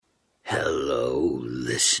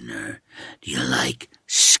listener, do you like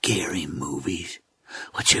scary movies?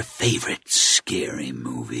 What's your favorite scary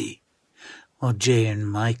movie? Well, Jay and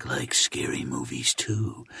Mike like scary movies,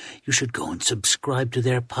 too. You should go and subscribe to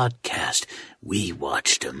their podcast, We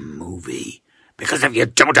Watched a Movie. Because if you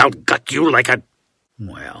don't, I'll gut you like a...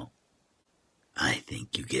 Well, I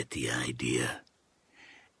think you get the idea.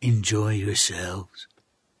 Enjoy yourselves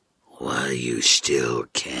while you still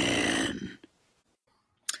can.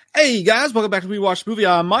 Hey, guys. Welcome back to We Watched a Movie.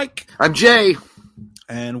 I'm Mike. I'm Jay.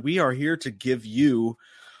 And we are here to give you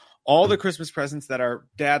all the Christmas presents that our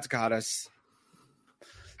dads got us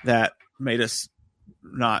that made us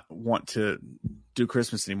not want to do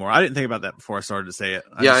Christmas anymore. I didn't think about that before I started to say it.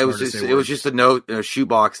 It was just a note in a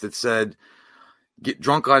shoebox that said, "Get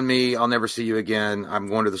drunk on me. I'll never see you again. I'm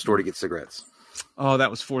going to the store to get cigarettes." Oh, that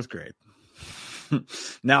was fourth grade.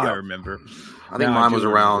 Now I remember. I think mine was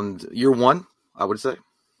around year one, I would say.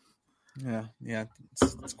 Yeah.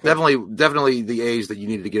 It's definitely the age that you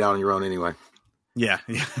needed to get out on your own anyway. Yeah.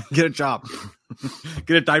 Get a job.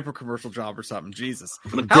 Get a diaper commercial job or something. Jesus.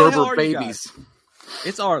 Gerber babies.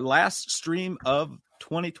 It's our last stream of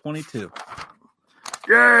 2022.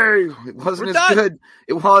 Yay! It wasn't as good.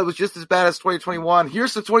 It was just as bad as 2021.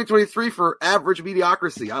 Here's some 2023 for average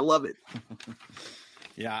mediocrity. I love it.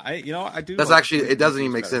 Yeah, I do. That's actually, it doesn't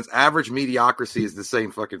even make sense. Average mediocrity is the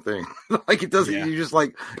same fucking thing. Like, it doesn't, you just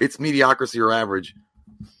like, it's mediocrity or average.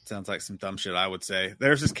 Sounds like some dumb shit, I would say.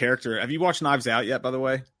 There's this character. Have you watched Knives Out yet, by the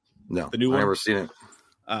way? No, the new one. I've never seen it.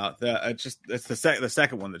 It's the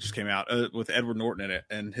second one that just came out with Edward Norton in it,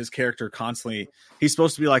 and his character constantly, he's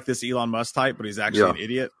supposed to be like this Elon Musk type, but he's actually an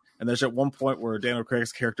idiot. And there's at one point where Daniel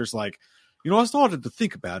Craig's character's like, I started to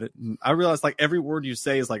think about it, and I realized like every word you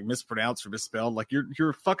say is like mispronounced or misspelled. Like you're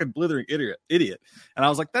a fucking blithering idiot. And I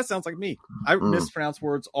was like, that sounds like me. I mispronounce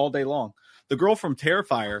words all day long. The girl from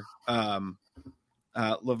Terrifier, Lauren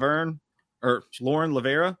Lavera.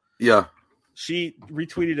 Yeah. She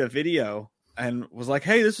retweeted a video and was like,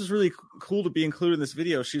 hey, this is really cool to be included in this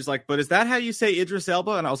video. She's like, but is that how you say Idris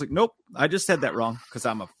Elba? And I was like, nope, I just said that wrong because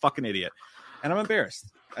I'm a fucking idiot. And I'm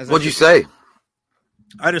embarrassed. What'd you say?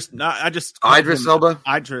 I just Idris Elba?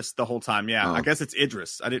 Idris the whole time. Yeah. Oh. I guess it's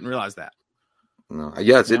Idris. I didn't realize that. No.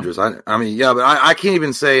 Yeah, it's Idris. I mean, yeah, but I can't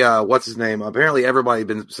even say, what's his name? Apparently everybody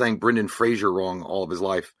been saying Brendan Fraser wrong all of his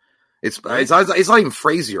life. It's not even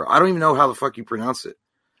Frazier. I don't even know how the fuck you pronounce it.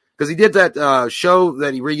 Because he did that show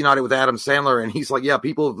that he reunited with Adam Sandler, and he's like, yeah,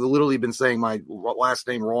 people have literally been saying my last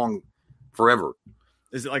name wrong forever.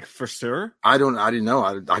 Is it like for sure? I didn't know.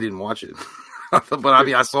 I didn't watch it. But I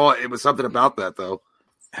mean, I saw it. It was something about that, though.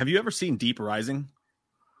 Have you ever seen Deep Rising?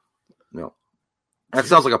 No. That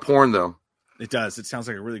sounds like a porn, though. It does. It sounds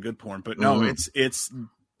like a really good porn. But no, it's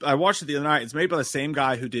I watched it the other night. It's made by the same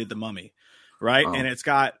guy who did The Mummy. Right. Oh. And it's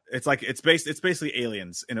basically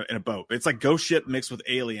aliens in a boat. It's like Ghost Ship mixed with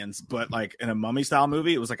aliens, but like in a mummy style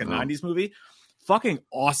movie. It was like a 90s movie. Fucking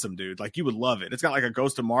awesome, dude. Like you would love it. It's got like a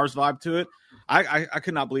Ghost of Mars vibe to it. I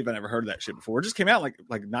could not believe I never heard of that shit before. It just came out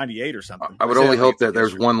like 98 or something. I would only hope that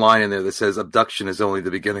there's one line in there that says abduction is only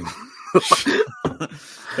the beginning.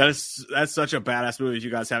 That's such a badass movie if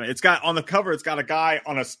you guys haven't. It's got on the cover, it's got a guy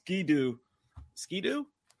on a ski-doo. Ski-doo?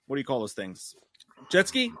 What do you call those things? Jet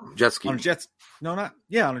ski? Jet ski. On a jet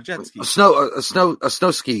on a jet ski. A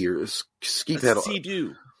snow ski or a ski pedal.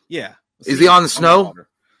 Sea-doo. Yeah. Is he on the snow?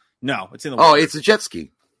 No, it's in the water. Oh, it's a jet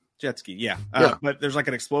ski. Jet ski, yeah. But there's like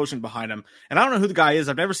an explosion behind him. And I don't know who the guy is.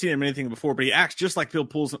 I've never seen him in anything before, but he acts just like Bill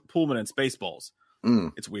Pullman in Spaceballs.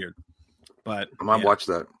 It's weird. But I might watch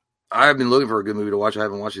that. I've been looking for a good movie to watch. I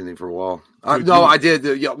haven't watched anything for a while. I did.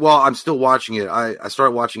 Well, I'm still watching it. I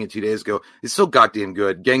started watching it 2 days ago. It's so goddamn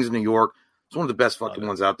good. Gangs of New York. It's one of the best fucking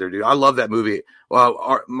ones out there, dude. I love that movie.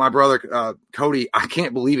 Well, my brother, Cody, I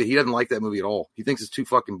can't believe it. He doesn't like that movie at all. He thinks it's too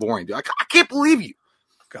fucking boring, dude. I can't believe you.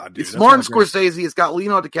 God, dude. It's Martin Scorsese. It's got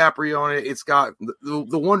Leonardo DiCaprio on it. It's got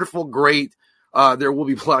the wonderful, great, There Will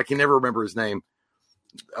Be Blood. I can never remember his name.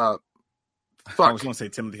 Fuck. I was going to say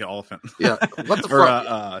Timothy Oliphant. Yeah. What the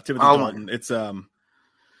fuck? Timothy Dalton. It's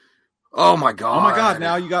Oh my god! Oh my god!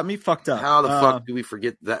 Now you got me fucked up. How the fuck do we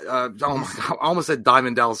forget that? Oh my god! I almost said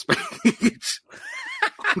Diamond Dallas Page.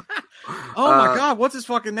 Oh my god! What's his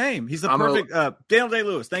fucking name? He's the perfect Daniel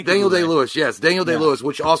Day-Lewis. Thank you, Daniel Day-Lewis. Yes, Daniel Day-Lewis.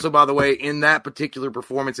 Which also, by the way, in that particular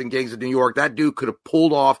performance in Gangs of New York, that dude could have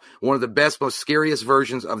pulled off one of the best, most scariest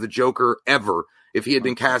versions of the Joker ever if he had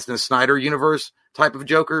been cast in a Snyder universe type of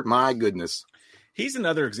Joker. My goodness. He's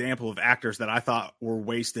another example of actors that I thought were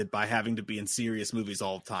wasted by having to be in serious movies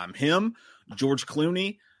all the time. Him, George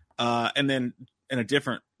Clooney, and then in a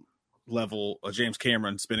different level of James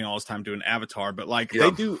Cameron spending all his time doing Avatar, but like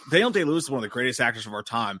Daniel Day-Lewis is one of the greatest actors of our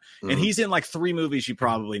time, and he's in like 3 movies you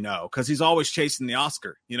probably know because he's always chasing the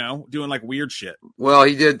Oscar, you know, doing like weird shit. Well,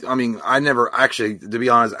 he did. I mean, I never actually, to be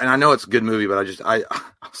honest, and I know it's a good movie, but I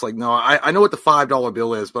was like, no, I know what the $5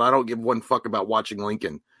 bill is, but I don't give one fuck about watching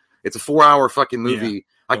Lincoln. It's a 4-hour fucking movie. Yeah.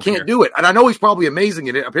 I can't do it. And I know he's probably amazing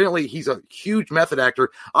in it. Apparently, he's a huge method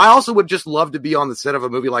actor. I also would just love to be on the set of a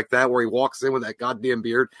movie like that where he walks in with that goddamn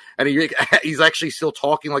beard and he's actually still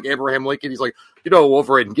talking like Abraham Lincoln. He's like, you know,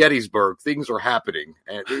 over in Gettysburg, things are happening.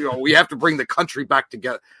 And, you know, we have to bring the country back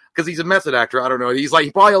together. Because he's a method actor. I don't know. He's like,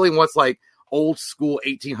 he probably only wants like old school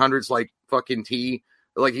 1800s like fucking tea.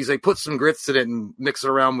 Like he's like, put some grits in it and mix it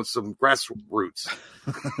around with some grassroots.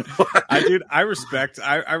 I respect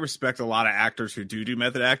a lot of actors who do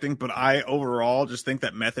method acting, but I overall just think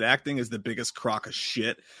that method acting is the biggest crock of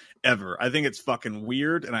shit ever. I think it's fucking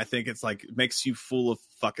weird, and I think it's like makes you full of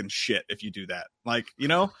fucking shit if you do that. Like, you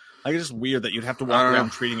know, like it's just weird that you'd have to walk around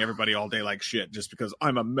treating everybody all day like shit just because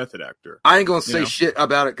I'm a method actor. I ain't gonna say shit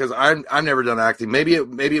about it because I've never done acting. Maybe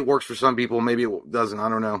it works for some people, maybe it doesn't. I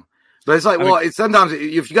don't know. But it's like, it's sometimes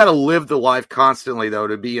if you got to live the life constantly, though,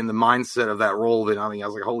 to be in the mindset of that role, then I mean, I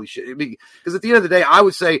was like, holy shit. Because at the end of the day, I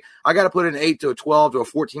would say I got to put an 8 to a 12 to a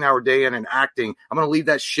 14-hour day in acting. I'm going to leave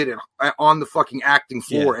that shit on the fucking acting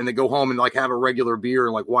floor and then go home and like have a regular beer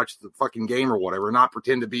and like watch the fucking game or whatever, not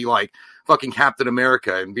pretend to be like fucking Captain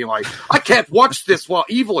America and be like, I can't watch this while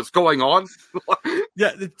evil is going on.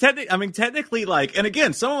 Yeah, technically, like, and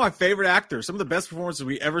again, some of my favorite actors, some of the best performances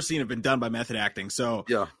we ever seen have been done by method acting. So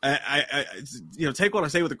yeah, I take what I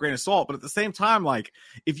say with a grain of salt, but at the same time, like,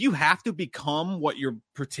 if you have to become what you're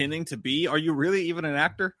pretending to be, are you really even an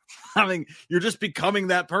actor? I mean, you're just becoming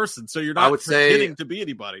that person, so you're not pretending to be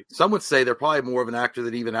anybody. Some would say they're probably more of an actor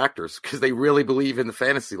than even actors because they really believe in the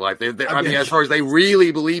fantasy life. I mean, as far as they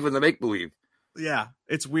really believe in the make-believe. Yeah,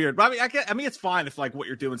 it's weird. But I mean, it's fine if like what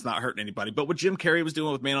you're doing is not hurting anybody. But what Jim Carrey was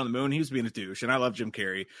doing with Man on the Moon, he was being a douche, and I love Jim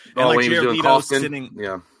Carrey. And like Jared Leto sending,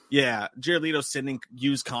 Jared Leto sending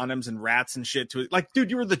used condoms and rats and shit to it. Like,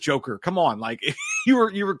 dude, you were the Joker. Come on, like you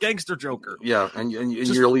were gangster Joker. Yeah, and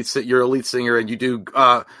you're a lead singer, and you do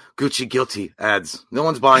Gucci Guilty ads. No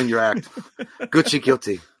one's buying your act. Gucci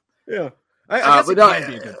Guilty. Yeah, I guess it can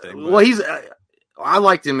be a good thing. But... Well, I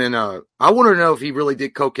liked him in, I want to know if he really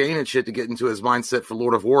did cocaine and shit to get into his mindset for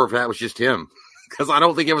Lord of War, if that was just him. Because I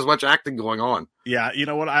don't think there was much acting going on. Yeah, you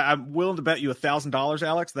know what? I'm willing to bet you $1,000,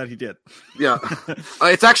 Alex, that he did. Yeah.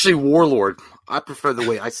 It's actually Warlord. I prefer the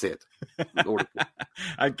way I say it.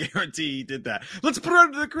 I guarantee he did that. Let's put it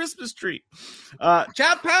under the Christmas tree.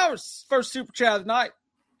 Chad Powers, first super chat of the night.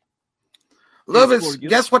 Lewis,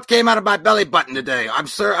 guess what came out of my belly button today? I'm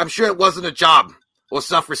sure it wasn't a job. Or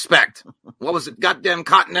self-respect. What was it? Goddamn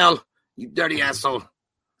Cottonelle, you dirty asshole.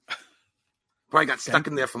 Probably got stuck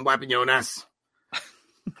in there from wiping your own ass.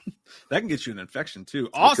 That can get you an infection, too.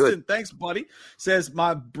 Austin, thanks, buddy, says,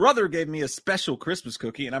 my brother gave me a special Christmas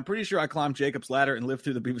cookie, and I'm pretty sure I climbed Jacob's ladder and lived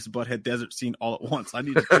through the Beavis and Butthead desert scene all at once. I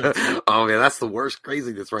need to Oh, yeah, that's the worst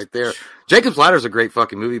craziness right there. Jacob's Ladder is a great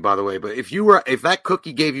fucking movie, by the way, but if that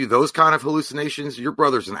cookie gave you those kind of hallucinations, your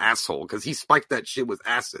brother's an asshole, because he spiked that shit with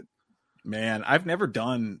acid. Man, I've never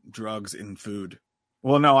done drugs in food.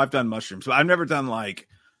 Well, no, I've done mushrooms, but I've never done like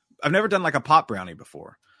a pot brownie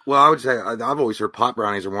before. Well, I would say I've always heard pot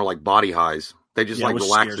brownies are more like body highs. They just like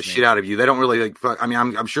relax the shit out of you. They don't really like. I mean,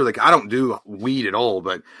 I'm sure like I don't do weed at all,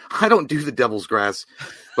 but I don't do the devil's grass.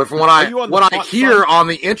 But from what I hear on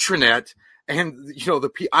the intranet, and you know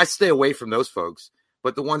I stay away from those folks.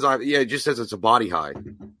 But the ones it just says it's a body high.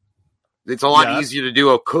 It's a lot easier to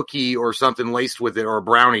do a cookie or something laced with it or a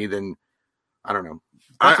brownie than. I don't know.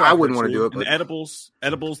 I wouldn't want to do it. But... edibles,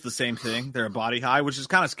 the same thing. They're a body high, which is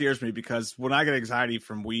kind of scares me because when I get anxiety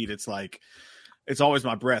from weed, it's like, it's always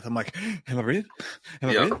my breath. I'm like, am I breathing?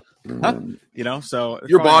 Huh? You know, so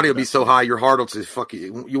your body will be so high, your heart will just fuck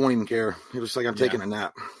you. You won't even care. You're just like, I'm taking a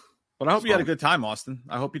nap. But I hope you had a good time, Austin.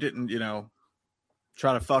 I hope you didn't,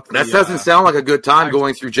 try to fuck. That doesn't sound like a good time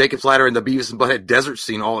going through Jacob's Ladder and the Beavis and Butthead desert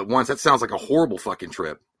scene all at once. That sounds like a horrible fucking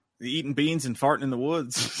trip. Eating beans and farting in the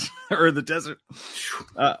woods or the desert.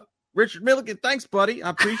 Richard Milligan, thanks, buddy.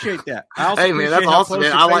 I appreciate that. Hey, man, that's awesome,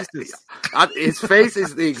 man. I like his face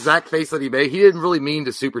is the exact face that he made. He didn't really mean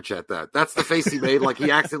to super chat that. That's the face he made. Like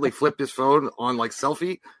he accidentally flipped his phone on like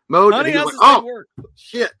selfie mode. Honey, and he was like, oh,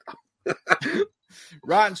 shit.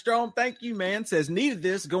 Ryan Strom, thank you, man. Says, needed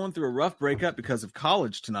this, going through a rough breakup because of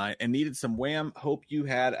college tonight and needed some Wham. Hope you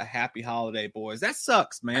had a happy holiday, boys. That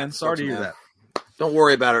sucks, man. Sorry to hear that. Don't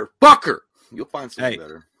worry about it. Fucker. You'll find something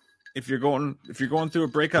better. If you're going through a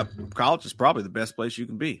breakup, college is probably the best place you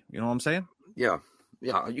can be. You know what I'm saying? Yeah.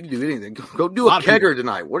 Yeah, you can do anything. Go do a kegger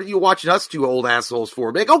tonight. What are you watching us two old assholes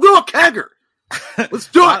for, man? Go do a kegger. Let's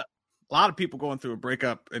do it. A lot of people going through a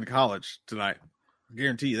breakup in college tonight. I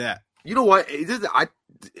guarantee you that. You know what?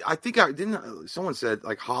 I think someone said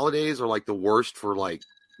like holidays are like the worst for like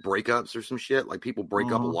breakups or some shit. Like people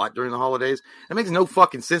break up a lot during the holidays. That makes no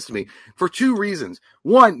fucking sense to me for two reasons.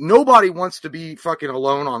 One, nobody wants to be fucking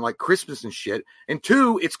alone on like Christmas and shit. And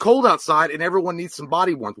two, it's cold outside and everyone needs some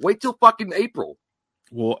body warmth. Wait till fucking April.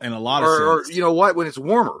 Well, in a lot of or you know what, when it's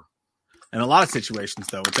warmer. In a lot of situations,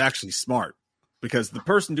 though, it's actually smart because the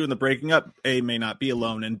person doing the breaking up, A, may not be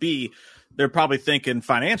alone, and B, they're probably thinking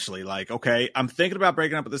financially, like, okay, I'm thinking about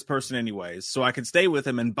breaking up with this person anyways, so I can stay with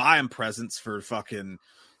him and buy him presents for fucking,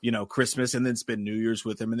 you know, Christmas, and then spend New Year's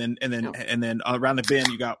with him, and then around the bend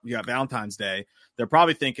you got Valentine's Day. They're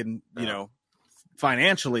probably thinking, you know,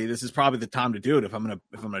 financially, this is probably the time to do it if I'm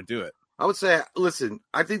gonna do it. I would say, listen,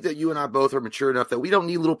 I think that you and I both are mature enough that we don't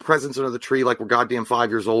need little presents under the tree like we're goddamn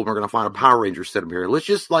 5 years old and we're going to find a Power Ranger set up here. Let's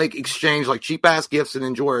just like exchange like cheap ass gifts and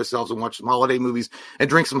enjoy ourselves and watch some holiday movies and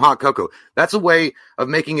drink some hot cocoa. That's a way of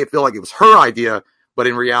making it feel like it was her idea, but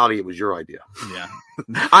in reality, it was your idea. Yeah.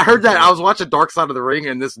 I heard that. I was watching Dark Side of the Ring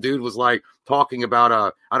and this dude was like talking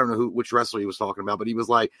about, I don't know which wrestler he was talking about, but he was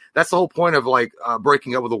like, that's the whole point of like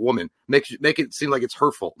breaking up with a woman. Make it seem like it's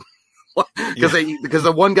her fault. Because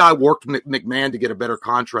the one guy worked McMahon to get a better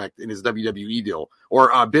contract in his WWE deal,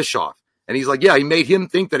 or Bischoff, and he's like, yeah, he made him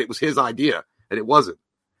think that it was his idea, and it wasn't.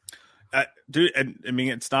 Dude, and I mean,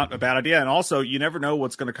 it's not a bad idea, and also you never know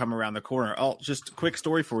what's going to come around the corner. Oh, just a quick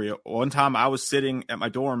story for you. One time, I was sitting at my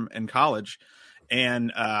dorm in college,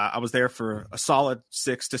 and I was there for a solid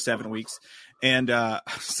 6 to 7 weeks, and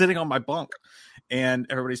sitting on my bunk, and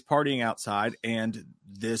everybody's partying outside, and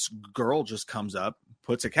this girl just comes up,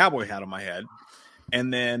 puts a cowboy hat on my head,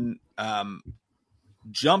 and then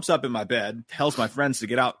jumps up in my bed, tells my friends to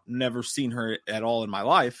get out. Never seen her at all in my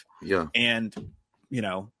life. Yeah. And, you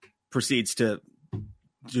know, proceeds to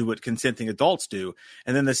do what consenting adults do.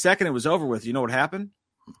 And then the second it was over with, you know what happened?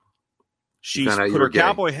 She put her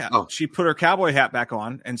cowboy hat. Oh. She put her cowboy hat back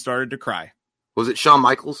on and started to cry. Was it Shawn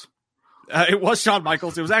Michaels? It was Shawn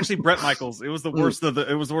Michaels. It was actually Bret Michaels. It was the worst of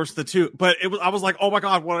the two. But I was like, oh my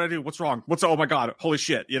God, what did I do? What's wrong? Oh my God, holy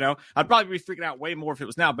shit. You know, I'd probably be freaking out way more if it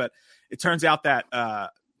was now, but it turns out that,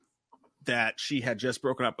 that she had just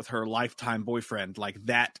broken up with her lifetime boyfriend like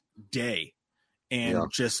that day and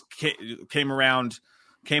just came around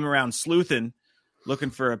sleuthing,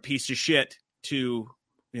 looking for a piece of shit to,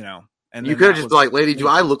 you know, and you could have just been like, lady, do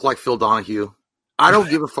I look like Phil Donahue? I don't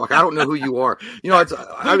give a fuck. I don't know who you are. You know, it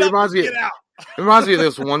reminds me of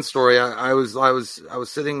this one story. I was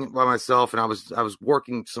sitting by myself and I was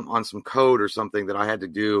working on some code or something that I had to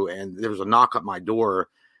do, and there was a knock at my door,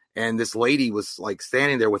 and this lady was like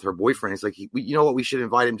standing there with her boyfriend. He's like, you know what? We should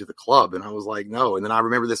invite him to the club. And I was like, no. And then I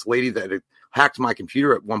remember this lady that had hacked my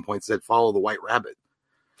computer at one point said, follow the white rabbit.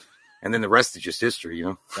 And then the rest is just history, you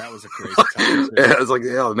know? That was a crazy time. Yeah, it was like,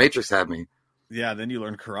 the Matrix had me. Yeah, then you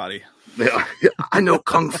learn karate. Yeah, I know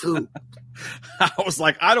kung fu. I was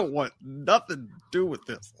like, I don't want nothing to do with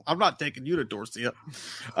this. I'm not taking you to Dorsia.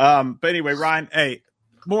 But anyway, Ryan, hey,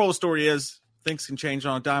 moral of the story is things can change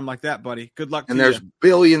on a dime like that, buddy. Good luck to you. And there's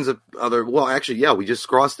billions of other, well, actually, yeah, we just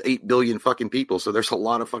crossed 8 billion fucking people, so there's a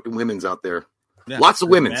lot of fucking women's out there. Yeah, lots of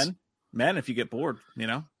women's. Men, if you get bored, you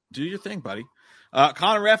know, do your thing, buddy.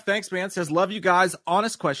 Connor F, thanks, man. Says, love you guys.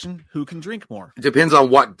 Honest question: who can drink more? It depends on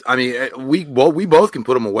what. I mean, we both can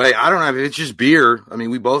put them away. I don't know if it's just beer. I mean,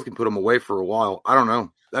 we both can put them away for a while. I don't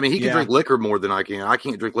know. I mean, he can drink liquor more than I can. I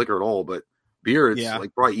can't drink liquor at all. But beer, it's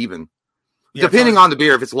like probably even. Yeah, depending on the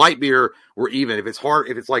beer. If it's light beer, we're even. If it's hard,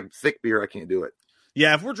 if it's like thick beer, I can't do it.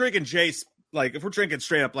 Yeah, if we're drinking Jace, like if we're drinking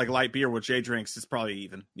straight up like light beer, what Jay drinks, it's probably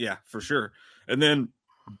even. Yeah, for sure. And then,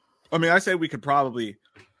 I mean, I say we could probably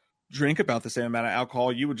drink about the same amount of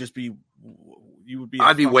alcohol. You would be.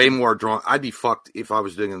 I'd be way more drunk. I'd be fucked if I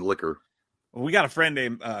was drinking liquor. Well, we got a friend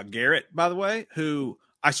named Garrett, by the way, who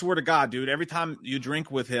I swear to God, dude, every time you drink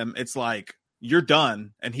with him, it's like you're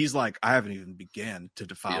done, and he's like, I haven't even began to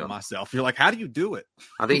defile myself. You're like, how do you do it?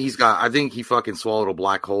 I think he fucking swallowed a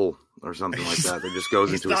black hole or something like that. That just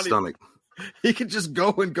goes into his stomach. He can just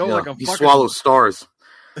go and go like a. He swallows stars.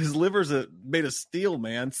 His liver's made of steel,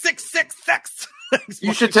 man. 666.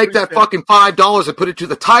 You should take that fucking $5 and put it to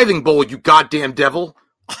the tithing bowl, you goddamn devil.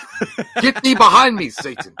 Get thee behind me,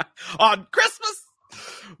 Satan. On Christmas.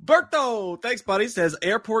 Berto, thanks, buddy. Says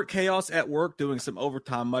airport chaos at work, doing some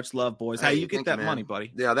overtime. Much love, boys. Hey, you get that money,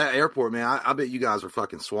 buddy. Yeah, that airport, man. I bet you guys are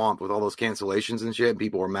fucking swamped with all those cancellations and shit. And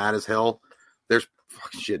people are mad as hell. There's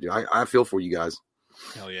fucking shit, dude. I feel for you guys.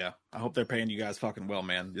 Hell yeah. I hope they're paying you guys fucking well,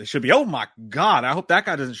 man. It should be, oh my God. I hope that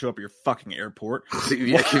guy doesn't show up at your fucking airport.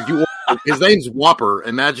 His name's Whopper.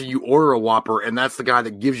 Imagine you order a Whopper, and that's the guy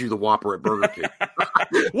that gives you the Whopper at Burger King.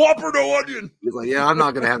 Whopper, no onion. He's like, yeah, I'm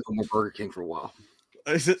not going to have no more Burger King for a while.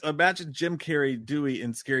 Imagine Jim Carrey, Dewey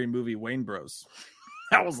in Scary Movie Wayne Bros.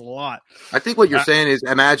 That was a lot. I think what you're saying is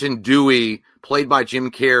imagine Dewey played by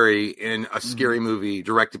Jim Carrey in a scary movie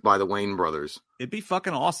directed by the Wayne brothers. It'd be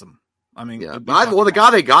fucking awesome. I mean, yeah. The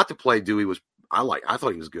guy they got to play Dewey was I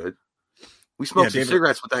thought he was good. We smoked some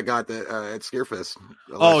cigarettes with that guy at Scarefest.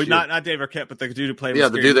 Oh, not Dave Arquette, but the dude who played. Yeah,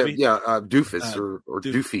 the dude that Doofus or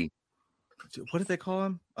Doofy. What did they call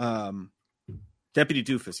him? Deputy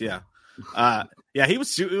Doofus. Yeah. Yeah, it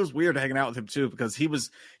was weird hanging out with him too because he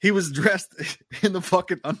was dressed in the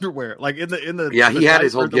fucking underwear, like in the he had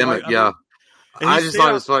his whole gimmick. Yeah, I just thought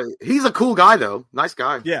it was funny. He's a cool guy though, nice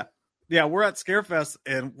guy. Yeah, we're at Scarefest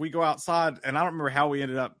and we go outside, and I don't remember how we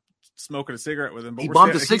ended up smoking a cigarette with him. But he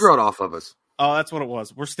bumped a cigarette off of us. Oh, that's what it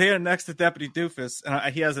was. We're standing next to Deputy Doofus,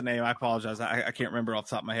 and he has a name. I apologize, I can't remember off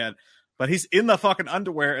the top of my head. But he's in the fucking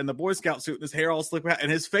underwear and the Boy Scout suit, and his hair all slicked back,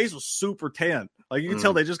 and his face was super tan. Like you can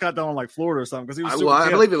tell they just got done in like Florida or something because he was.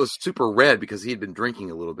 I believe it was super red because he had been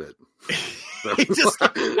drinking a little bit. So. He just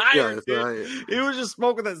got tired. He was just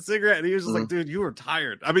smoking that cigarette, and he was just like, "Dude, you were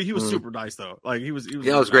tired." I mean, he was super nice though. Like he was. Yeah,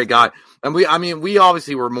 he was a great guy, and we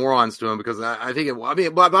obviously were morons to him because I think. By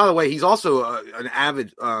the way, he's also an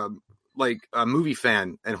avid. Like a movie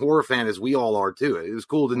fan and horror fan as we all are too. It was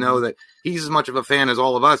cool to know that he's as much of a fan as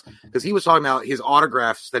all of us because he was talking about his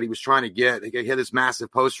autographs that he was trying to get. He had this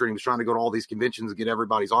massive poster and he was trying to go to all these conventions and get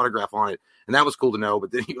everybody's autograph on it. And that was cool to know.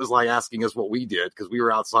 But then he was like asking us what we did because we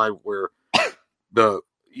were outside where the,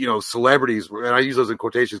 celebrities were, and I use those in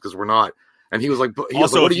quotations because we're not. And he was like,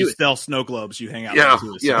 also, what do you sell snow globes? You hang out. Yeah,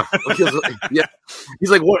 with too, so. Yeah.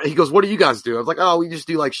 He's like, what? He goes, what do you guys do? I was like, oh, we just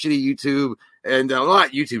do like shitty YouTube and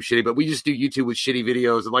not YouTube shitty, but we just do YouTube with shitty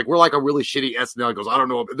videos. And like, we're like a really shitty SNL. He goes, I don't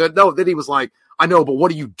know. Then he was like, I know, but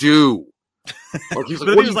what do you do? Like, he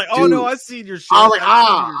was like, oh no, I've seen your shit.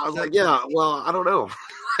 I was like, yeah, well, I don't know.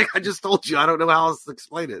 I just told you, I don't know how else to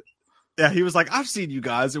explain it. Yeah, he was like, I've seen you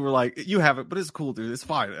guys, and we're like, you haven't, but it's cool, dude. It's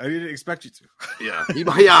fine. I didn't expect you to. Yeah,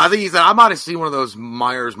 I think he said I might have seen one of those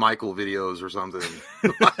Myers Michael videos or something.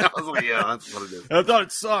 I was like, yeah, that's what it is. I thought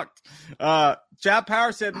it sucked. Jab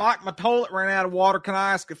Power said, Mike, my toilet ran out of water. Can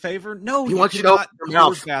I ask a favor? No, he wants you to open your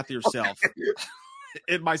mouth. Bath yourself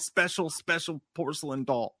in my special porcelain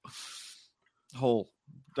doll hole.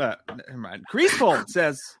 Never mind. Creaseful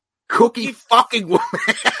says, Cookie fucking woman.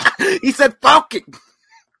 He said fucking.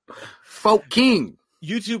 Folk King.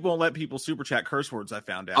 YouTube won't let people super chat curse words, I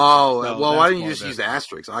found out. Oh, so well, why didn't you just use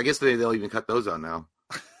asterisks? I guess they'll even cut those out now.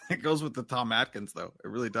 It goes with the Tom Atkins, though. It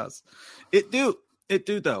really does. It do,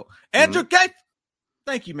 though. Andrew K.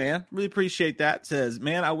 Thank you, man. Really appreciate that. Says,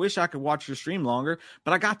 man, I wish I could watch your stream longer,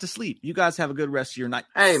 but I got to sleep. You guys have a good rest of your night.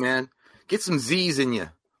 Hey, man. Get some Z's in you.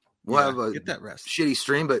 We'll have a get that rest. Shitty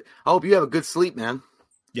stream, but I hope you have a good sleep, man.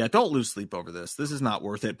 Yeah, don't lose sleep over this. This is not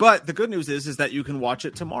worth it. But the good news is that you can watch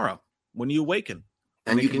it tomorrow when you awaken.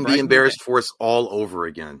 And you can be embarrassed for us all over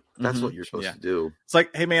again. That's what you're supposed to do. It's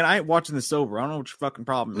like, hey, man, I ain't watching this sober. I don't know what your fucking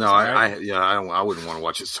problem is. No, I wouldn't want to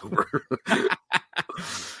watch it sober.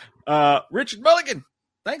 Richard Mulligan.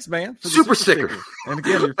 Thanks, man. For the super sticker. And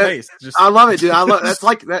again, your face. I love it, dude. That's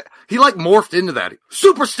like that. He like morphed into that.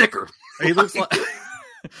 Super sticker. He looks like...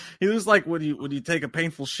 He looks like when you take a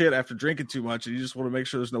painful shit after drinking too much and you just want to make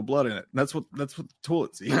sure there's no blood in it. And that's what the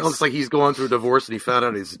toilet sees. It looks like he's going through a divorce and he found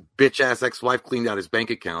out his bitch ass ex-wife cleaned out his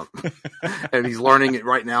bank account. And he's learning it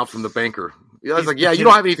right now from the banker. I was like, yeah, you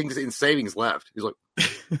don't have anything in savings left. He's like,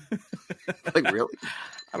 like, really?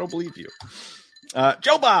 I don't believe you.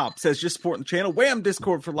 Joe Bob says, just supporting the channel. Wham!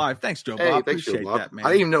 Discord for life. Thanks, Joe Bob. Thanks, appreciate Joe Bob. that, man. I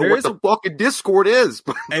didn't even know what the fucking Discord is.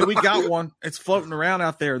 Hey, we got one. It's floating around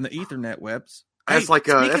out there in the Ethernet webs. That's like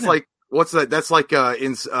what's that? That's like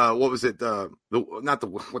in what was it?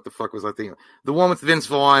 What the fuck was I thinking? The one with Vince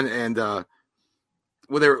Vaughn and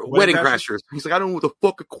with their Wedding Crashers. He's like, I don't know what the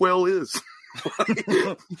fuck a quail is.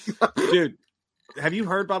 Dude, have you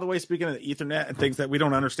heard, by the way, speaking of the Ethernet and things that we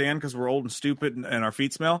don't understand because we're old and stupid and our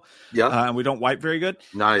feet smell? Yeah. And we don't wipe very good.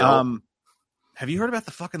 Not at all. Have you heard about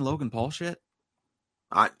the fucking Logan Paul shit?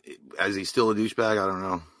 Is he still a douchebag? I don't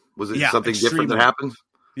know. Was it something different that happened?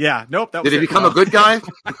 Yeah, nope. Did he become a good guy?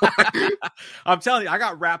 I'm telling you, I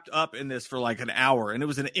got wrapped up in this for like an hour, and it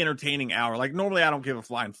was an entertaining hour. Like normally, I don't give a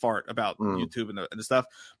flying fart about YouTube and the stuff,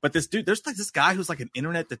 but this dude, there's like this guy who's like an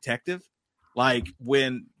internet detective. Like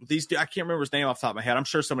when I can't remember his name off the top of my head. I'm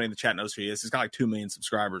sure somebody in the chat knows who he is. He's got like 2 million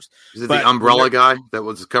subscribers. Is it the umbrella guy that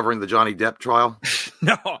was covering the Johnny Depp trial?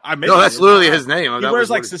 No, that's literally his name. He wears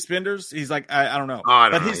like suspenders. He's like, I don't know. I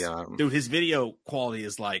don't know. Dude, his video quality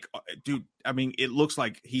is like, dude. I mean, it looks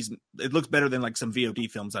like it looks better than like some VOD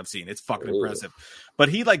films I've seen. It's fucking impressive. But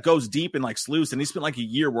he like goes deep in like sleuths, and he spent like a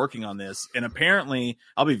year working on this. And apparently,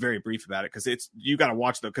 I'll be very brief about it because you got to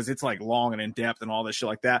watch though because it's like long and in depth and all this shit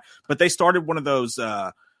like that. But they started one of those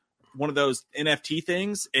NFT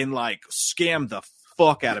things and like scammed the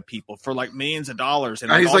fuck out of people for like millions of dollars.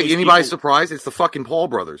 And he's like, anybody surprised? It's the fucking Paul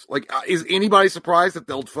brothers. Like, is anybody surprised that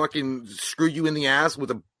they'll fucking screw you in the ass with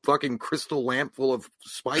a fucking crystal lamp full of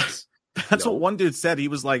spikes? That's what one dude said. He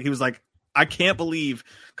was like, I can't believe,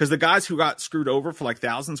 because the guys who got screwed over for like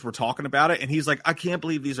thousands were talking about it. And he's like, I can't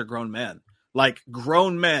believe these are grown men. Like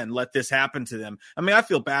grown men let this happen to them. I mean, I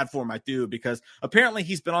feel bad for him. I do, because apparently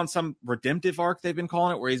he's been on some redemptive arc, they've been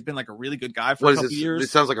calling it, where he's been like a really good guy for a couple years. It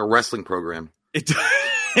sounds like a wrestling program. It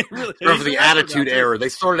really, for the Attitude Era. They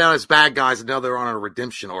started out as bad guys and now they're on a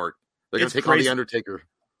redemption arc. They're going to take on The Undertaker.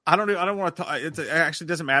 I don't want to talk. It actually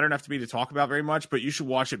doesn't matter enough to me to talk about very much, but you should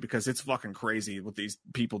watch it because it's fucking crazy what these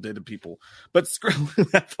people did to people. But screw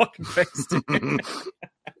that fucking face.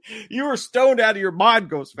 You were stoned out of your mind,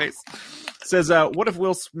 Ghostface. Says, what if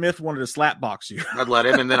Will Smith wanted to slap box you? I'd let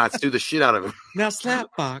him, and then I'd stew the shit out of him. Now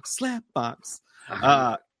slap box.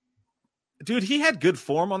 Dude, he had good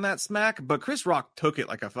form on that smack, but Chris Rock took it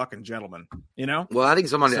like a fucking gentleman, you know? Well, I think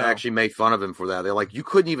someone actually made fun of him for that. They're like, you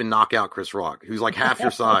couldn't even knock out Chris Rock, who's like half your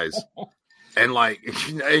size.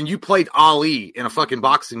 And you played Ali in a fucking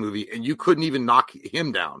boxing movie, and you couldn't even knock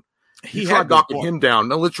him down. He tried knocking him down.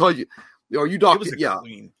 No, let's try you. You knocked it. Yeah.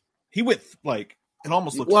 Clean. He went like, it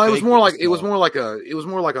almost looked well, it was more like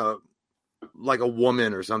a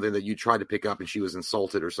woman or something that you tried to pick up and she was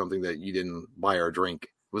insulted or something that you didn't buy her a drink. It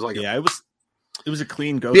was like, it was a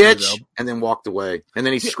clean go, bitch, and then walked away. And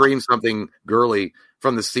then he screamed something girly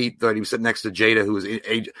from the seat that he was sitting next to Jada, who was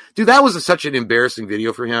dude. That was such an embarrassing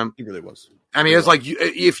video for him. He really was. I mean, it's like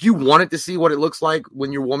if you wanted to see what it looks like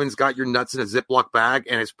when your woman's got your nuts in a Ziploc bag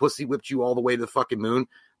and his pussy whipped you all the way to the fucking moon,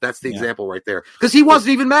 that's the example right there. Because he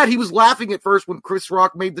wasn't even mad. He was laughing at first when Chris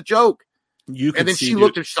Rock made the joke. And then she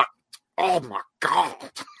looked and she's like, "Oh my god!"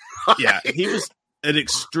 Yeah, he was an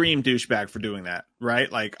extreme douchebag for doing that,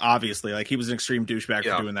 right? Like, obviously, like he was an extreme douchebag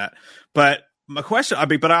for doing that. But my question,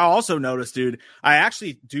 but I also noticed, dude, I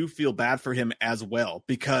actually do feel bad for him as well,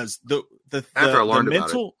 because the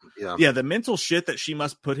mental, the mental shit that she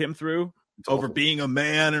must put him through over being a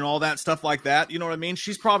man and all that stuff like that. You know what I mean?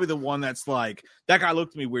 She's probably the one that's like, that guy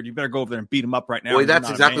looked at me weird. You better go over there and beat him up right now. Well, that's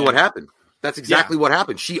exactly what happened. That's exactly what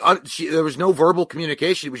happened. She there was no verbal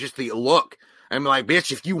communication. It was just the look. I'm like,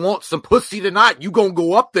 bitch, if you want some pussy tonight, you gonna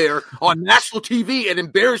go up there on national TV and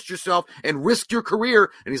embarrass yourself and risk your career.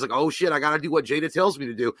 And he's like, oh shit, I gotta do what Jada tells me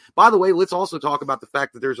to do. By the way, let's also talk about the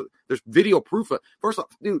fact that there's video proof of. First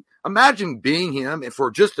off, dude, imagine being him and for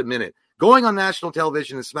just a minute going on national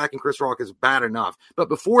television and smacking Chris Rock is bad enough. But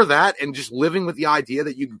before that, and just living with the idea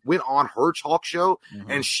that you went on her talk show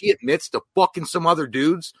and she admits to fucking some other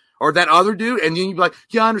dudes. Or that other dude, and then you'd be like,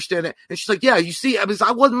 yeah, I understand that. And she's like, yeah, you see, I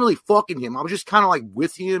wasn't really fucking him. I was just kind of like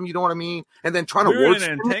with him, you know what I mean? And then trying to work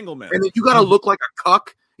an entanglement. And then you got to look like a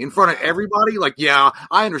cuck in front of everybody. Like, yeah,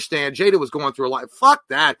 I understand. Jada was going through a lot. Fuck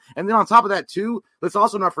that. And then on top of that, too, let's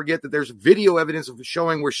also not forget that there's video evidence of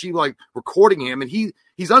showing where she like recording him, and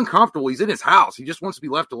he's uncomfortable. He's in his house. He just wants to be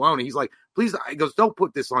left alone. And he's like, please, he goes, don't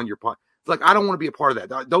put this on your podcast. It's like, I don't want to be a part of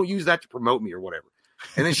that. Don't use that to promote me or whatever.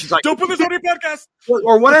 And then she's like, don't put this on your podcast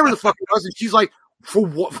or whatever the fuck it was. And she's like, for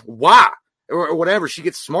what? Why? Or whatever. She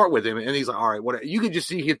gets smart with him. And he's like, all right, whatever. You could just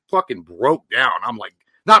see he fucking broke down. I'm like,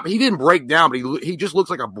 he didn't break down, but he just looks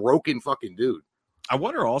like a broken fucking dude. I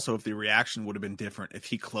wonder also if the reaction would have been different if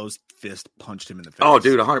he closed fist punched him in the face. Oh,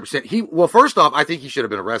 dude, 100%. Well, first off, I think he should have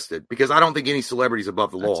been arrested because I don't think any celebrity's above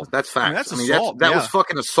the law. That's facts. That's assault. That was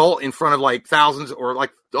fucking assault in front of like thousands or like,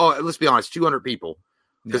 let's be honest, 200 people.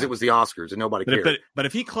 Because it was the Oscars and nobody cared. But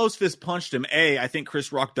if he close fist punched him, I think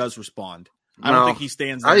Chris Rock does respond. I don't think he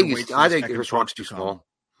stands there. I think Chris Rock's too small.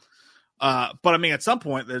 But I mean, at some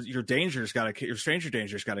point, your stranger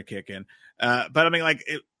danger's got to kick in. But I mean, like,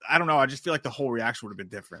 I don't know. I just feel like the whole reaction would have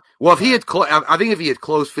been different. Well, if he had, I think if he had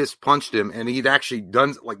close fist punched him and he'd actually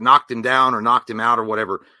done like knocked him down or knocked him out or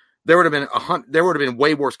whatever, there would have been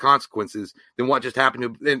way worse consequences than what just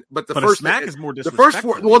happened to him. But first smack is more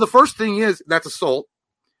disrespectful. The first thing is that's assault.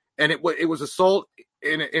 And it was assault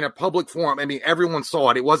in a public forum. I mean, everyone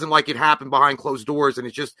saw it. It wasn't like it happened behind closed doors. And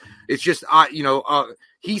it's just,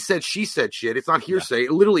 he said, she said shit. It's not hearsay.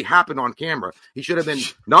 It literally happened on camera. He should have been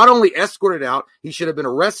not only escorted out, he should have been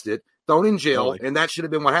arrested, thrown in jail. And that should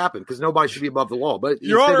have been what happened because nobody should be above the law. But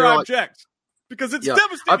Your Honor, I object. because it's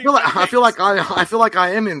devastating. I feel like I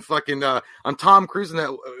am in fucking. I'm Tom Cruise in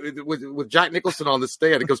that with Jack Nicholson on the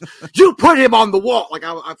stand. It goes, you put him on the wall. Like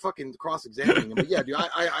I fucking cross-examining him. But yeah, dude,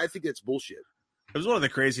 I think it's bullshit. It was one of the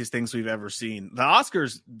craziest things we've ever seen. The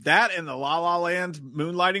Oscars, that and the La La Land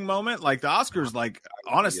moonlighting moment, like the Oscars, like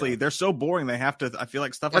honestly, they're so boring. They have to. I feel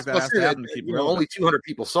like stuff like that has to happen to keep it. Only 200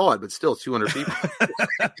 people saw it, but still 200 people.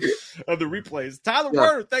 Of the replays. Tyler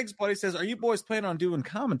Word, thanks, buddy. Says, "Are you boys planning on doing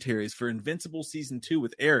commentaries for Invincible season 2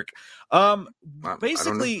 with Eric?"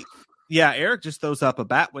 Basically. Yeah, Eric just throws up a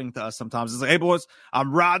bat wing to us sometimes. He's like, "Hey, boys,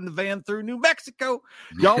 I'm riding the van through New Mexico.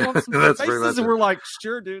 Y'all want some faces?" And we're like,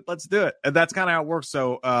 "Sure, dude, let's do it." And that's kind of how it works.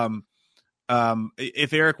 So,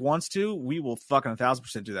 if Eric wants to, we will fucking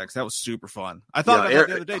 1,000% do that because that was super fun. I thought about that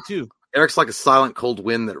the other day too. Eric's like a silent cold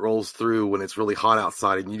wind that rolls through when it's really hot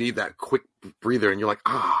outside, and you need that quick breather, and you're like,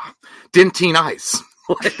 Dentine ice.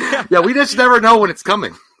 Yeah, we just never know when it's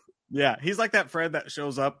coming. Yeah, he's like that friend that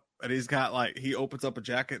shows up. And he's got like, he opens up a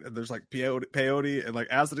jacket and there's like peyote and like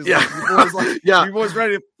acid. He's you boys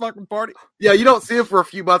ready to fucking party? Yeah, you don't see him for a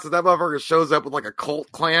few months and that motherfucker shows up with like a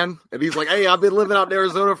cult clan. And he's like, "Hey, I've been living out in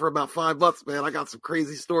Arizona for about 5 months, man. I got some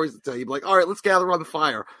crazy stories to tell you." Like, "All right, let's gather on the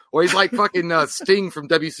fire." Or he's like fucking Sting from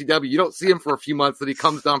WCW. You don't see him for a few months and he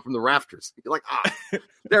comes down from the rafters. You're like,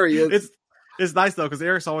 there he is. It's nice though because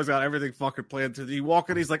Eric's always got everything fucking planned. You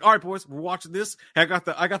walk in, he's like, "All right, boys, we're watching this. I got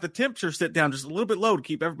the temperature set down just a little bit low to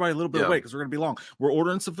keep everybody a little bit awake because we're gonna be long. We're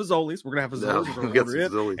ordering some Fazoli's. We're gonna have Fazoli's. We're gonna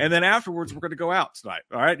order it, and then afterwards we're gonna go out tonight.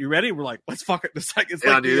 All right, you ready?" We're like, "Let's fuck it." It's like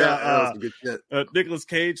good shit. Nicolas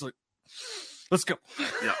Cage, like, "Let's go."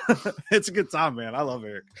 Yeah, it's a good time, man. I love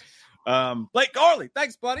Eric. Blake Garley,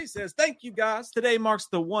 thanks, buddy. Says, "Thank you, guys. Today marks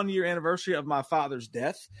the 1-year anniversary of my father's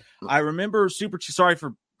death. I remember sorry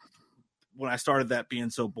for." When I started that being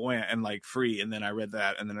so buoyant and like free, and then I read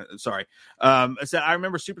that, and then I said I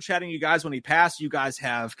remember super chatting you guys when he passed. You guys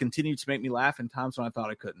have continued to make me laugh in times when I thought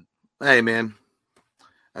I couldn't. Hey, man,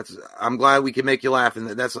 I'm glad we can make you laugh, and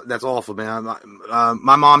that's awful, man.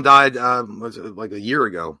 My mom died was it like a year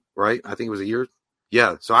ago, right? I think it was a year.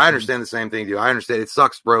 Yeah, so I understand the same thing, dude. I understand it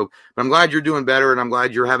sucks, bro, but I'm glad you're doing better, and I'm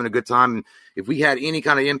glad you're having a good time. And if we had any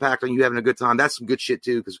kind of impact on you having a good time, that's some good shit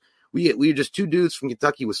too, because we're just two dudes from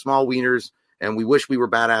Kentucky with small wieners, and we wish we were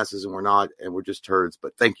badasses, and we're not, and we're just turds.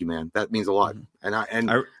 But thank you, man. That means a lot.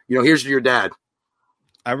 And here's to your dad.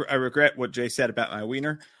 I regret what Jay said about my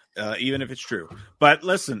wiener, even if it's true. But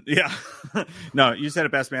listen, yeah, no, you said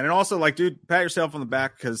it best, man. And also, like, dude, pat yourself on the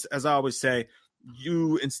back because, as I always say,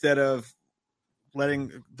 you instead of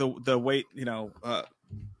letting the weight,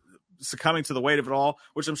 succumbing to the weight of it all,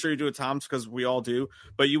 which I'm sure you do at times because we all do,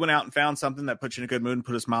 but you went out and found something that put you in a good mood and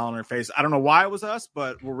put a smile on your face. I don't know why it was us,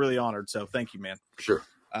 but we're really honored. So thank you, man. Sure.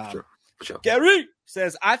 Gary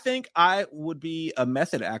says, "I think I would be a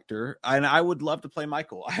method actor and I would love to play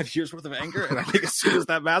Michael. I have years worth of anger. And I think as soon as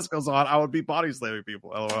that mask goes on, I would be body slamming people.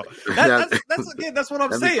 LOL. That's what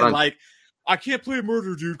I'm saying. Like, I can't play a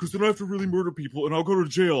murder dude because then I have to really murder people and I'll go to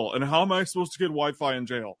jail. And how am I supposed to get Wi-Fi in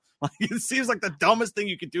jail? Like, it seems like the dumbest thing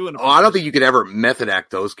you could do. I don't think you could ever method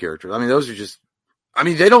act those characters. I mean, those are just,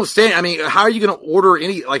 they don't stand. I mean, how are you going to order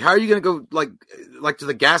how are you going to go like to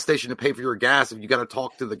the gas station to pay for your gas if you got to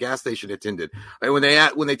talk to the gas station attendant? Like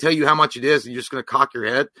when they tell you how much it is, you're just going to cock your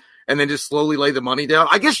head and then just slowly lay the money down.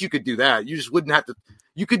 I guess you could do that. You just wouldn't have to.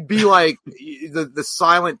 You could be like the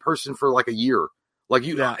silent person for like a year. Like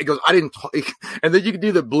it goes, I didn't talk. And then you could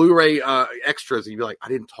do the Blu-ray extras and you'd be like, I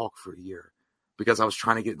didn't talk for a year because I was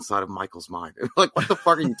trying to get inside of Michael's mind. Like, what the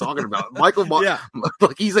fuck are you talking about? Michael,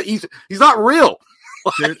 like he's not real.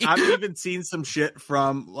 Dude, I've even seen some shit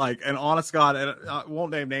from like an honest God, and I won't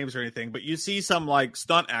name names or anything, but you see some like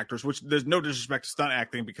stunt actors, which there's no disrespect to stunt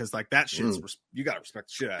acting because like that shit's you got to respect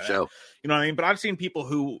the shit out of that. You know what I mean? But I've seen people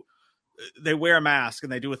who they wear a mask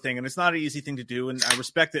and they do a thing, and it's not an easy thing to do, and I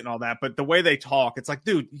respect it and all that. But the way they talk, it's like,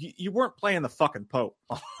 dude, you weren't playing the fucking Pope,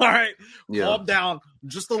 all right? Calm down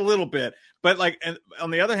just a little bit. But like, and on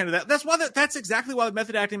the other hand of that, that's exactly why the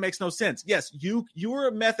method acting makes no sense. Yes, you are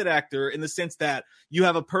a method actor in the sense that you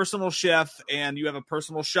have a personal chef and you have a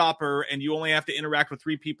personal shopper, and you only have to interact with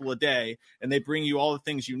 3 people a day, and they bring you all the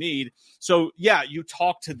things you need. So yeah, you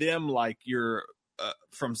talk to them like you're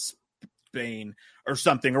from Spain or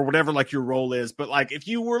something or whatever like your role is. But like if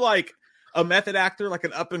you were like a method actor, like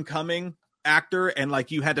an up and coming actor, and like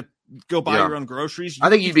you had to go buy your own groceries. I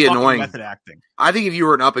think you'd be annoying. Method acting. I think if you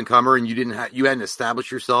were an up and comer and you hadn't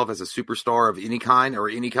established yourself as a superstar of any kind or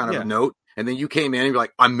any kind of note, and then you came in and you're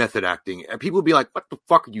like, I'm method acting, and people would be like, what the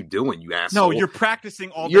fuck are you doing, you asshole? No, you're practicing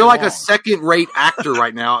all day You're like long. a second-rate actor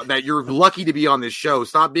right now that you're lucky to be on this show.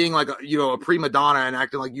 Stop being like a prima donna and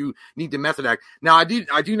acting like you need to method act. Now, I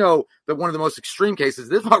do know that one of the most extreme cases,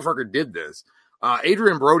 this motherfucker did this.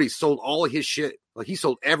 Adrian Brody sold all of his shit. Like, he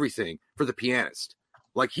sold everything for The Pianist.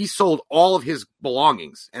 Like, he sold all of his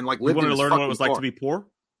belongings and like lived in his fucking learn what it was like to be poor.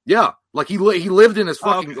 Yeah, like he lived in his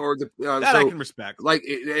fucking that I can respect. Like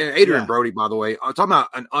Adrian Brody, by the way, I'm talking about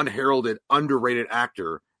an unheralded, underrated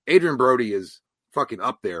actor. Adrian Brody is fucking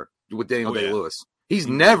up there with Daniel Day-Lewis. He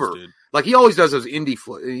always does those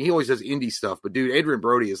indie stuff, but dude, Adrian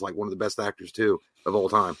Brody is like one of the best actors too of all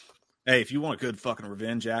time. Hey, if you want a good fucking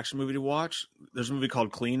revenge action movie to watch, there's a movie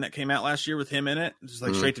called Clean that came out last year with him in it. It's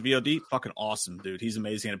like straight to VOD. Fucking awesome, dude. He's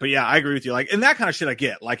amazing in it. But yeah, I agree with you. Like, and that kind of shit I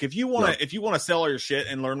get. Like, if you want to sell all your shit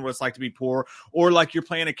and learn what it's like to be poor, or like you're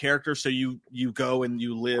playing a character, so you go and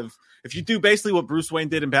you live. If you do basically what Bruce Wayne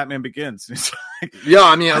did in Batman Begins. Yeah,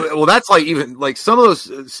 I mean, well, that's like even like some of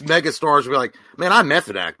those mega stars will be like, man, I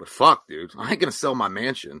method act, but fuck, dude, I ain't gonna sell my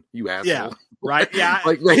mansion, you asshole. Yeah, right. Yeah,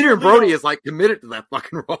 like Adrian Brody is like committed to that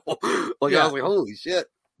fucking role. Like I was like, holy shit.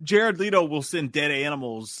 Jared Leto will send dead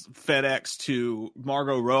animals FedEx to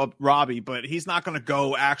Margot Robbie, but he's not going to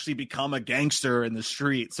go actually become a gangster in the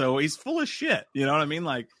street. So he's full of shit. You know what I mean?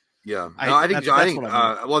 Like, yeah, I think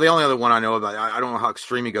well, the only other one I know about, I don't know how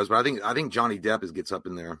extreme he goes, but I think Johnny Depp gets up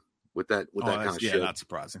in there with that kind of shit. Not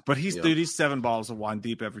surprising. But he's 7 bottles of wine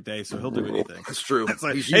deep every day, so he'll do anything. That's true. It's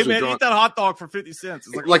like, hey man, eat that hot dog for 50 cents.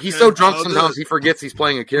 It's like he's so drunk sometimes he forgets he's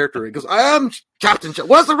playing a character. He goes, I am Captain.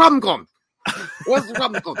 Where's the rum gone? Where's the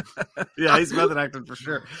rum gone? Yeah, he's method acting for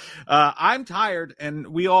sure. I'm tired, and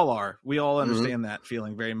we all are. We all understand that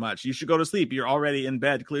feeling very much. You should go to sleep. You're already in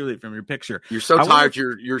bed, clearly from your picture. You're so tired.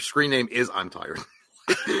 Your screen name is I'm tired.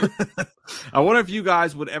 I wonder if you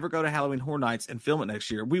guys would ever go to Halloween Horror Nights and film it next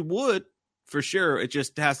year. We would, for sure. It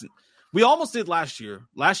just hasn't. We almost did last year.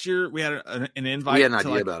 Last year we had an invite. We had an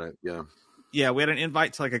idea about it. Yeah, we had an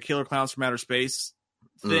invite to like a Killer Clowns from Outer Space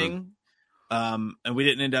thing. And we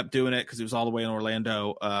didn't end up doing it because it was all the way in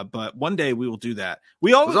Orlando. But one day we will do that.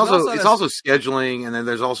 It's also scheduling, and then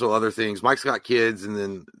there's also other things. Mike's got kids, and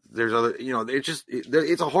then there's other. You know,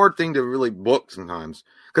 it's a hard thing to really book sometimes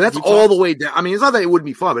because that's all the way down. I mean, it's not that it wouldn't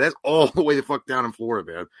be fun, but that's all the way the fuck down in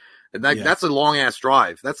Florida, man. And that's a long ass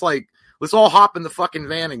drive. That's like, let's all hop in the fucking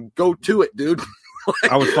van and go to it, dude.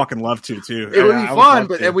 I would fucking love to too. It would be fun,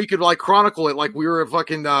 and we could like chronicle it like we were a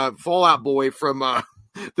fucking Fallout Boy from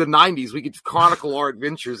the 90s. We could chronicle our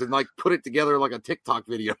adventures and like put it together like a TikTok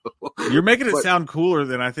video. You're making it sound cooler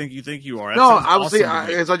than I think you are.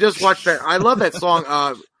 As I just watched that, I love that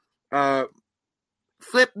song.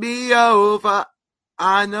 Flip me over.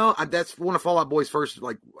 I know that's one of Fall Out Boy's first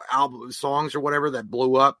like album songs or whatever that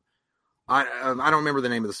blew up. I don't remember the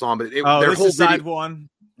name of the song, but their whole side one.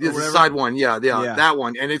 It's the side one, yeah, that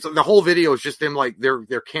one, and it's the whole video is just them like their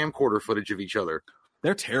camcorder footage of each other.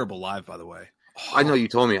 They're terrible live, by the way. I know you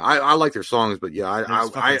told me. I like their songs, but yeah,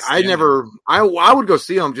 I would go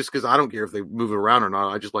see them just because I don't care if they move it around or not.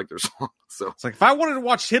 I just like their songs. So it's like if I wanted to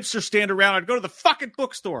watch hipsters stand around, I'd go to the fucking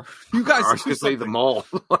bookstore. You guys, I was gonna say the mall.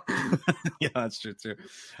 Yeah, that's true too.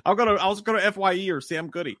 I'll go to FYE or Sam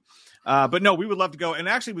Goody. But no, we would love to go. And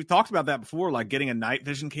actually, we've talked about that before, like getting a night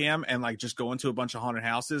vision cam and like just going to a bunch of haunted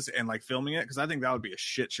houses and like filming it, because I think that would be a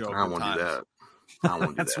shit show. I want to do that.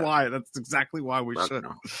 That's exactly why we should.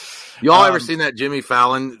 Y'all ever seen that Jimmy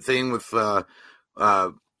Fallon thing with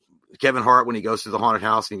Kevin Hart when he goes to the haunted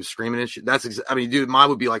house and he was screaming and shit? I mean, dude, mine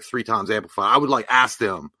would be like 3 times amplified. I would like ask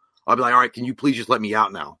them. I'd be like, all right, can you please just let me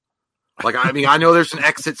out now? Like, I mean, I know there's an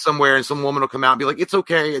exit somewhere and some woman will come out and be like, it's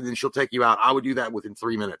okay. And then she'll take you out. I would do that within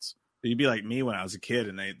 3 minutes. You'd be like me when I was a kid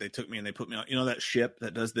and they took me and they put me on, you know, that ship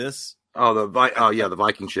that does this? Oh, the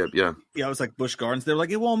Viking ship, yeah. Yeah, it was like Busch Gardens. They're like,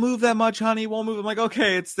 it won't move that much, honey. It won't move. I'm like,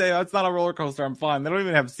 okay, it's not a roller coaster. I'm fine. They don't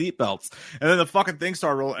even have seatbelts. And then the fucking thing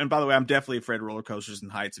started rolling. And by the way, I'm definitely afraid of roller coasters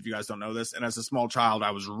and heights, if you guys don't know this. And as a small child,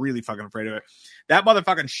 I was really fucking afraid of it. That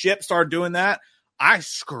motherfucking ship started doing that. I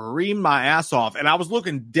screamed my ass off, and I was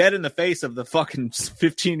looking dead in the face of the fucking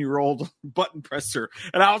 15-year-old button presser.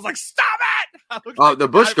 And I was like, stop it! The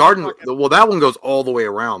Busch Garden, that one goes all the way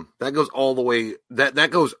around. That goes all the way,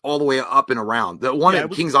 that goes all the way up and around. The one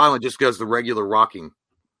at Kings Island just goes the regular rocking.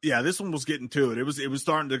 Yeah, this one was getting to it. It was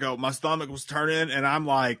starting to go. My stomach was turning, and I'm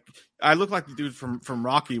like, I looked like the dude from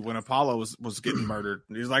Rocky when Apollo was getting murdered.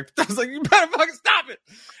 And he was like, I was like, you better fucking stop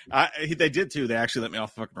it. They did too. They actually let me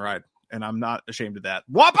off the fucking ride. And I'm not ashamed of that.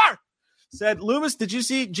 Whopper! said, Loomis, did you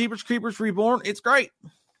see Jeepers Creepers Reborn? It's great.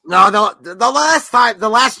 No, the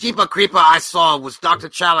last Jeeper Creeper I saw was Dr.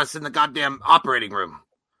 Chalice in the goddamn operating room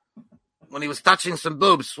when he was touching some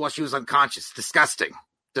boobs while she was unconscious.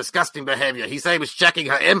 Disgusting behavior. He said he was checking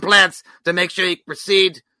her implants to make sure he could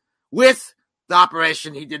proceed with the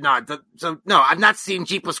operation. He did not. So no, I've not seen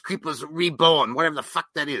Jeepers Creepers Reborn, whatever the fuck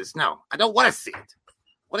that is. No, I don't want to see it.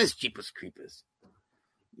 What is Jeepers Creepers?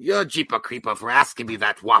 You're Jeeper Creeper for asking me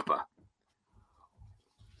that, whopper.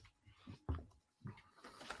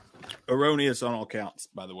 Erroneous on all counts,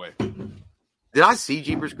 by the way. Did I see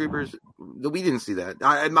Jeepers Creepers? We didn't see that.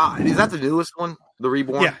 Is that the newest one? The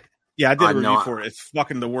Reborn? Yeah, I did a review for it. It's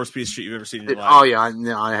fucking the worst piece of shit you've ever seen in your life. Oh,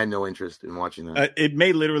 yeah. I had no interest in watching that. It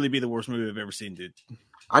may literally be the worst movie I've ever seen, dude.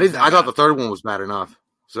 I thought the third one was bad enough,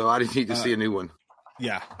 so I didn't need to see a new one.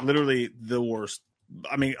 Yeah, literally the worst.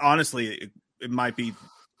 I mean, honestly, it might be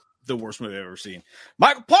the worst movie I've ever seen.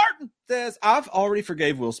 Michael Parton says, I've already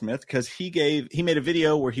forgave Will Smith because he made a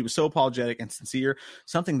video where he was so apologetic and sincere,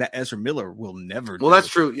 something that Ezra Miller will never do. Well, that's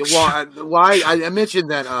true. Well, I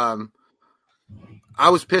mentioned that I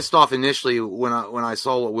was pissed off initially when I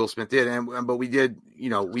saw what Will Smith did, but we did,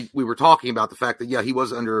 we were talking about the fact that, he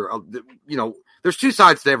was under, there's two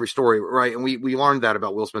sides to every story, right? And we learned that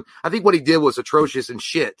about Will Smith. I think what he did was atrocious and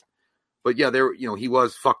shit. But he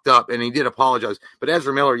was fucked up and he did apologize. But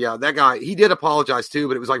Ezra Miller, that guy, he did apologize too,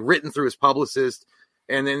 but it was like written through his publicist.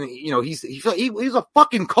 And then, he's a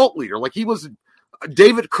fucking cult leader. Like he was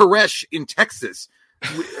David Koresh in Texas.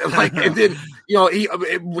 And then,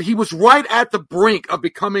 he was right at the brink of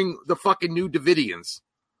becoming the fucking new Davidians,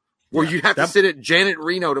 where you'd have to sit at Janet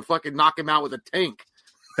Reno to fucking knock him out with a tank.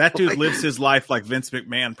 That dude lives his life like Vince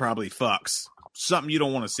McMahon probably fucks. Something you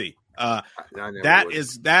don't want to see.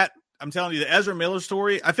 I'm telling you, the Ezra Miller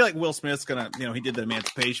story, I feel like Will Smith's going to, he did the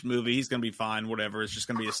Emancipation movie. He's going to be fine, whatever. It's just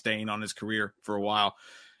going to be a stain on his career for a while.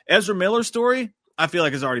 Ezra Miller's story, I feel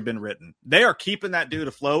like has already been written. They are keeping that dude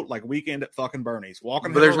afloat like Weekend at fucking Bernie's.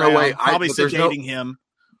 Walking but there's around, no way. Probably sedating him.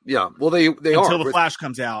 Yeah, well, they until the Flash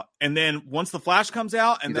comes out, and then once the Flash comes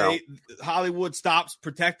out, and Hollywood stops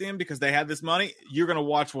protecting him because they had this money, you're gonna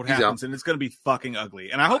watch what happens, and it's gonna be fucking ugly.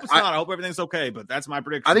 And I hope it's not. I hope everything's okay, but that's my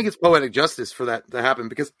prediction. I think it's poetic justice for that to happen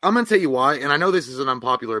because I'm gonna tell you why. And I know this is an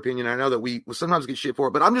unpopular opinion. I know that we will sometimes get shit for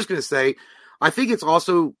it, but I'm just gonna say I think it's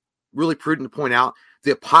also really prudent to point out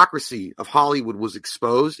the hypocrisy of Hollywood was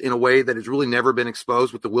exposed in a way that has really never been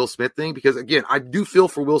exposed with the Will Smith thing. Because again, I do feel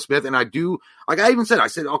for Will Smith, and I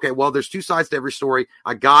said, okay, well, there's two sides to every story.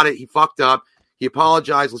 I got it. He fucked up. He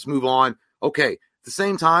apologized. Let's move on. Okay. At the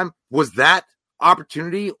same time, was that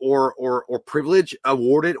opportunity or privilege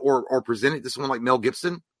awarded or presented to someone like Mel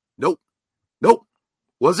Gibson? Nope.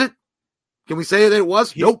 Was it? Can we say that it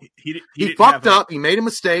was? Nope. He fucked up. He made a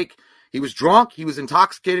mistake. He was drunk. He was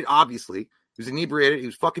intoxicated, obviously. He was inebriated. He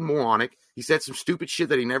was fucking moronic. He said some stupid shit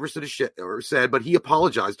that he never should have said, but he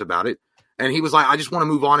apologized about it. And he was like, I just want to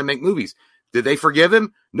move on and make movies. Did they forgive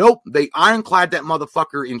him? Nope. They ironclad that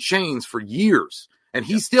motherfucker in chains for years. And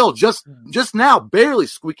he's still just now barely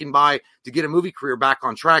squeaking by to get a movie career back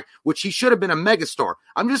on track, which he should have been a megastar.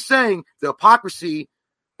 I'm just saying the hypocrisy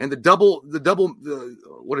and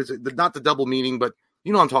what is it? Not the double meaning, but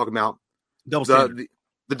you know what I'm talking about. The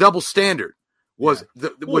double standard was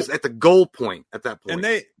at the goal point at that point.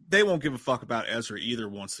 And they won't give a fuck about Ezra either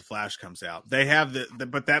once the Flash comes out. They have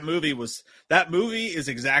but that movie is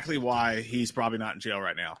exactly why he's probably not in jail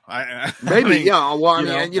right now.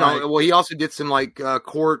 Well, he also did some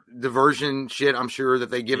court diversion shit. I'm sure that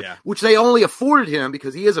they give, which they only afforded him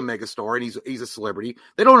because he is a megastar and he's a celebrity.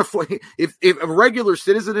 They don't afford if a regular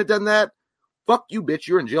citizen had done that. Fuck you, bitch!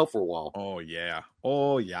 You're in jail for a while. Oh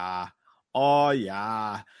yeah.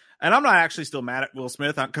 And I'm not actually still mad at Will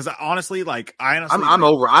Smith because I'm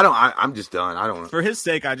over. I'm just done. I don't. For his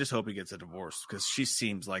sake, I just hope he gets a divorce because she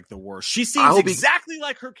seems like the worst. She seems exactly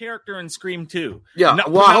like her character in Scream 2. Yeah.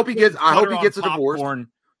 I hope he gets a divorce.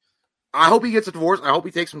 I hope he gets a divorce. I hope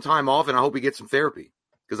he takes some time off, and I hope he gets some therapy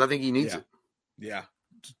because I think he needs it. Yeah.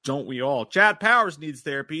 Don't we all? Chad Powers needs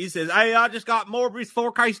therapy. He says, "Hey, I just got Morbius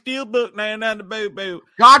 4K Steelbook, man, down the boo-boo."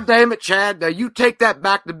 God damn it, Chad. Now you take that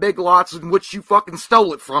back to Big Lots in which you fucking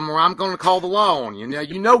stole it from, or I'm going to call the law on you. Now,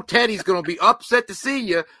 you know Teddy's going to be upset to see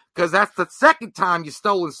you because that's the second time you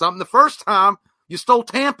stolen something. The first time you stole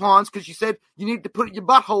tampons because you said you needed to put it in your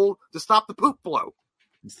butthole to stop the poop flow.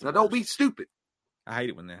 Now, don't be stupid. I hate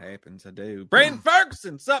it when that happens. I do. Brandon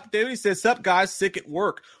Ferguson, sup, dude? He says, sup, guys, sick at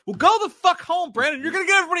work. Well, go the fuck home, Brandon. You're going to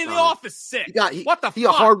get everybody in the office sick. What the fuck? He's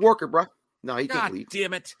a hard worker, bro. No, he can't leave.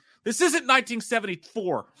 Damn it. This isn't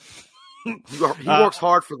 1974. He works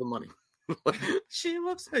hard for the money. She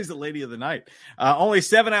looks. He's the lady of the night. Only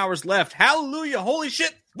 7 hours left. Hallelujah! Holy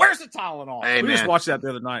shit! Where's the Tylenol? Hey, we man. just watched that the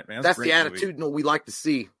other night, man. That's the attitudinal we like to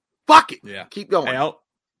see. Fuck it. Yeah, keep going. Hey, hope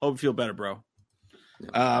you feel better, bro. You're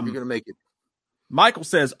gonna make it. Michael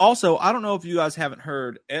says, also, I don't know if you guys haven't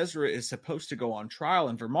heard, Ezra is supposed to go on trial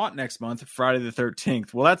in Vermont next month, Friday the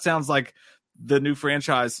 13th. Well, that sounds like the new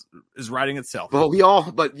franchise is writing itself.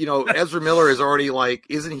 Well, but Ezra Miller is already like,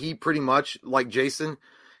 isn't he pretty much like Jason?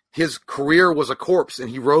 His career was a corpse and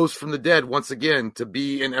he rose from the dead once again to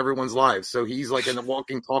be in everyone's lives. So he's like a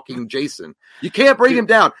walking, talking Jason. You can't bring him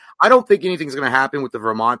down. I don't think anything's going to happen with the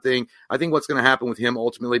Vermont thing. I think what's going to happen with him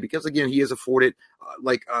ultimately, because again, he is afforded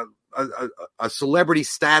a celebrity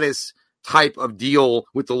status type of deal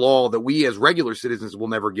with the law that we as regular citizens will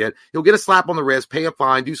never get. He'll get a slap on the wrist, pay a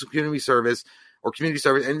fine, do some community service,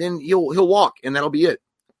 and then he'll walk, and that'll be it.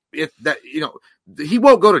 If that, he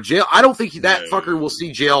won't go to jail. I don't think that fucker will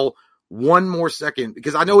see jail one more second,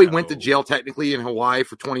 because I know he went to jail technically in Hawaii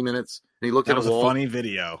for 20 minutes and he looked at a wall. A funny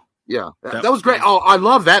video. Yeah, that was great. Oh, I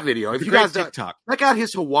love that video. If you guys TikTok, check out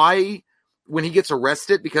his Hawaii when he gets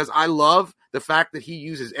arrested, because I love the fact that he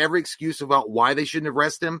uses every excuse about why they shouldn't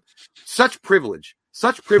arrest him. Such privilege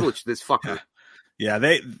to this fucker. Yeah,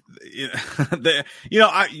 you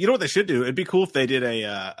know what they should do? It'd be cool if they did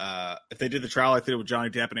if they did the trial like they did with Johnny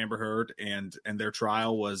Depp and Amber Heard, and their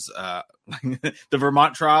trial was the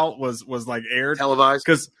Vermont trial was like aired, televised,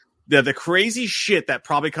 because the crazy shit that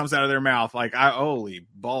probably comes out of their mouth, like holy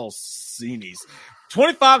balls-senies.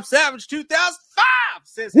 25 Savage 2005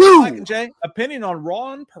 says, hey, Mike and Jay, opinion on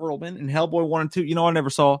Ron Perlman and Hellboy 1 and 2. I never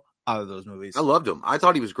saw either of those movies. I loved him. I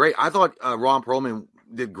thought he was great. I thought Ron Perlman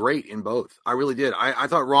did great in both. I really did. I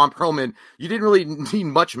thought Ron Perlman, you didn't really need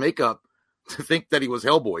much makeup to think that he was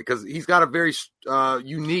Hellboy, because he's got a very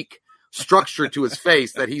unique structure to his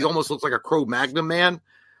face that he almost looks like a Cro-Magnon man.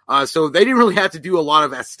 So they didn't really have to do a lot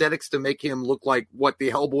of aesthetics to make him look like what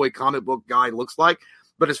the Hellboy comic book guy looks like.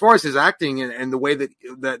 But as far as his acting and the way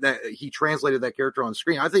that he translated that character on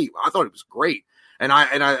screen, I thought it was great. And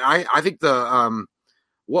I think the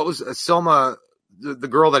what was Selma, the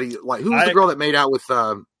girl that he like, who was the girl that made out with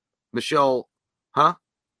Michelle, huh?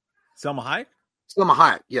 Selma Hayek? Selma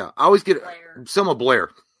Hayek, yeah. I always get Selma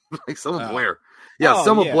Blair. Like Selma Blair. Yeah,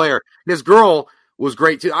 Selma Blair. His girl was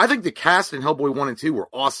great too. I think the cast in Hellboy 1 and 2 were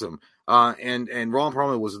awesome. And Ron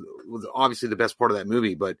Perlman was obviously the best part of that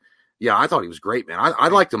movie, but yeah, I thought he was great, man. I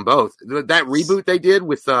liked them both. That reboot they did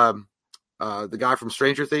with the guy from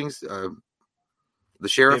Stranger Things, the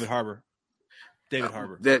sheriff, David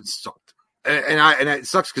Harbour. That sucked, and it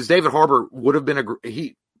sucks because David Harbour would have been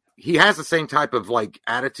he has the same type of like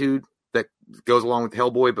attitude that goes along with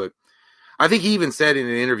Hellboy, but I think he even said in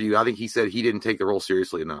an interview, I think he said he didn't take the role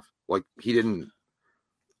seriously enough. Like he didn't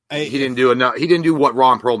do enough. He didn't do what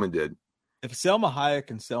Ron Perlman did. If Selma Hayek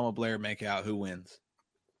and Selma Blair make out, who wins?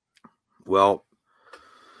 Well,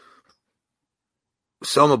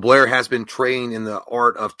 Selma Blair has been trained in the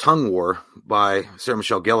art of tongue war by Sarah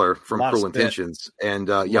Michelle Gellar from Cruel Intentions. And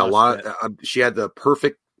she had the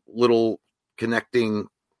perfect little connecting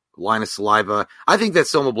line of saliva. I think that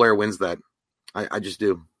Selma Blair wins that. I just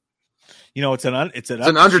do. It's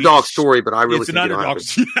an underdog story, but I really think it'll happen.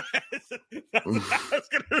 I was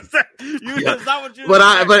gonna say.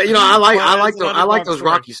 I like those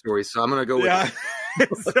Rocky stories, so I'm gonna go with it.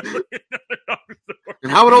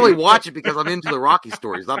 And I would only watch it because I'm into the Rocky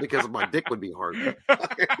stories, not because my dick would be hard.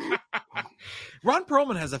 Ron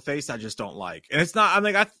Perlman has a face I just don't like, and it's not.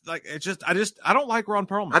 I don't like Ron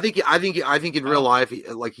Perlman. I think in real life,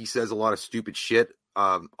 he says a lot of stupid shit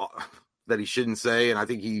that he shouldn't say, and I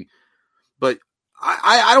think but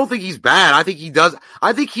I don't think he's bad. I think he does.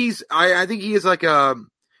 I think he is like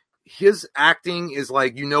his acting is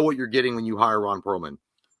like, what you're getting when you hire Ron Perlman.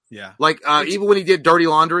 Yeah. Like, even when he did Dirty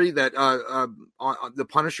Laundry, that, on the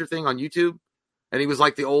Punisher thing on YouTube, and he was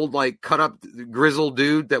like the old, like, cut up grizzled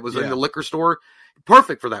dude that was in the liquor store.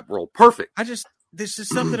 Perfect for that role. Perfect. There's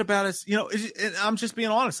just something about us, I'm just being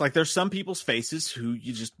honest. Like, there's some people's faces who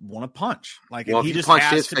you just want to punch. Like, well, if you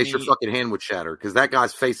punched his face, your fucking hand would shatter, because that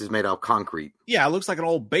guy's face is made out of concrete. Yeah, it looks like an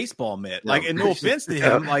old baseball mitt. Like, and no offense to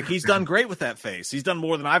him, like, he's done great with that face. He's done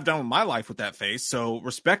more than I've done with my life with that face. So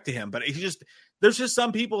respect to him. But there's just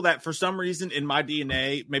some people that for some reason in my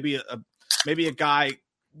DNA, maybe a guy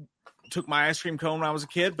took my ice cream cone when I was a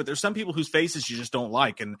kid, but there's some people whose faces you just don't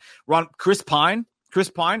like. And Chris Pine,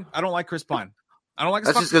 I don't like Chris Pine. I don't like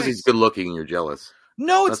his That's just because he's good looking and you're jealous.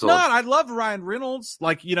 No, it's not. I love Ryan Reynolds.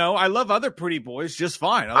 Like, I love other pretty boys just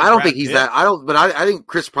fine. I don't think he's that. I think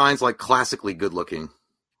Chris Pine's like classically good looking.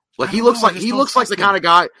 Like he looks like the kind of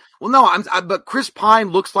guy. Well, no, but Chris Pine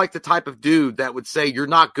looks like the type of dude that would say you're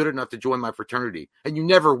not good enough to join my fraternity, and you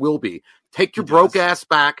never will be. Take your broke ass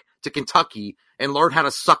back to Kentucky and learn how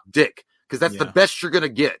to suck dick, because that's the best you're gonna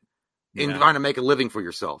get in trying to make a living for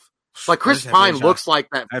yourself. Like Chris Pine looks like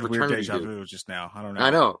that fraternity weird deja dude. vu just now. I don't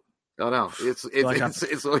know. I know. It's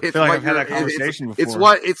I've had that conversation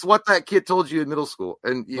before. It's what that kid told you in middle school,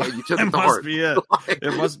 and you took it to heart.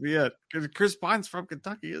 It must be it. Because Chris Pine's from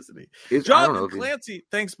Kentucky, isn't he? Jonathan Clancy,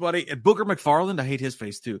 thanks, buddy. And Booger McFarland, I hate his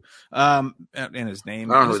face too. And his name,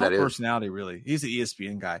 I don't know who that personality, really. He's the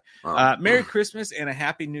ESPN guy. Merry Christmas and a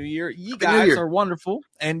Happy New Year. You guys are wonderful,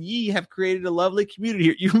 and ye have created a lovely community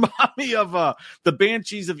here. You remind me of the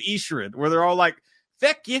Banshees of Inisherin, where they're all like,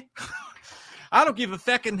 "Feck you." I don't give a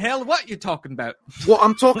feckin' hell what you're talking about. What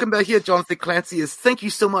I'm talking about here, Jonathan Clancy, is thank you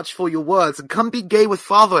so much for your words, and come be gay with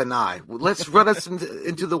Father and I. Let's run us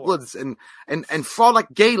into the woods and frolic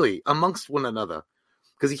gaily amongst one another.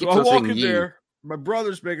 Because he keeps on saying ye. There, my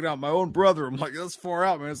brother's making out my own brother. I'm like, that's far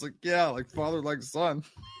out, man. It's like, yeah, like father, like son.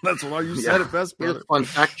 That's why you said it best, brother. Fun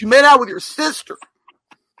fact: you made out with your sister.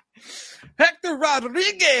 Hector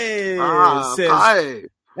Rodriguez says, hi.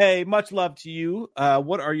 Hey, much love to you.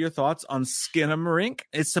 What are your thoughts on Skinamarink?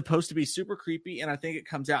 It's supposed to be super creepy, and I think it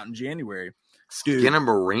comes out in January.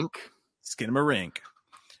 Skinamarink? Skinamarink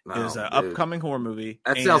is an upcoming horror movie.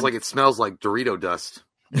 That sounds like it smells like Dorito dust.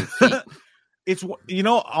 It's,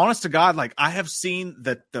 honest to God, like I have seen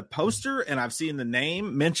the poster and I've seen the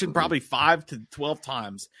name mentioned probably 5 to 12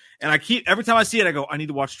 times. And every time I see it, I go, I need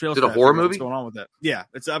to watch the trailer. Is it a horror movie? What's going on with it? Yeah,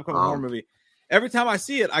 it's an upcoming horror movie. Every time I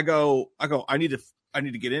see it, I go, I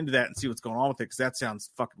need to get into that and see what's going on with it, because that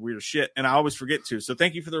sounds fucking weird as shit. And I always forget to. So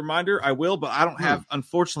thank you for the reminder. I will, but I don't have,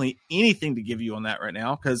 unfortunately, anything to give you on that right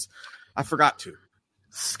now because I forgot to.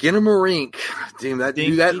 Skinamarink. Damn,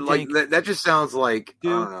 that just sounds like, I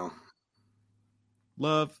don't know.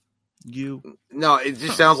 Love you. No, it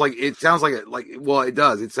just sounds like it does.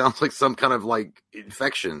 It sounds like some kind of like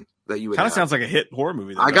infection that you would kind of sounds like a hit horror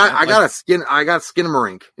movie. I got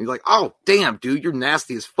Skinamarink. He's like, oh damn, dude, you're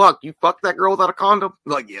nasty as fuck. You fucked that girl without a condom?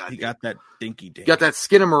 I'm like, yeah, he got that dinky dick. Got that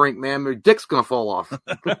Skinamarink, man. Your dick's gonna fall off.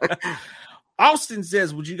 Austin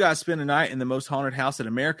says, would you guys spend a night in the most haunted house in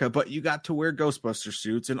America, but you got to wear Ghostbuster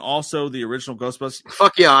suits and also the original Ghostbusters?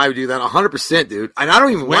 Fuck yeah, I would do that 100%, dude. And I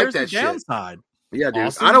don't even like that shit. Downside? Yeah, dude.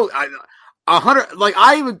 Awesome.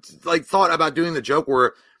 I even thought about doing the joke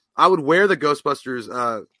where I would wear the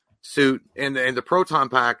Ghostbusters suit and the proton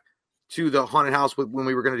pack to the haunted house when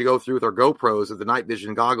we were going to go through with our GoPros and the night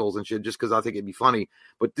vision goggles and shit, just because I think it'd be funny.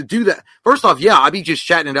 But to do that, first off, yeah, I'd be just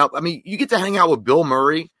chatting it up. I mean, you get to hang out with Bill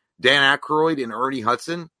Murray, Dan Aykroyd, and Ernie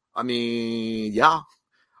Hudson. I mean, yeah.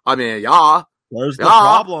 Where's the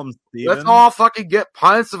problem, Steven? Let's all fucking get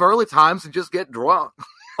pints of early times and just get drunk.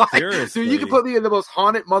 Seriously. So you can put me in the most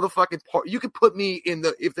haunted motherfucking part. You could put me in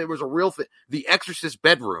if there was a real thing, the Exorcist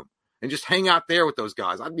bedroom, and just hang out there with those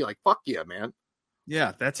guys. I'd be like, fuck yeah, man.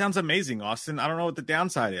 Yeah, that sounds amazing, Austin. I don't know what the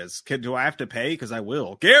downside is. Do I have to pay? Because I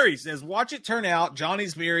will. Gary says, watch it turn out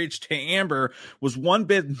Johnny's marriage to Amber was one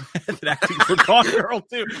bit method acting for Gone Girl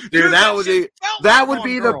too. Dude, that would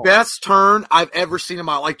be the best turn I've ever seen in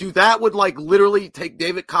my life. Like, dude, that would like literally take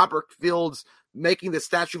David Copperfield's making the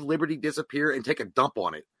Statue of Liberty disappear and take a dump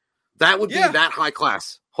on it. That would be that high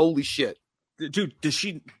class. Holy shit. Dude, does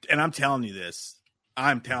she, and I'm telling you this,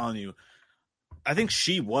 I think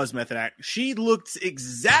she was method act. She looked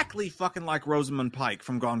exactly fucking like Rosamund Pike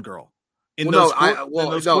from Gone Girl. She did.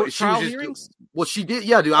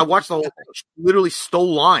 Yeah, dude, I watched the whole thing. She literally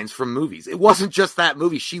stole lines from movies. It wasn't just that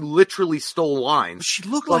movie. She literally stole lines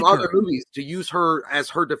from other movies to use her as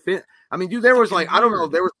her defense. I mean, dude, there was like, I don't know,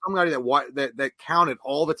 there was somebody that counted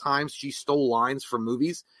all the times she stole lines from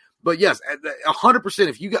movies. But yes, 100%.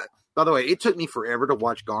 If you got, by the way, it took me forever to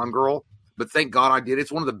watch Gone Girl, but thank God I did.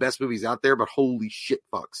 It's one of the best movies out there, but holy shit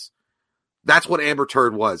fucks. That's what Amber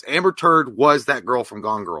Turd was. Amber Turd was that girl from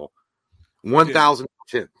Gone Girl. 1,000%.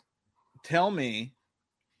 Tell me.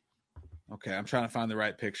 Okay, I'm trying to find the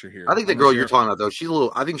right picture here. I think the girl you're talking about,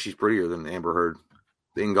 though, I think she's prettier than Amber Heard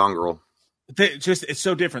in Gone Girl. It's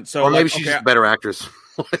so different. So, or maybe she's a better actress.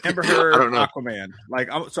 Amber Heard, I don't know. Aquaman.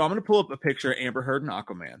 I'm going to pull up a picture of Amber Heard and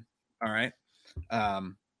Aquaman. All right. All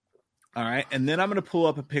right. And then I'm going to pull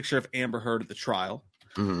up a picture of Amber Heard at the trial.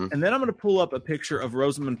 Mm-hmm. And then I'm going to pull up a picture of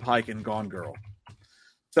Rosamund Pike in Gone Girl.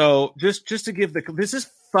 So just to give this is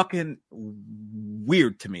fucking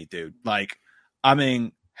weird to me, dude. Like, I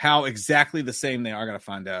mean, how exactly the same they are. I got to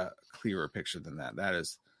find a clearer picture than that. That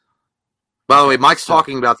is. By the way, Mike's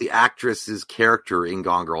talking about the actress's character in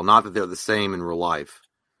Gone Girl, not that they're the same in real life.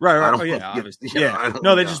 Right. Oh, yeah, obviously. Yeah.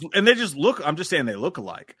 No, they just look. I'm just saying they look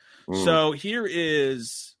alike. So here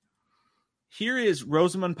is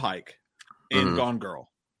Rosamund Pike in Gone Girl.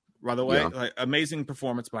 By the way, like, amazing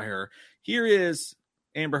performance by her. Here is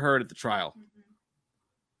Amber Heard at the trial.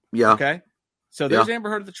 Yeah. Okay. So there's Amber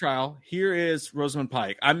Heard at the trial. Here is Rosamund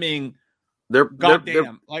Pike. I mean, they're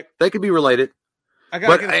like they could be related.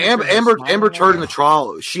 But Amber Heard in the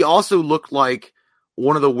trial, she also looked like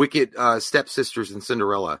one of the wicked stepsisters in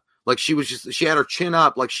Cinderella. Like she had her chin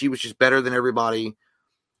up, like she was just better than everybody,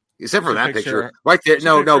 except for that picture right there.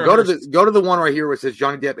 No, go to the one right here where it says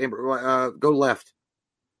Johnny Depp. Amber, go left.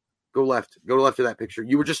 Go left to that picture.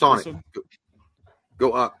 You were just on it.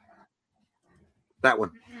 Go up. That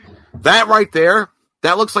one. That right there.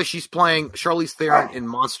 That looks like she's playing Charlize Theron in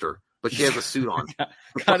Monster, but she has a suit on.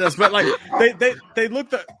 Kind of, but like they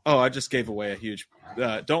look the. Oh, I just gave away a huge.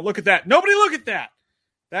 Don't look at that. Nobody look at that.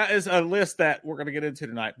 That is a list that we're gonna get into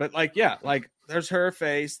tonight. But like, yeah, like there's her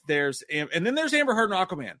face. And then there's Amber Heard and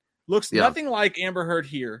Aquaman. Looks nothing like Amber Heard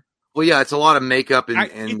here. Well, yeah, it's a lot of makeup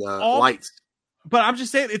and lights. But I'm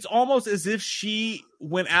just saying, it's almost as if she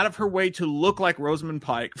went out of her way to look like Rosamund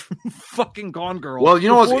Pike from fucking Gone Girl. Well, you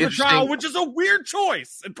know what's interesting? Trial, which is a weird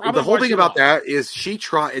choice. The whole thing about that is she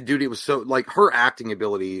tried, dude. It was so like her acting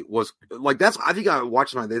ability was like that's. I think I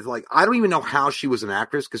watched my. Like I don't even know how she was an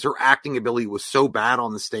actress because her acting ability was so bad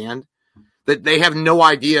on the stand that they have no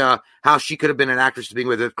idea how she could have been an actress to begin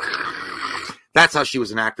with it. That's how she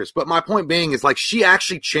was an actress. But my point being is like she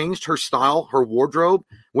actually changed her style, her wardrobe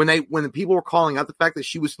when the people were calling out the fact that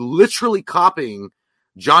she was literally copying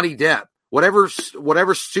Johnny Depp. Whatever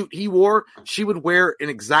suit he wore, she would wear an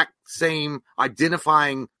exact same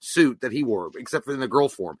identifying suit that he wore, except for in the girl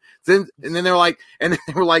form. Then they were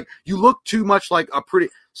like, you look too much like a pretty.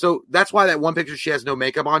 So that's why that one picture she has no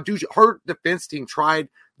makeup on. Dude, her defense team tried.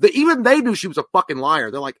 Even they knew she was a fucking liar.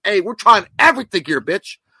 They're like, hey, we're trying everything here,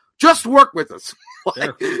 bitch. Just work with us.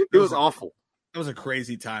 It was awful. That was a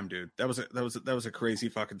crazy time, dude. That was a crazy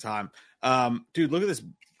fucking time. Dude, look at this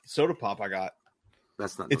soda pop I got.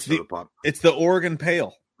 That's not soda pop. It's the Oregon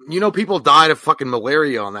Pale. You know, people died of fucking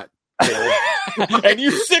malaria on that pale. And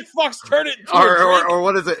you sick fucks turned it into or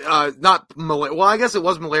what is it? Not malaria. Well, I guess it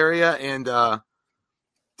was malaria and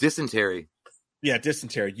dysentery. Yeah,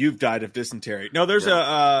 dysentery. You've died of dysentery. No, there's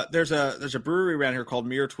a brewery around here called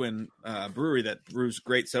Mirror Twin Brewery that brews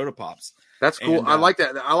great soda pops. That's cool. And, I like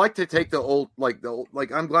that. I like to take the old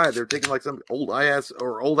I'm glad they're taking like some old ass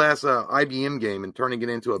IBM game and turning it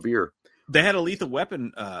into a beer. They had a Lethal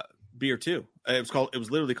Weapon beer too. It was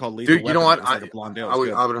literally called Lethal Weapon. Dude, you know what? Like a blonde ale. I would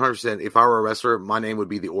 100%. If I were a wrestler, my name would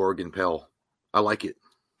be the Oregon Pale. I like it.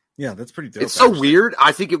 Yeah, that's pretty dope. It's so weird.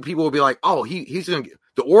 I think people will be like, "Oh, he's gonna get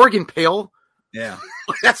the Oregon Pale." Yeah,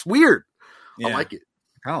 that's weird. Yeah. I like it.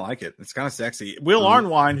 I kind of like it. It's kind of sexy. Will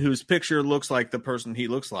Arnwine, whose picture looks like the person he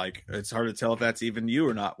looks like. It's hard to tell if that's even you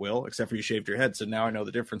or not, Will, except for you shaved your head. So now I know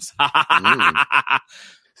the difference.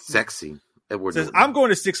 Sexy. Edward says, I'm going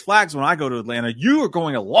to Six Flags when I go to Atlanta. You are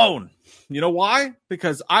going alone. You know why?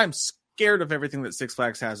 Because I'm scared of everything that Six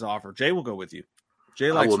Flags has to offer. Jay will go with you.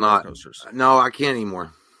 Jay likes roller coasters. No, I can't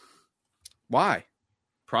anymore. Why?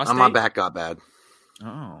 Prostate? My back got bad.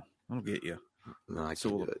 Oh, I'll get you. No, I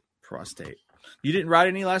can't do it. Prostate. You didn't ride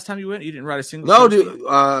any last time you went? You didn't ride a single? No, dude.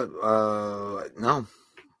 No.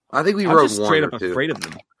 I think we rode just one straight or up two. afraid of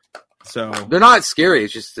them. So they're not scary.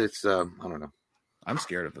 It's just I don't know. I'm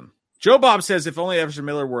scared of them. Joe Bob says, if only Ezra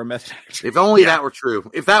Miller were a method actor. If only that were true.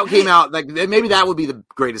 If that came out, like maybe that would be the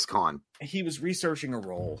greatest con. He was researching a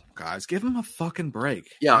role, guys. Give him a fucking break.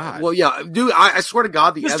 Yeah, God. Well, yeah, dude. I swear to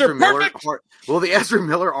God, the Mr. Ezra Miller. Perfect! The Ezra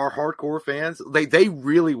Miller are hardcore fans. They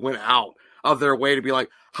really went out of their way to be like,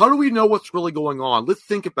 how do we know what's really going on? Let's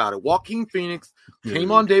think about it. Joaquin Phoenix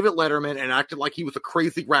came on David Letterman and acted like he was a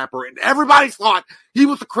crazy rapper, and everybody thought he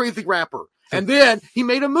was a crazy rapper. And then he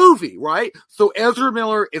made a movie, right? So Ezra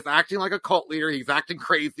Miller is acting like a cult leader. He's acting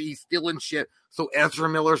crazy. He's stealing shit. So Ezra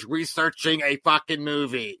Miller's researching a fucking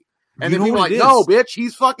movie. And then people are like, no, bitch,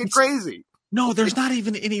 he's fucking crazy. No, there's not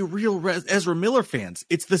even any real Ezra Miller fans.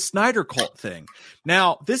 It's the Snyder cult thing.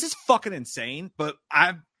 Now, this is fucking insane, but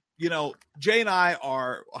Jay and I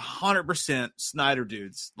are 100% Snyder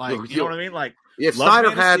dudes. Like, you know what I mean? Like, if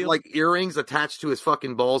Snyder had like earrings attached to his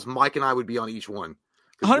fucking balls, Mike and I would be on each one.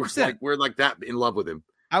 100%. We're like that in love with him.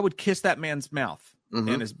 I would kiss that man's mouth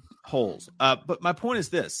and his holes. But my point is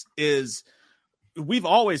this, is we've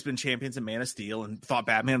always been champions in Man of Steel and thought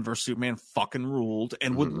Batman versus Superman fucking ruled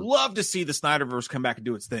and would love to see the Snyderverse come back and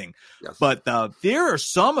do its thing. Yes. But there are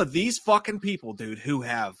some of these fucking people, dude, who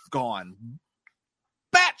have gone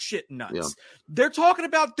batshit batshit nuts. Yeah. They're talking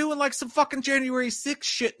about doing like some fucking January 6th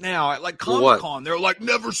shit now at like Comic-Con. They're like,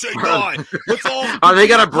 never say die. Let's all are they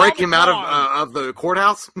gonna break him out of the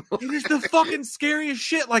courthouse? It is the fucking scariest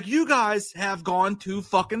shit. Like, you guys have gone too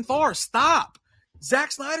fucking far. Stop.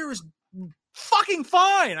 Zack Snyder is fucking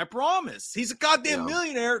fine, I promise. He's a goddamn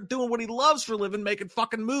millionaire doing what he loves for a living, making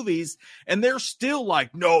fucking movies, and they're still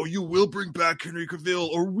like, no, you will bring back Henry Cavill,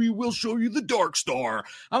 or we will show you the Dark Star.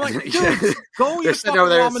 I'm like, dude, go eat a fucking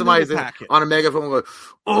ramen noodle packet. On a megaphone going,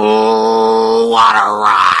 oh, what a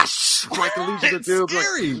rush! Like the Legion of Doom.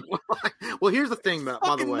 Scary. Like, well, here's the thing, by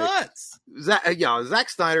the way. Nuts. Zack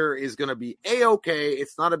Snyder is going to be A-okay.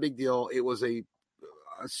 It's not a big deal. It was a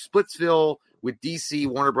Splitsville with DC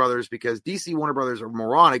Warner Brothers, because DC Warner Brothers are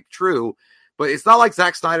moronic, true, but it's not like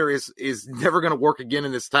Zack Snyder is never going to work again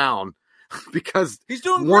in this town because he's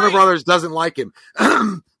doing Warner great. Brothers doesn't like him.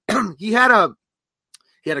 He had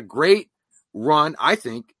a great run, I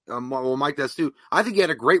think. Well, Mike does too. I think he had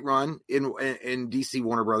a great run in DC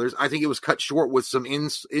Warner Brothers. I think it was cut short with some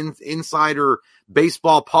insider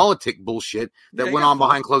baseball politic bullshit that went on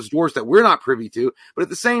behind closed doors that we're not privy to. But at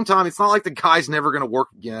the same time, it's not like the guy's never going to work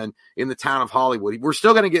again in the town of Hollywood. We're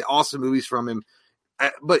still going to get awesome movies from him.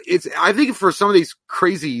 But I think for some of these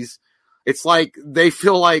crazies, it's like they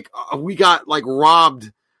feel like we got like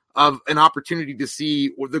robbed of an opportunity to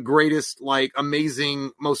see the greatest, like,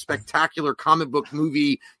 amazing, most spectacular comic book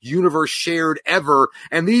movie universe shared ever,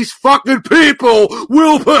 and these fucking people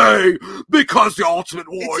will pay because the Ultimate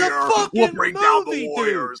Warrior will bring down the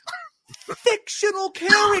Warriors. Fictional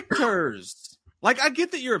characters. Like, I get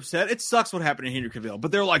that you're upset. It sucks what happened to Henry Cavill,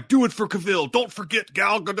 but they're like, do it for Cavill. Don't forget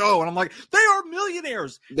Gal Gadot. And I'm like, they are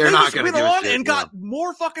millionaires. They're not going to went on and got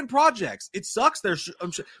more fucking projects. It sucks.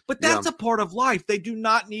 But that's a part of life. They do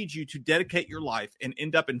not need you to dedicate your life and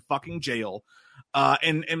end up in fucking jail,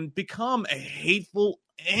 and become a hateful,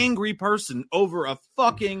 angry person over a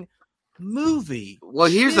fucking movie.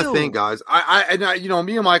 Well, here's the thing, guys. I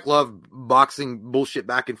me and Mike love boxing bullshit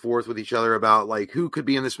back and forth with each other about like who could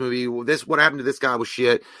be in this movie. What happened to this guy was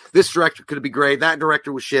shit. This director could be great. That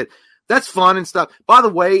director was shit. That's fun and stuff. By the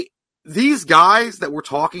way, these guys that we're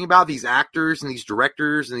talking about, these actors and these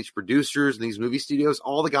directors and these producers and these movie studios,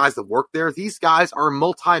 all the guys that work there, these guys are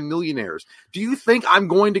multi-millionaires. Do you think I'm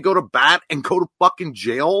going to go to bat and go to fucking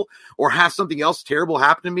jail or have something else terrible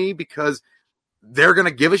happen to me because they're going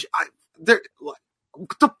to give a shit? What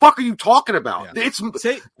the fuck are you talking about? Yeah.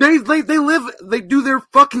 They do their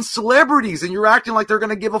fucking celebrities, and you're acting like they're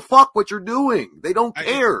going to give a fuck what you're doing. They don't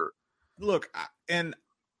care. Look, and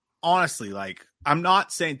honestly, like, I'm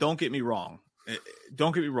not saying, don't get me wrong.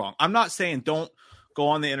 Don't get me wrong. I'm not saying don't go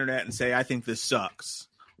on the internet and say I think this sucks.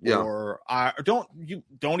 Yeah. Or don't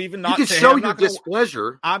even you can say show your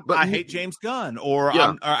displeasure. But I hate James Gunn, or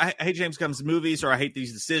I hate James Gunn's movies, or I hate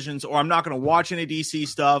these decisions, or I'm not going to watch any DC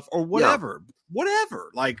stuff, or whatever. Whatever,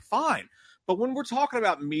 like, fine. But when we're talking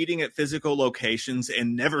about meeting at physical locations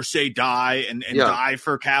and never say die and die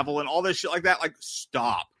for Cavill and all this shit like that, like,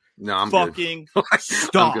 stop. No, I'm fucking good.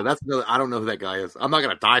 Stop. I'm good. I don't know who that guy is. I'm not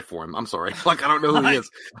gonna die for him. I'm sorry. Like, I don't know who he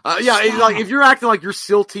is. Like, if you're acting like you're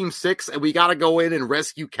SEAL Team 6 and we gotta go in and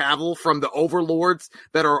rescue Cavill from the overlords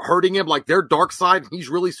that are hurting him, like their dark side, he's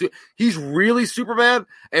really super bad,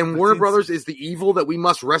 and Warner Brothers is the evil that we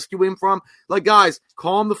must rescue him from. Like, guys,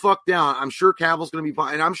 calm the fuck down. I'm sure Cavill's gonna be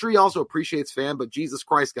fine, and I'm sure he also appreciates fan, but Jesus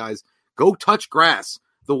Christ, guys, go touch grass.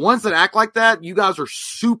 The ones that act like that, you guys are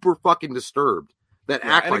super fucking disturbed. That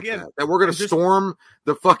act like that we're going to storm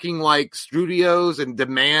the fucking, like, studios and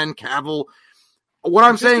demand Cavill. What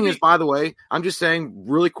I'm saying is, by the way, I'm just saying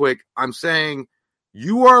really quick, I'm saying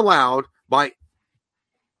you are allowed by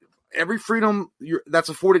every freedom that's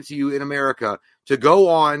afforded to you in America to go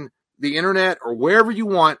on the internet or wherever you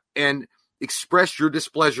want and express your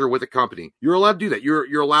displeasure with a company. You're allowed to do that.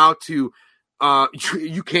 You're allowed to,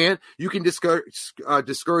 you can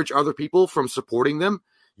discourage other people from supporting them.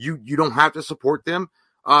 You don't have to support them.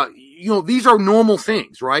 These are normal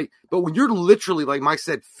things, right? But when you're literally, like Mike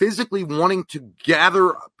said, physically wanting to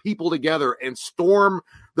gather people together and storm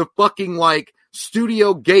the fucking, like,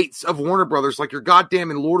 studio gates of Warner Brothers like you're goddamn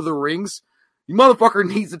in Lord of the Rings, you motherfucker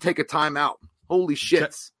needs to take a time out. Holy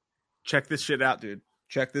shit. Check this shit out, dude.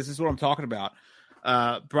 This is what I'm talking about.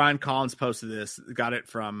 Brian Collins posted this. Got it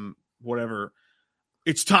from whatever.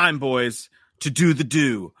 It's time, boys, to do the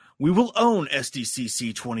do. We will own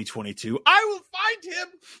SDCC 2022. I will find him.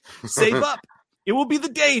 Save up. It will be a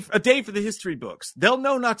day for the history books. They'll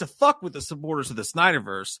know not to fuck with the supporters of the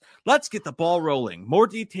Snyderverse. Let's get the ball rolling. More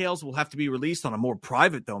details will have to be released on a more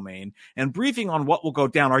private domain, and briefing on what will go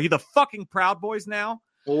down. Are you the fucking Proud Boys now?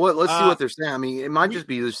 Well, let's see what they're saying. I mean, it might just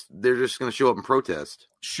be they're just going to show up and protest.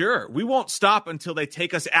 Sure. We won't stop until they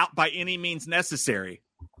take us out by any means necessary.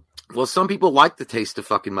 Well, some people like the taste of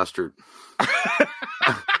fucking mustard.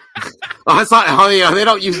 Yeah, they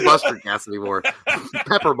don't use mustard gas anymore.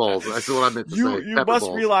 Pepper balls. That's what I meant to say. You must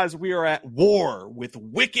realize we are at war with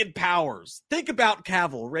wicked powers. Think about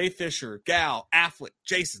Cavill, Ray Fisher, Gal, Affleck,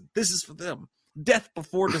 Jason. This is for them. Death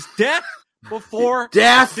before before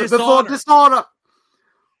dishonor.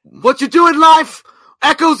 What you do in life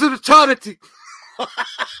echoes in eternity. So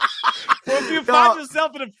if you find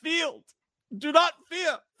yourself in a field, do not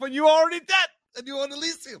fear, for you are already dead, and you are in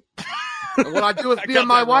Elysium. And what I do with me and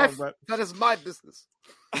my wife, that is my business.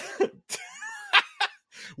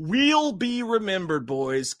 We'll be remembered,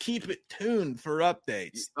 boys. Keep it tuned for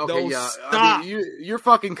updates. Okay, Stop. I mean, you're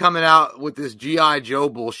fucking coming out with this G.I. Joe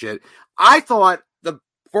bullshit. I thought the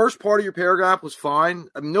first part of your paragraph was fine.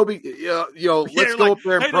 I mean, nobody, let's go up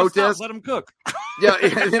there and protest. Let them cook. Yeah,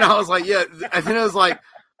 and then I was like, and then I was like,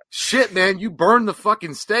 shit, man, you burned the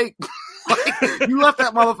fucking steak. Like, you left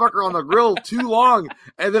that motherfucker on the grill too long.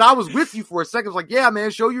 And then I was with you for a second. I was like, yeah,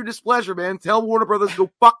 man, show your displeasure, man. Tell Warner Brothers to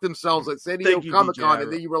go fuck themselves at San Diego Comic-Con.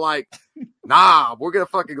 And then you were like, nah, we're going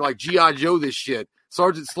to fucking like G.I. Joe this shit.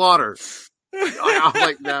 Sergeant Slaughter. I was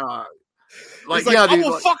like, nah. Like, yeah, dude.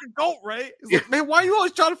 I'm a fucking goat, right? He's like, man, why are you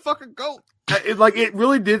always trying to fucking goat? It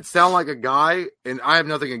really did sound like a guy, and I have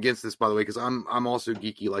nothing against this, by the way, because I'm also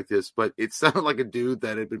geeky like this, but it sounded like a dude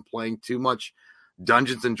that had been playing too much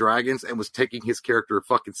Dungeons and Dragons and was taking his character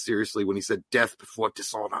fucking seriously when he said death before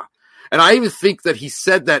dishonor. And I even think that he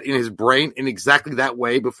said that in his brain in exactly that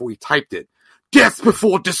way before he typed it. Death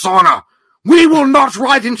before dishonor. We will not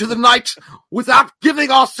ride into the night without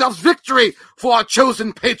giving ourselves victory for our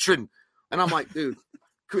chosen patron. And I'm like, dude,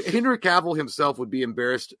 Henry Cavill himself would be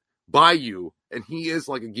embarrassed by you, and he is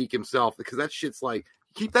like a geek himself, because that shit's like,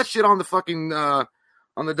 keep that shit on the fucking on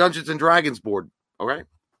the Dungeons and Dragons board. All right,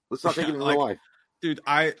 let's not take it in real life. Dude,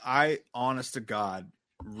 I honest to God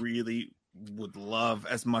really would love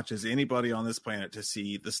as much as anybody on this planet to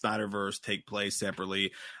see the Snyderverse take place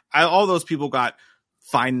separately. All those people got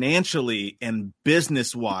financially and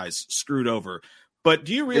business wise screwed over. But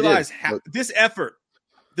do you realize how this effort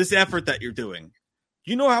that you're doing,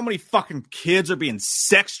 you know how many fucking kids are being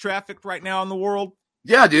sex trafficked right now in the world?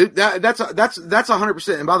 Yeah, dude, that's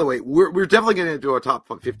 100%. And by the way, we're definitely going to do our top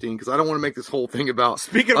 15 because I don't want to make this whole thing about.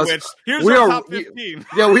 Speaking of which, here's our top 15.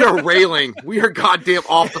 We are railing. We are goddamn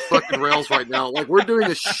off the fucking rails right now. Like, we're doing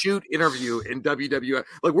a shoot interview in WWF.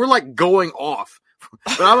 Like, we're like going off.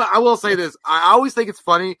 But I will say this: I always think it's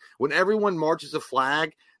funny when everyone marches a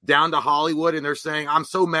flag down to Hollywood and they're saying, I'm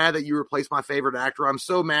so mad that you replaced my favorite actor. I'm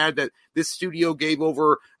so mad that this studio gave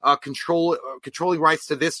over controlling rights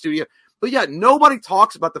to this studio. But yeah, nobody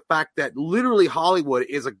talks about the fact that literally Hollywood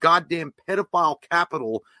is a goddamn pedophile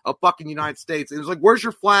capital of fucking United States. And it's like, where's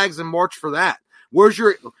your flags and march for that? Where's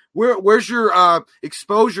your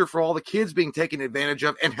exposure for all the kids being taken advantage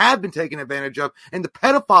of and have been taken advantage of, and the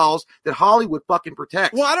pedophiles that Hollywood fucking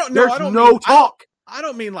protects? Well, I don't know. There's no talk. I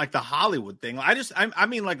don't mean like the Hollywood thing. I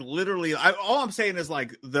mean like literally. All I'm saying is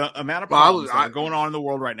like the amount of problems that are going on in the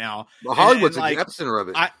world right now. Hollywood's like the epicenter of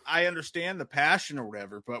it. I understand the passion or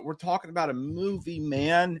whatever, but we're talking about a movie,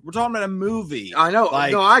 man. We're talking about a movie. I know.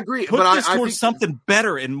 Like, no, I agree. Put but this towards something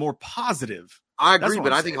better and more positive. I agree,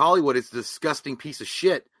 but I think Hollywood is a disgusting piece of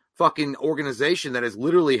shit fucking organization that has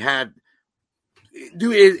literally had.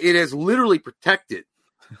 Dude, it has literally protected.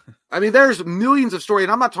 I mean, there's millions of stories,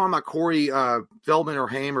 and I'm not talking about Corey Feldman or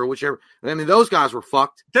Haim or whichever. I mean, those guys were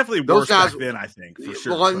fucked. Definitely those guys back then, I think, for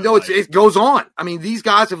sure. Well, no, it goes on. I mean, these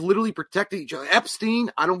guys have literally protected each other. Epstein,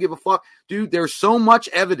 I don't give a fuck. Dude, there's so much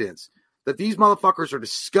evidence that these motherfuckers are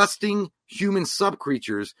disgusting human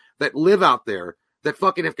subcreatures that live out there that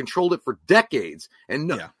fucking have controlled it for decades. And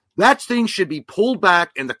that thing should be pulled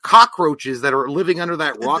back, and the cockroaches that are living under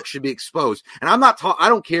that rock should be exposed. And I'm not I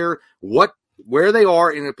don't care where they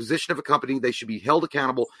are in a position of a company, they should be held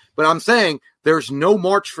accountable. But I'm saying there's no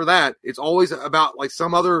march for that. It's always about like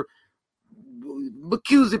some other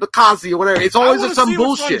Bakazi or whatever. It's always some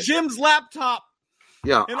bullshit. On Jim's laptop.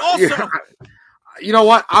 Yeah. And also, you know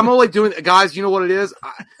what? I'm only doing, guys, you know what it is?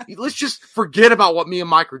 Let's just forget about what me and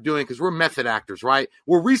Mike are doing because we're method actors, right?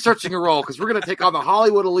 We're researching a role because we're going to take on the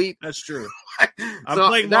Hollywood elite. That's true. I'm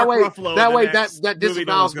playing Mark Ruffalo. That way that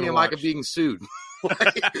disavows me and Mike of being sued.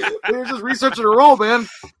 We're just researching a role, man.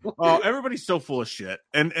 Oh, everybody's so full of shit,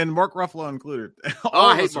 and Mark Ruffalo included.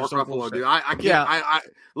 I hate Mark Ruffalo, dude. I can't. Yeah. I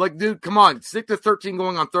like, dude. Come on, stick to 13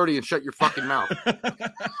 going on 30 and shut your fucking mouth.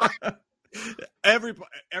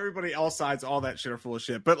 everybody, all sides, all that shit are full of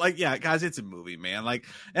shit. But like, yeah, guys, it's a movie, man. Like,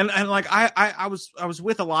 and like, I was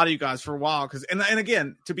with a lot of you guys for a while because, and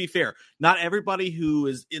again, to be fair, not everybody who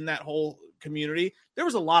is in that whole community, there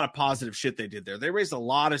was a lot of positive shit they did there. They raised a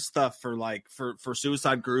lot of stuff for like for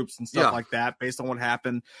suicide groups and stuff like that based on what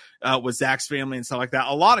happened with Zach's family and stuff like that.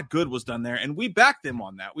 A lot of good was done there, and we backed them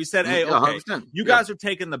on that. We said, hey, okay, 100%. You guys are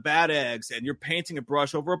taking the bad eggs and you're painting a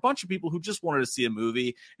brush over a bunch of people who just wanted to see a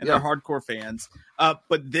movie and they're hardcore fans. But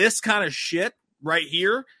this kind of shit right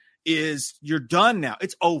here is, you're done now.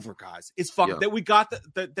 It's over, guys. It's fucking that we got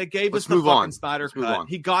they gave us the fucking Snyder cut.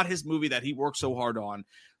 He got his movie that he worked so hard on.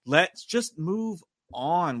 Let's just move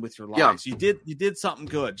on with your lives. You did something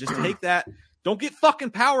good. Just take that. Don't get fucking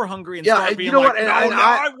power hungry and start being like,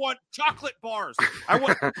 I want chocolate bars. I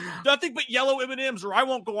want nothing but yellow M&Ms, or I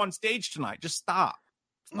won't go on stage tonight. Just stop.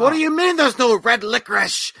 What do you mean there's no red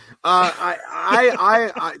licorice? I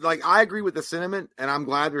agree with the sentiment, and I'm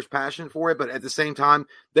glad there's passion for it. But at the same time,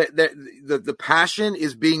 the passion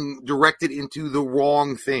is being directed into the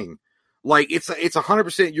wrong thing. Like, it's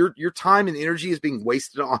 100%. Your time and energy is being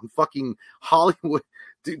wasted on fucking Hollywood,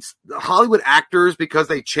 dude, Hollywood actors, because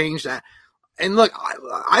they changed that. And look,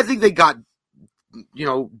 I think they got,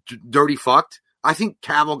 dirty fucked. I think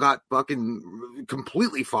Cavill got fucking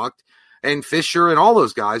completely fucked, and Fisher and all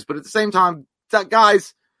those guys. But at the same time,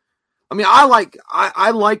 guys, I mean, I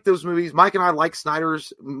like those movies. Mike and I like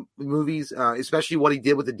Snyder's movies, especially what he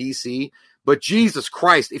did with the DC. But Jesus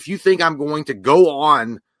Christ, if you think I'm going to go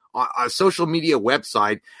on a social media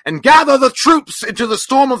website and gather the troops into the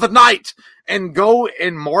storm of the night and go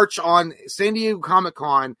and march on San Diego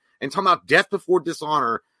Comic-Con and talk about death before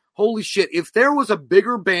dishonor, holy shit, if there was a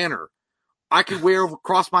bigger banner I could wear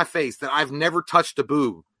across my face that I've never touched a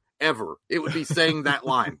boob ever, it would be saying that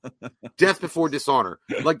line. Death before dishonor.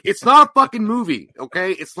 Like, it's not a fucking movie,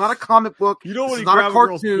 okay? It's not a comic book. You don't want to grab a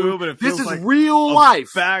girl's boob, and it feels this is like real life.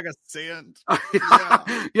 Bag of sand.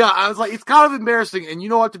 Yeah, I was like, it's kind of embarrassing. And you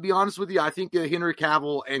know what, to be honest with you, I think Henry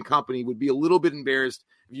Cavill and company would be a little bit embarrassed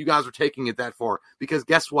if you guys are taking it that far. Because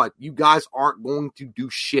guess what? You guys aren't going to do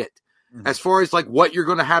shit. Mm-hmm. As far as like what you're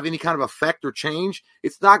going to have any kind of effect or change,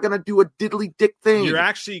 it's not going to do a diddly dick thing. You're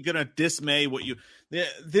actually going to dismay what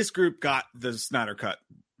this group got the Snyder cut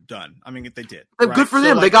done. I mean, if they did, right? Good for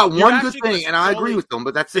them. Like, they got one good thing, and I agree with them.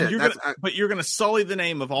 But that's it. But you're going to sully the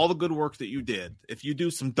name of all the good work that you did if you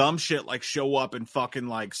do some dumb shit like show up and fucking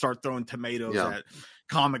like start throwing tomatoes at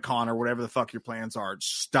Comic-Con or whatever the fuck your plans are.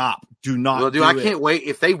 Stop. Do not. Well, dude, I can't wait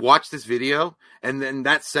if they watch this video and then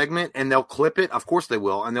that segment and they'll clip it. Of course they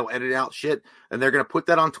will, and they'll edit out shit and they're going to put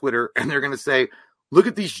that on Twitter and they're going to say, "Look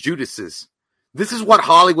at these Judases. This is what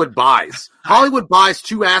Hollywood buys. Hollywood buys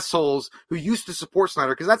two assholes who used to support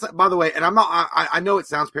Snyder." Because that's, by the way, and I know it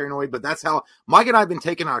sounds paranoid, but that's how Mike and I have been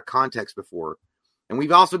taken out of context before. And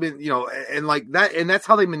we've also been, and like that, and that's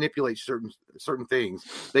how they manipulate certain things.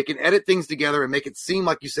 They can edit things together and make it seem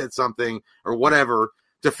like you said something or whatever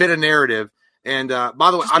to fit a narrative. And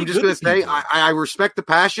by the way, I'm just going to say, I respect the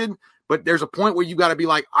passion, but there's a point where you got to be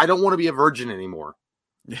like, I don't want to be a virgin anymore.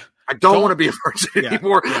 Yeah. I don't want to be a virgin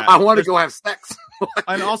anymore. Yeah. I want to go have sex.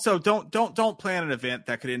 And also, don't plan an event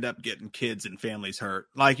that could end up getting kids and families hurt.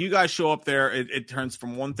 Like, you guys show up there, it turns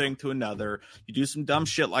from one thing to another. You do some dumb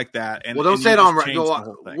shit like that, and don't say it on.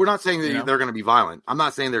 We're not saying that they're going to be violent. I'm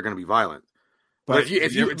not saying they're going to be violent. But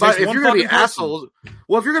if you're going to be assholes, if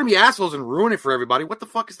you're going to be assholes and ruin it for everybody, what the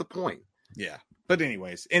fuck is the point? Yeah. But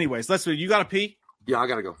anyways, let's. You got to pee? Yeah, I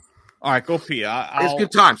got to go. All right, go pee. It's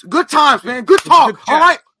good times. Good times, man. Good talk. All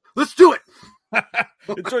right. Let's do it.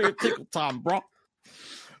 Enjoy your tickle time, bro.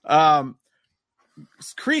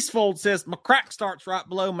 Creasefold says my crack starts right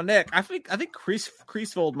below my neck. I think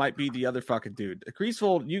Creasefold might be the other fucking dude.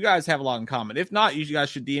 Creasefold, you guys have a lot in common. If not, you guys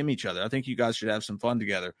should DM each other. I think you guys should have some fun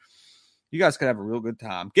together. You guys could have a real good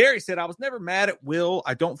time. Gary said, I was never mad at Will.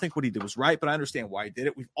 I don't think what he did was right, but I understand why he did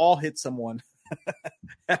it. We've all hit someone.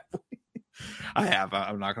 I have.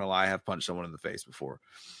 I'm not going to lie. I have punched someone in the face before.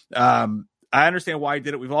 I understand why he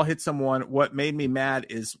did it. We've all hit someone. What made me mad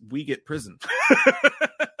is we get prison.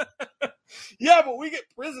 Yeah, but we get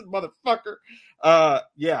prison, motherfucker.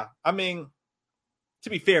 Yeah. I mean, to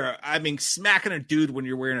be fair, smacking a dude when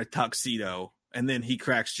you're wearing a tuxedo and then he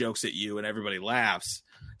cracks jokes at you and everybody laughs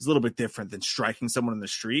is a little bit different than striking someone in the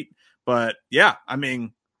street. But yeah,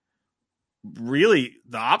 really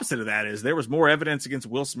the opposite of that is there was more evidence against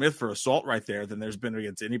Will Smith for assault right there than there's been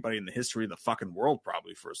against anybody in the history of the fucking world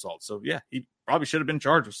probably for assault. So yeah, he probably should have been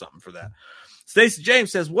charged with something for that. Stacey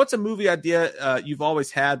James says, what's a movie idea you've always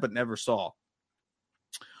had but never saw?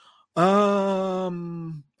 A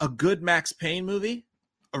good Max Payne movie.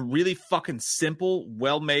 a really fucking simple,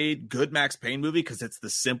 well-made, good Max Payne movie because it's the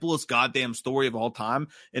simplest goddamn story of all time,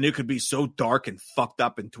 and it could be so dark and fucked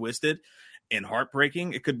up and twisted and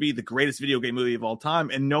heartbreaking. It could be the greatest video game movie of all time,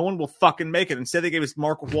 and no one will fucking make it. Instead, they gave us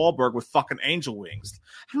Mark Wahlberg with fucking angel wings.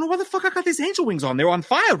 I don't know why the fuck I got these angel wings on. They're on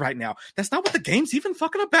fire right now. That's not what the game's even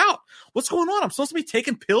fucking about. What's going on? I'm supposed to be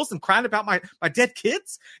taking pills and crying about my dead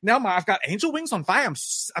kids. Now I've got angel wings on fire.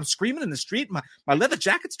 I'm screaming in the street. My leather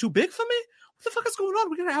jacket's too big for me. What the fuck is going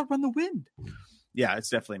on? We gotta outrun the wind. Yeah, it's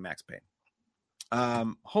definitely Max Payne.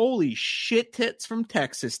 Holy shit tits from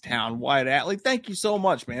Texas town, Wyatt Atlee. Thank you so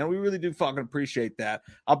much, man. We really do fucking appreciate that.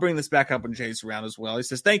 I'll bring this back up when Jay's around as well. He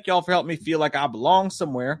says, thank y'all for helping me feel like I belong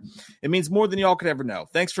somewhere. It means more than y'all could ever know.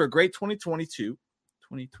 Thanks for a great 2022.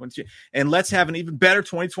 And let's have an even better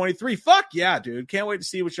 2023. Fuck yeah, dude. Can't wait to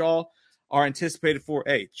see what y'all are anticipated for.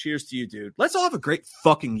 Hey, cheers to you, dude. Let's all have a great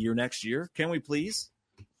fucking year next year. Can we please?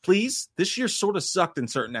 Please? This year sort of sucked in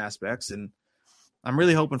certain aspects, and I'm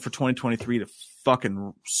really hoping for 2023 to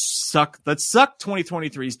fucking suck. Let's suck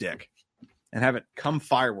 2023's dick and have it come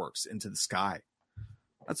fireworks into the sky.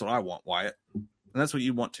 That's what I want, Wyatt. And that's what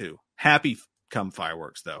you want too. Happy come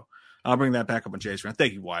fireworks, though. I'll bring that back up on Jay's round.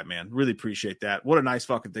 Thank you, Wyatt, man. Really appreciate that. What a nice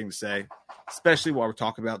fucking thing to say, especially while we're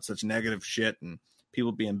talking about such negative shit and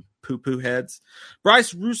people being poo-poo heads.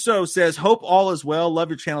 Bryce Russo says, hope all is well. Love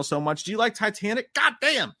your channel so much. Do you like Titanic? God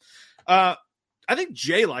damn. I think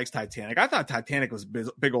Jay likes Titanic. I thought Titanic was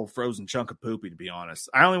a big old frozen chunk of poopy, to be honest.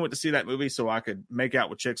 I only went to see that movie so I could make out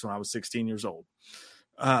with chicks when I was 16 years old,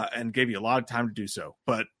 and gave you a lot of time to do so.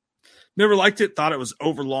 But never liked it. Thought it was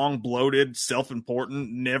overlong, bloated,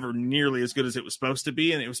 self-important, never nearly as good as it was supposed to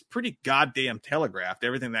be. And it was pretty goddamn telegraphed,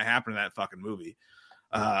 everything that happened in that fucking movie.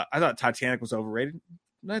 I thought Titanic was overrated.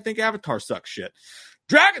 And I think Avatar sucks shit.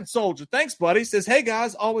 Dragon Soldier, thanks, buddy. Says, hey,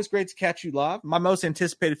 guys, always great to catch you live. My most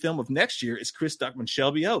anticipated film of next year is Chris Stuckman's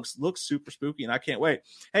Shelby Oaks. Looks super spooky, and I can't wait.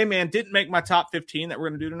 Hey, man, didn't make my top 15 that we're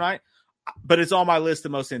going to do tonight, but it's on my list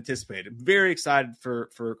of most anticipated. Very excited for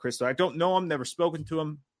Chris. I don't know him, never spoken to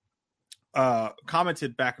him.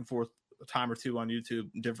 Commented back and forth a time or two on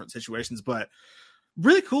YouTube in different situations, but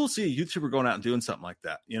really cool to see a YouTuber going out and doing something like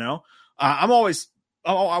that, you know?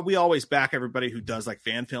 We always back everybody who does like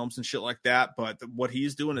fan films and shit like that, but what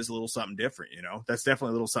he's doing is a little something different, you know? That's definitely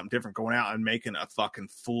a little something different, going out and making a fucking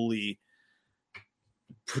fully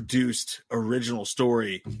produced original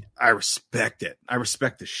story. I respect it. I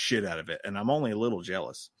respect the shit out of it, and I'm only a little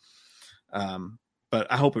jealous. But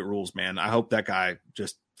I hope it rules, man. I hope that guy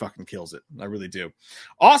just fucking kills it. I really do.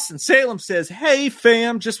 Austin Salem says, hey,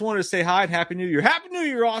 fam, just wanted to say hi and Happy New Year. Happy New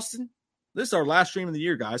Year, Austin. This is our last stream of the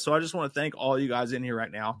year, guys. So I just want to thank all you guys in here right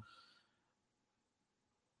now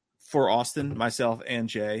for Austin, myself, and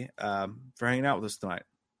Jay for hanging out with us tonight.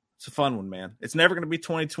 It's a fun one, man. It's never going to be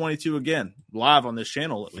 2022 again, live on this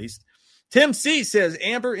channel at least. Tim C says,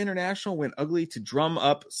 Amber International went ugly to drum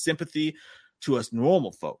up sympathy to us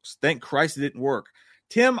normal folks. Thank Christ it didn't work.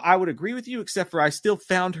 Tim, I would agree with you, except for I still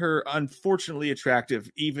found her unfortunately attractive,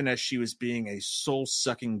 even as she was being a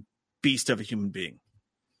soul-sucking beast of a human being.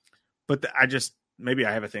 But maybe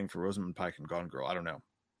I have a thing for Rosamund Pike and Gone Girl. I don't know.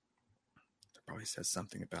 That probably says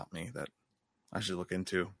something about me that I should look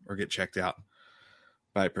into or get checked out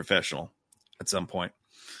by a professional at some point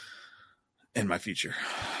in my future.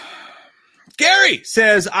 Gary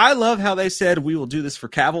says, I love how they said we will do this for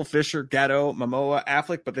Cavill, Fisher, Gatto, Momoa,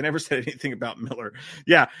 Affleck, but they never said anything about Miller.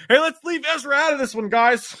 Yeah. Hey, let's leave Ezra out of this one,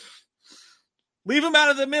 guys. Leave him out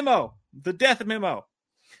of the memo. The death memo.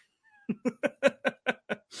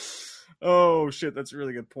 Oh, shit. That's a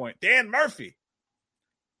really good point. Dan Murphy.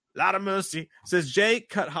 Lot of mercy. Says, Jay,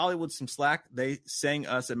 cut Hollywood some slack. They sang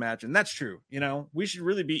us Imagine. That's true. You know, we should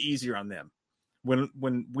really be easier on them.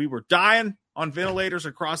 When we were dying on ventilators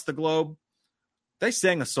across the globe, they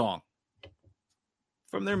sang a song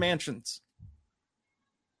from their mansions.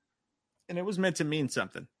 And it was meant to mean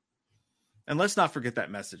something. And let's not forget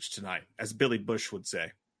that message tonight, as Billy Bush would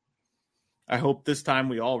say. I hope this time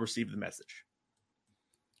we all receive the message.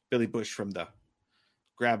 Billy Bush from the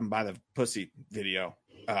Grab Him by the Pussy video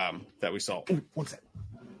that we saw. Ooh, one second.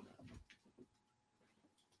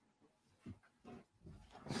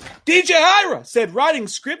 DJ Ira said, writing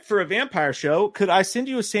script for a vampire show. Could I send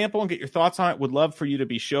you a sample and get your thoughts on it? Would love for you to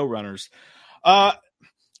be showrunners.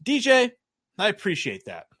 DJ, I appreciate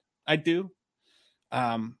that. I do.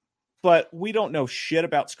 But we don't know shit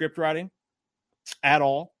about script writing at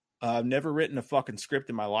all. I've never written a fucking script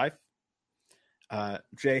in my life.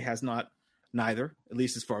 Jay has not neither, at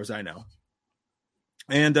least as far as I know.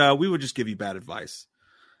 And we would just give you bad advice.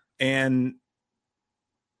 And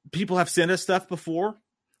people have sent us stuff before,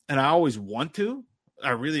 and I always want to.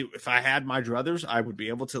 if I had my druthers, I would be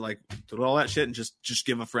able to like do all that shit and just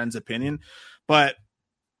give a friend's opinion. But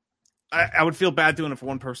I would feel bad doing it for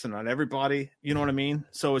one person, not everybody. You know what I mean?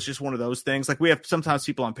 So it's just one of those things. Like we have sometimes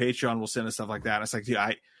people on Patreon will send us stuff like that. And it's like, dude,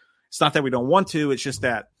 it's not that we don't want to. It's just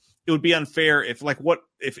that it would be unfair if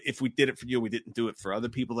we did it for you, we didn't do it for other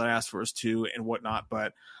people that asked for us to and whatnot.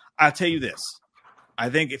 But I'll tell you this. I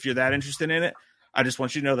think if you're that interested in it, I just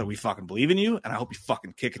want you to know that we fucking believe in you, and I hope you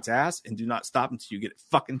fucking kick its ass and do not stop until you get it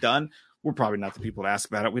fucking done. We're probably not the people to ask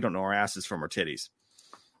about it. We don't know our asses from our titties.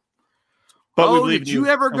 But did you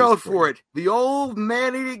ever go for it? The old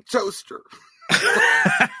man-eating toaster.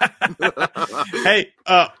 Hey,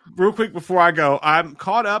 real quick before I go, I'm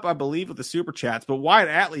caught up, I believe, with the super chats, but Wyatt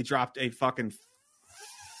Atlee dropped a fucking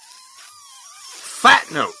fat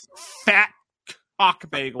cock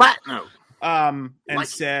bagel. And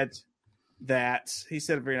said that he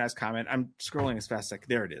said a very nice comment. I'm scrolling as fast as I can.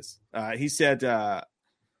 There it is. He said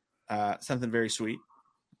something very sweet,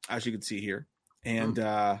 as you can see here, and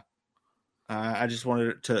I just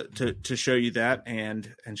wanted to show you that and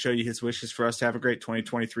show you his wishes for us to have a great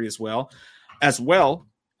 2023 as well.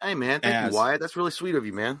 Hey man, thank you, Wyatt. That's really sweet of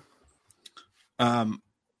you, man.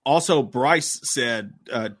 Also, Bryce said,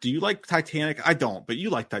 "Do you like Titanic?" I don't, but you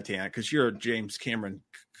like Titanic because you're a James Cameron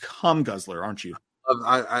cum guzzler, aren't you?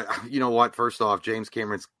 You know what? First off, James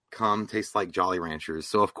Cameron's cum tastes like Jolly Ranchers,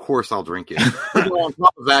 so of course I'll drink it. On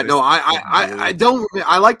top of that, no, I don't.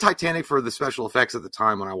 I like Titanic for the special effects at the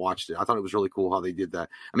time when I watched it. I thought it was really cool how they did that.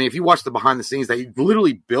 I mean, if you watch the behind the scenes, they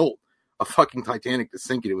literally built a fucking Titanic to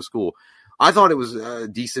sink it. It was cool. I thought it was a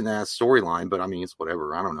decent ass storyline, but I mean, it's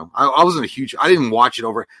whatever. I don't know. I wasn't I didn't watch it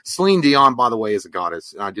over. Celine Dion, by the way, is a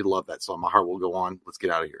goddess, and I did love that song. My Heart Will Go On. Let's get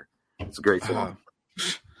out of here. It's a great song.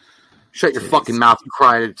 Shut your fucking mouth. You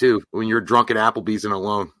cry at it too when you're drunk at Applebee's and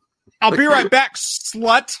alone. I'll be right back,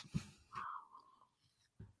 slut.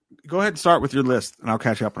 Go ahead and start with your list, and I'll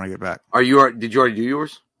catch up when I get back. Did you already do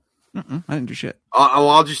yours? I didn't do shit.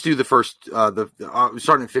 I'll just do the first.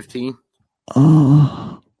 Starting at 15.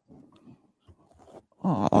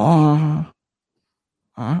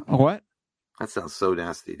 What? That sounds so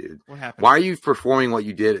nasty, dude. What happened? Why are you performing what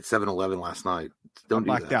you did at 7-Eleven last night? Don't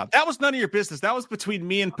do that. Out. That was none of your business. That was between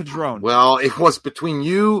me and Padron. Well, it was between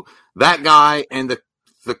you, that guy, and the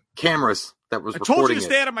cameras that was recording it. I told you to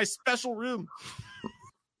stay out of my special room.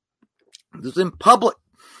 It was in public.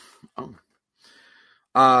 Oh.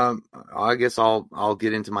 I guess I'll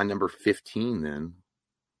get into my number 15 then.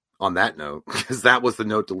 On that note, because that was the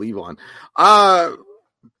note to leave on.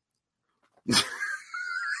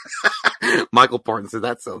 Michael Parton said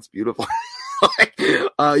that sounds beautiful.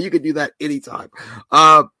 You could do that anytime.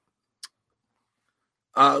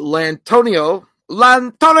 Lantonio,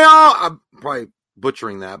 I'm probably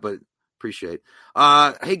butchering that, but appreciate.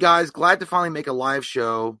 Hey guys, glad to finally make a live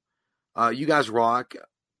show. You guys rock.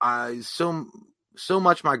 So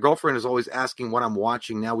much. My girlfriend is always asking what I'm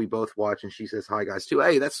watching. Now we both watch, and she says hi, guys, too.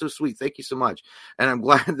 Hey, that's so sweet. Thank you so much. And I'm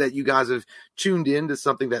glad that you guys have tuned in to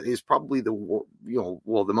something that is probably the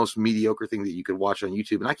most mediocre thing that you could watch on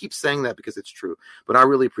YouTube. And I keep saying that because it's true, but I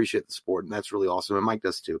really appreciate the support, and that's really awesome. And Mike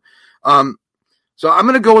does too. So I'm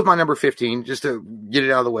going to go with my number 15 just to get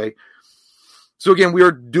it out of the way. So again, we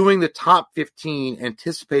are doing the top 15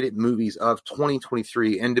 anticipated movies of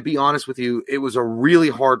 2023. And to be honest with you, it was a really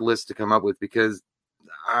hard list to come up with because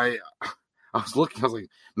I was looking, I was like,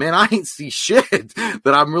 man, I ain't see shit that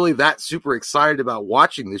I'm really that super excited about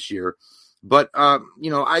watching this year. But, I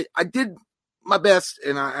did my best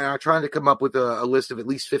and I tried to come up with a list of at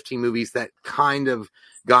least 15 movies that kind of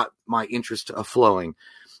got my interest flowing.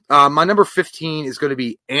 My number 15 is going to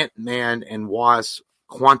be Ant-Man and Wasp: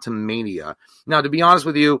 Quantumania. Now, to be honest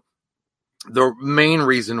with you, the main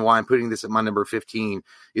reason why I'm putting this at my number 15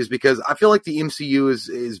 is because I feel like the MCU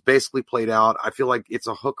is basically played out. I feel like it's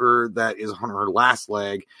a hooker that is on her last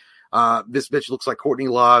leg. This bitch looks like Courtney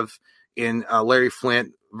Love in Larry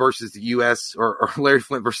Flint versus the U.S. or Larry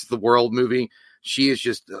Flint versus the World movie. She is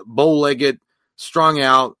just bow-legged, strung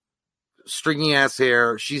out, stringy ass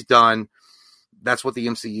hair. She's done. That's what the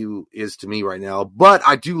MCU is to me right now. But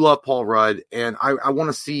I do love Paul Rudd, and I want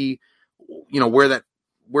to see,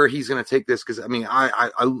 where he's going to take this. Because I mean,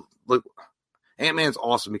 I look, Ant-Man's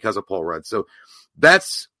awesome because of Paul Rudd. So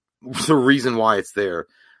that's the reason why it's there.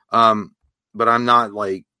 But I'm not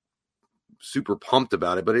like super pumped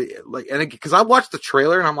about it. But because I watched the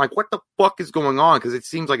trailer and I'm like, what the fuck is going on? Because it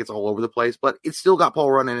seems like it's all over the place, but it's still got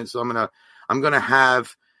Paul Rudd in it. So I'm gonna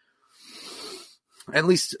have at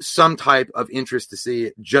least some type of interest to see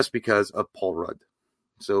it just because of Paul Rudd.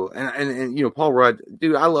 So, and Paul Rudd,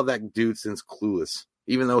 dude, I love that dude since Clueless,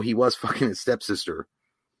 even though he was fucking his stepsister.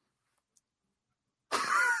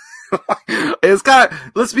 It's kind of,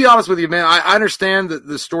 let's be honest with you, man. I understand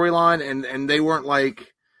the storyline, and they weren't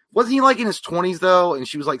like, wasn't he like in his 20s though? And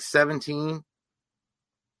she was like 17.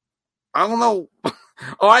 I don't know.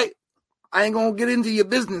 All right. I ain't gonna get into your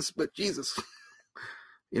business, but Jesus.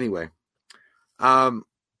 Anyway.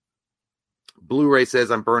 Blu-ray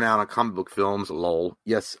says I'm burnt out on comic book films. Lol.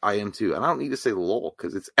 Yes, I am too. And I don't need to say lol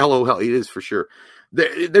because it's LOL. It is for sure.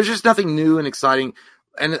 There's just nothing new and exciting.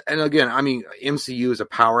 And again, I mean, MCU is a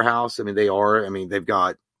powerhouse. I mean, they are. I mean, they've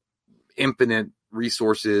got infinite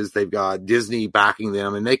resources. They've got Disney backing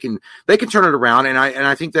them, and they can turn it around. And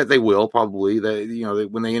I think that they will probably.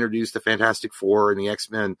 When they introduce the Fantastic Four and the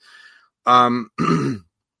X-Men,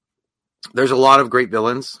 there's a lot of great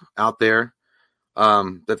villains out there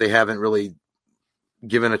that they haven't really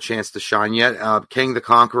given a chance to shine yet. Kang the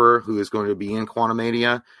Conqueror, who is going to be in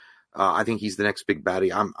Quantumania, I think he's the next big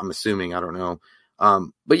baddie. I'm assuming. I don't know.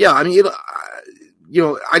 But yeah, I mean,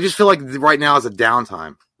 I just feel like right now is a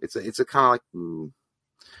downtime. It's a kind of like,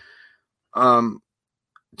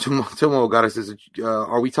 Tomo Ogata says,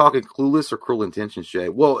 are we talking Clueless or Cruel Intentions, Jay?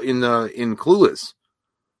 Well, in Clueless,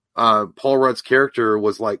 Paul Rudd's character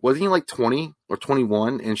was wasn't he like 20 or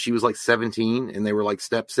 21, and she was like 17, and they were like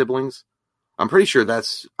step siblings. I'm pretty sure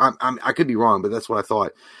I could be wrong, but that's what I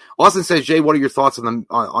thought. Austin says, Jay, what are your thoughts on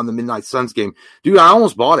the Midnight Suns game? Dude, I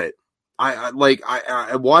almost bought it.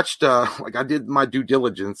 I watched, I did my due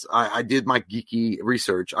diligence. I did my geeky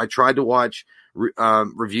research. I tried to watch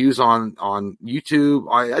reviews on YouTube.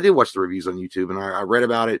 I did watch the reviews on YouTube, and I read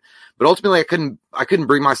about it, but ultimately I couldn't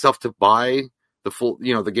bring myself to buy the full,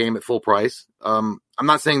 the game at full price. I'm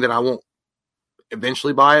not saying that I won't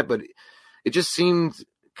eventually buy it, but it just seemed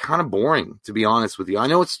kind of boring, to be honest with you. I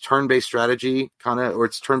know it's turn-based strategy or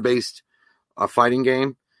it's turn-based fighting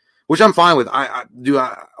game, which I'm fine with. I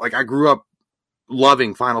grew up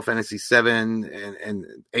loving Final Fantasy 7 and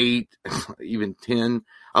 8, even 10.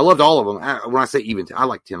 I loved all of them. When I say even 10, I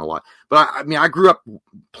like 10 a lot. But I grew up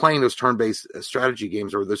playing those turn-based strategy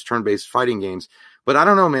games or those turn-based fighting games. But I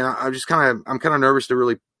don't know, man. I'm kind of nervous to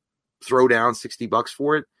really throw down $60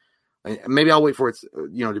 for it. Maybe I'll wait for it,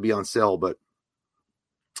 to be on sale. But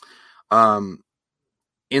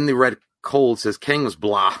in the Red Cold says Kang was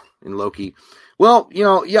blah in Loki. Well,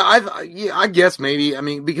 I guess maybe. I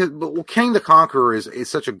mean, because Kang the Conqueror is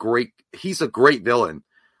such he's a great villain.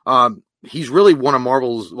 He's really one of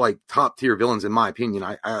Marvel's like top tier villains, in my opinion.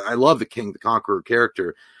 I love the Kang the Conqueror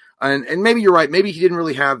character. And maybe you're right. Maybe he didn't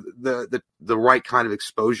really have the right kind of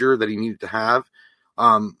exposure that he needed to have.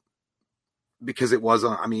 Because it was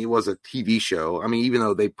a TV show. I mean, even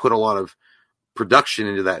though they put a lot of production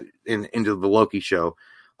into that, into the Loki show,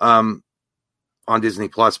 on Disney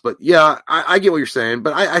Plus. But yeah, I get what you're saying,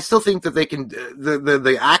 but I still think that they can,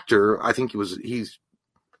 the actor, I think he's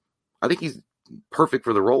perfect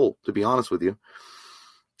for the role, to be honest with you.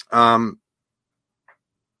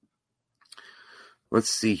 Let's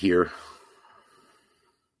see here.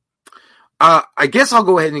 I guess I'll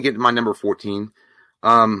go ahead and get to my number 14.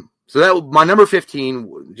 So my number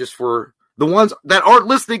 15, just for the ones that aren't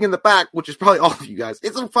listening in the back, which is probably all of you guys.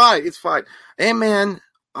 It's fine. It's fine. Ant-Man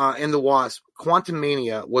and the Wasp,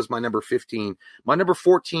 Quantumania was my number 15. My number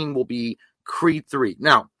 14 will be Creed 3.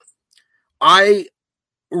 Now, I'm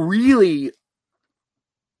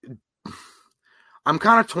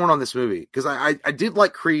kind of torn on this movie because I did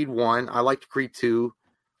like Creed 1. I liked Creed 2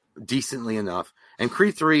 decently enough. And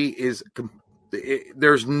Creed 3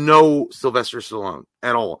 there's no Sylvester Stallone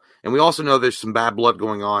at all. And we also know there's some bad blood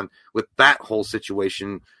going on with that whole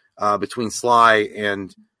situation between Sly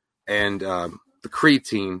and the Creed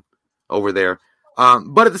team over there.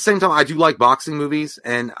 But at the same time, I do like boxing movies.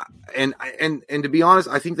 And to be honest,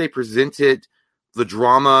 I think they presented the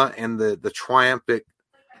drama and the triumphant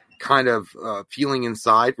kind of feeling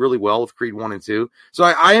inside really well with Creed 1 and 2. So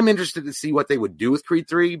I am interested to see what they would do with Creed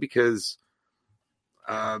 3 because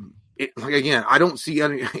again, I don't see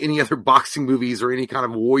any other boxing movies or any kind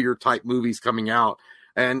of warrior type movies coming out.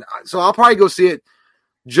 And so I'll probably go see it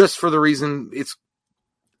just for the reason it's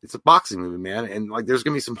a boxing movie, man. And like, there's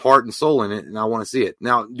going to be some heart and soul in it, and I want to see it.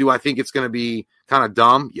 Now, do I think it's going to be kind of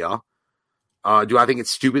dumb? Yeah. Do I think it's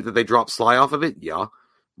stupid that they dropped Sly off of it? Yeah.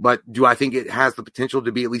 But do I think it has the potential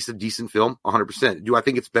to be at least a decent film? 100%. Do I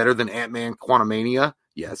think it's better than Ant-Man Quantumania?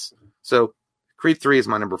 Yes. So Creed 3 is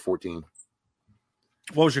my number 14.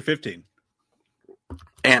 What was your 15?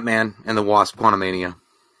 Ant-Man and the Wasp Quantumania.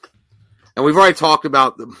 And we've already talked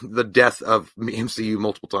about the death of MCU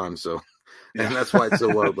multiple times, so and that's why it's so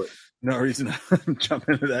low. But no reason to jump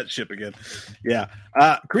into that ship again. Yeah.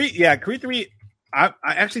 Creed 3. I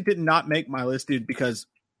actually did not make my list, dude, because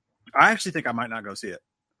I actually think I might not go see it.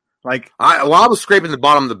 Like, I was scraping the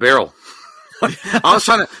bottom of the barrel. I was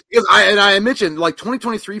trying to, because I mentioned like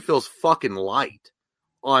 2023 feels fucking light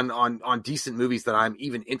on decent movies that I'm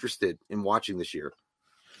even interested in watching this year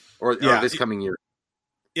or this coming year.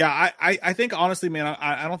 Yeah, I think honestly, man,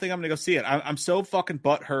 I don't think I'm gonna go see it. I'm so fucking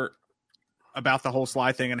butthurt about the whole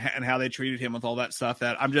Sly thing and how they treated him with all that stuff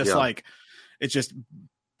that I'm just like, it just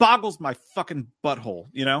boggles my fucking butthole.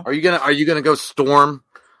 You know? Are you gonna go storm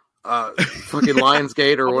fucking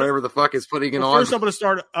Lionsgate or whatever the fuck is putting it on? First, I'm gonna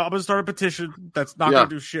start a petition that's not gonna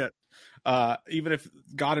do shit. Even if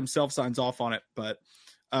God himself signs off on it, but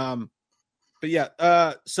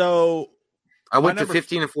yeah. So I went to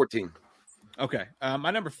 15 and 14. Okay.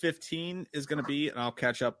 My number 15 is going to be, and I'll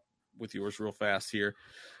catch up with yours real fast here.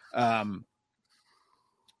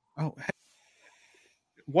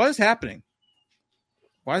 What is happening?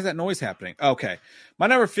 Why is that noise happening? Okay. My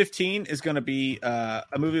number 15 is going to be a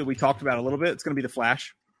movie that we talked about a little bit. It's going to be The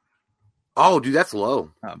Flash. Oh, dude, that's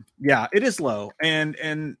low. Yeah, it is low.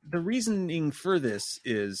 And the reasoning for this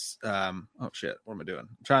is, oh shit, what am I doing?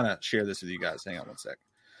 I'm trying to share this with you guys. Hang on one sec.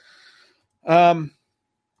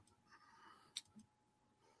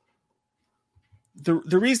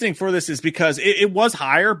 The reasoning for this is because it was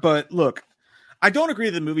higher, but look, I don't agree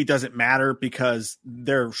the movie doesn't matter because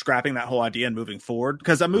they're scrapping that whole idea and moving forward,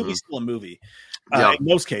 because a movie's still a movie. In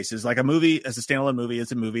most cases, like a movie as a standalone movie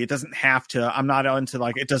is a movie. It doesn't have to, I'm not into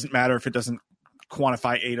like, it doesn't matter if it doesn't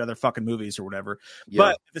quantify 8 other fucking movies or whatever. Yeah.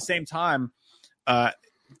 But at the same time,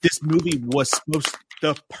 this movie was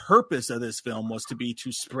the purpose of this film was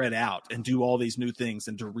to spread out and do all these new things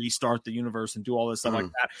and to restart the universe and do all this stuff like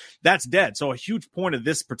that. That's dead. So a huge point of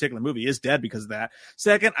this particular movie is dead because of that.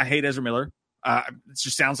 Second, I hate Ezra Miller. It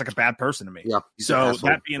just sounds like a bad person to me. Yeah. So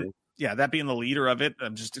that being the leader of it,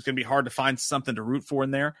 it's going to be hard to find something to root for in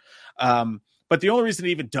there. But the only reason it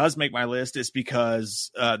even does make my list is because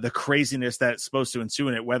the craziness that's supposed to ensue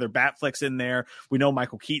in it, whether Batfleck's in there, we know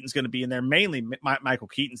Michael Keaton's going to be in there. Mainly Michael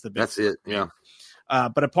Keaton's the big. That's it. Yeah.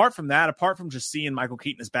 But apart from that, apart from just seeing Michael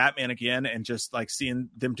Keaton as Batman again and just like seeing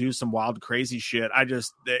them do some wild, crazy shit,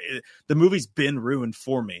 the movie's been ruined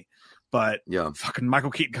for me. But fucking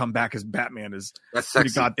Michael Keaton come back as Batman is pretty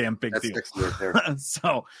goddamn big deal. Right there.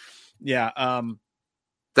 So, yeah.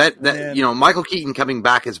 That Michael Keaton coming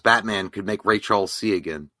back as Batman could make Ray Charles see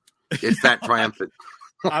again. It's that triumphant.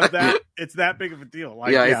 It's that big of a deal.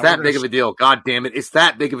 Like, it's that big of a deal. God damn it. It's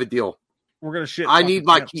that big of a deal. We're going to shit. I need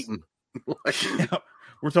my Keaton.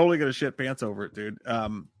 We're totally going to shit pants over it, dude.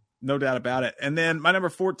 No doubt about it. And then my number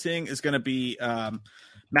 14 is going to be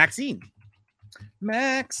Maxine.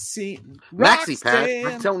 Maxie, Pat.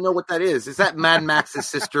 I don't know what that is. Is that Mad Max's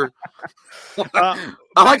sister? I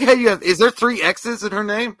like how you have. Is there 3 X's in her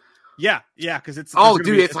name? Yeah, because it's. Oh,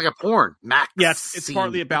 dude, it's like a porn. Max. Yes, it's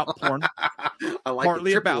partly about porn. I like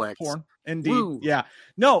partly about X. porn. Indeed. Woo. Yeah.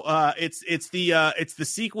 No. It's the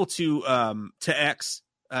sequel to X.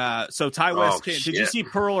 So Ty West. Did you see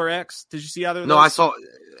Pearl or X? Did you see either of those? No, I saw.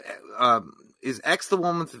 Is X the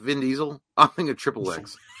one with Vin Diesel? I'm thinking Triple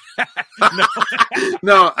X.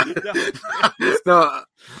 No, I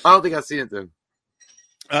don't think I've seen it then.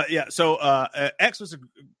 So X was a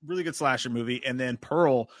really good slasher movie, and then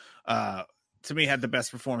Pearl, to me, had the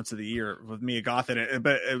best performance of the year with Mia Goth in it.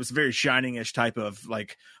 But it was a very Shining-ish type of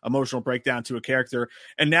like emotional breakdown to a character.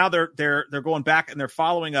 And now they're going back and they're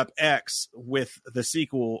following up X with the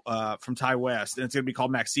sequel from Ty West, and it's going to be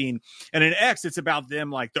called Maxine. And in X, it's about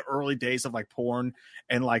them like the early days of like porn,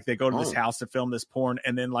 and like they go to this house to film this porn,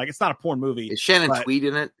 and then like it's not a porn movie. Is Shannon Tweed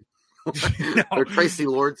in it? Or Tracy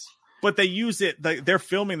Lords? But they use it. They're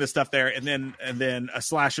filming the stuff there, and then a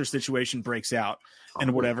slasher situation breaks out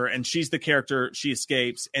and whatever. And she's the character. She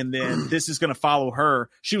escapes, and then this is going to follow her.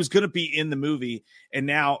 She was going to be in the movie, and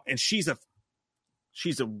she's a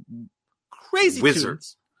crazy wizard.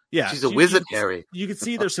 Tunes. Yeah, she's a wizard, Harry. You can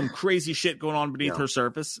see there's some crazy shit going on beneath her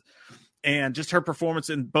surface. And just her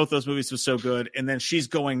performance in both those movies was so good. And then she's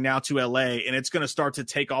going now to LA, and it's going to start to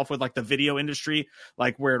take off with like the video industry,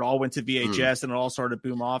 like where it all went to VHS and it all started to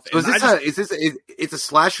boom off. So it's a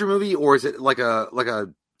slasher movie, or is it like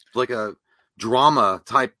a drama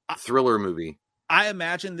type thriller movie? I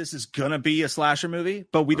imagine this is going to be a slasher movie,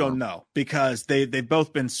 but we don't know because they've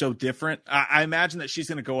both been so different. I imagine that she's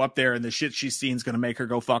going to go up there and the shit she's seen is going to make her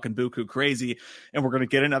go fucking buku crazy, and we're going to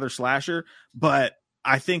get another slasher. But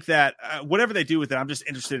I think that whatever they do with it, I'm just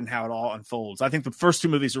interested in how it all unfolds. I think the first 2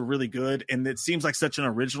 movies are really good, and it seems like such an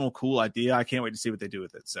original, cool idea. I can't wait to see what they do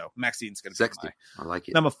with it. So Maxine's going to be I like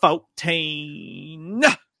it. Number 14.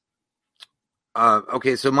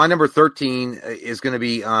 Okay, so my number 13 is going to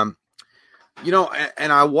be You know,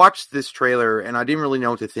 and I watched this trailer and I didn't really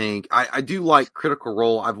know what to think. I do like Critical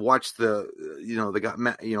Role. I've watched Matt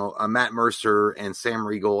Mercer and Sam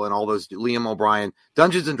Riegel and all those, Liam O'Brien,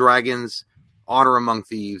 Dungeons and Dragons, Honor Among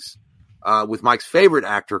Thieves, with Mike's favorite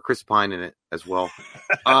actor, Chris Pine, in it as well.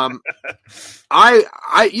 You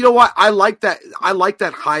know what? I like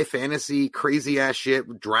that high fantasy, crazy ass shit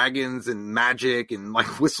with dragons and magic and like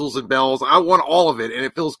whistles and bells. I want all of it, and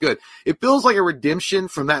it feels good. It feels like a redemption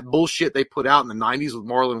from that bullshit they put out in the 90s with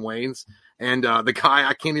Marlon Wayans and the guy,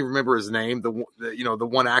 I can't even remember his name. The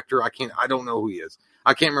one actor, I don't know who he is.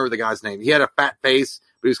 I can't remember the guy's name. He had a fat face,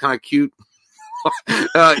 but he was kind of cute.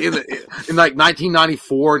 In like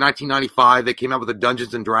 1994, 1995, they came out with a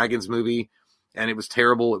Dungeons and Dragons movie. And it was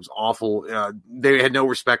terrible. It was awful. They had no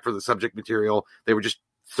respect for the subject material. They were just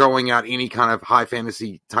throwing out any kind of high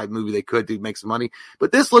fantasy type movie they could to make some money.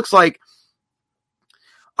 But this looks like,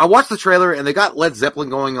 I watched the trailer and they got Led Zeppelin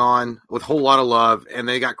going on with Whole Lot of Love, and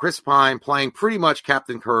they got Chris Pine playing pretty much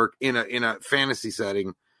Captain Kirk in a fantasy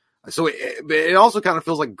setting. So it also kind of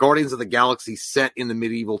feels like Guardians of the Galaxy set in the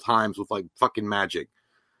medieval times with like fucking magic.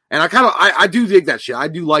 And I do dig that shit. I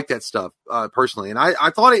do like that stuff personally, and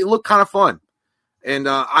I thought it looked kind of fun. And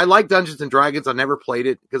I like Dungeons and Dragons. I never played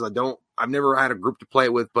it because I've never had a group to play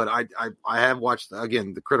it with, but I have watched,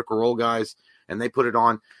 again, the Critical Role guys, and they put it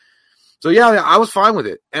on. So yeah, I was fine with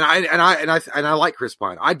it. And I like Chris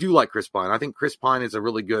Pine. I do like Chris Pine. I think Chris Pine is a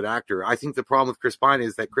really good actor. I think the problem with Chris Pine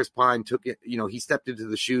is that Chris Pine took it, he stepped into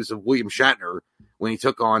the shoes of William Shatner when he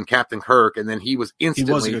took on Captain Kirk, and then he was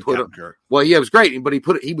instantly put on. Well, yeah, it was great, but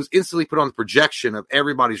he was instantly put on the projection of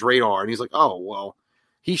everybody's radar, and he's like, oh well,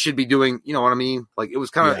 he should be doing, you know what I mean? Like it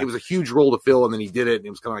was it was a huge role to fill, and then he did it, and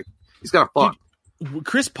it was kind of like, he's kind of fun.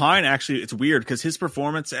 Chris Pine, actually, it's weird because his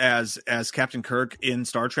performance as Captain Kirk in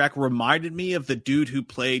Star Trek reminded me of the dude who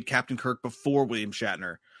played Captain Kirk before William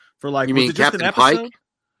Shatner. For like, you mean Captain Pike?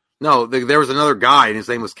 No, there was another guy, and his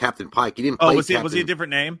name was Captain Pike. He didn't play. Was he a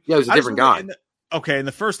different name? Yeah, it was a different guy. In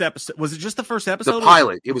the first episode, was it just the first episode? The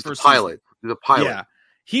pilot. It was the pilot. It was a pilot.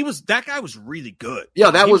 Yeah, that guy was really good.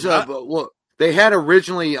 Yeah, that was well. They had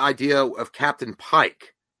originally idea of Captain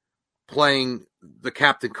Pike playing the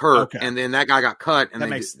Captain Kirk, and then that guy got cut, and that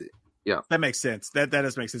makes sense. That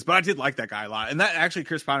does make sense. But I did like that guy a lot, and that actually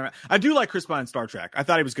Chris Pine. I do like Chris Pine in Star Trek. I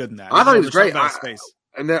thought he was good in that. I thought he was great.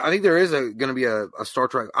 And I think there is going to be a Star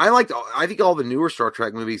Trek. I think all the newer Star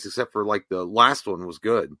Trek movies, except for like the last one, was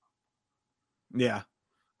good. Yeah.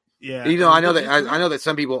 I know that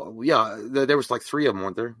some people. Yeah, there was like 3 of them,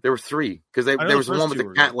 weren't there? There were 3 because there was the one with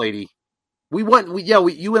the cat lady.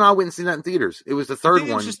 You and I went and seen that in theaters. It was the third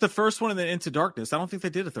one. It was just the first one and then Into Darkness. I don't think they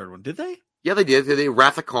did a third one. Did they? Yeah, they did. They did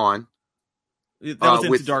Wrath of Khan. That was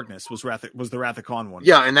Into Darkness. Was the Wrath of Khan one?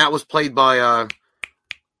 Yeah, and that was played by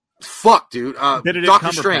Benedict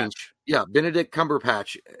Doctor Strange. Yeah, Benedict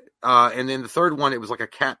Cumberbatch. And then the third one, it was like a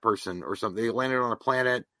cat person or something. They landed on a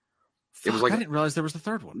planet. It was like, I didn't realize there was a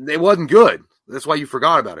third one. It wasn't good. That's why you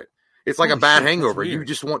forgot about it. It's like a bad hangover. You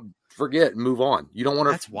just forget and move on. You don't want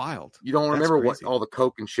to. That's wild. You don't remember what all the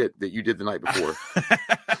coke and shit that you did the night before.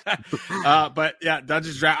 But yeah,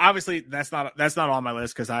 Dungeons Dragons. Obviously, that's not on my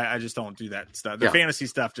list because I just don't do that stuff. The fantasy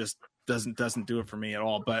stuff just doesn't do it for me at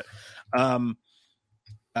all. But that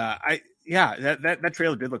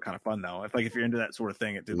trailer did look kind of fun though. If you're into that sort of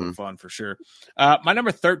thing, it did look fun for sure. My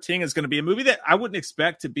number 13 is going to be a movie that I wouldn't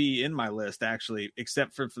expect to be in my list actually,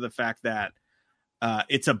 except for the fact that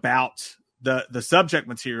it's about the subject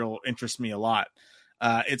material interests me a lot.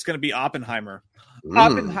 It's going to be Oppenheimer.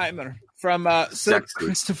 Oppenheimer from Sir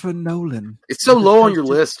Christopher Nolan. It's so low on your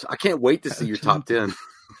list. I can't wait to see your top 10.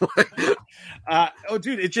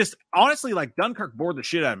 Dude, it just honestly like Dunkirk bored the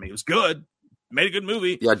shit out of me. It was good. Made a good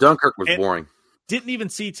movie. Yeah, Dunkirk was boring. Didn't even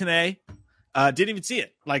see Tenet. Didn't even see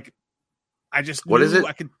it. Like, I just what is it?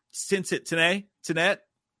 I could sense it. Tenet.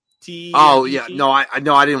 Oh yeah, no, I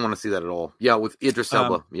didn't want to see that at all. Yeah, with Idris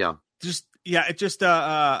Elba. No,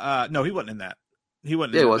 he wasn't in that. He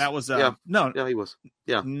wasn't. Yeah, in he was. That was no. Yeah, he was.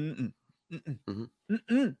 Yeah. Mm-mm.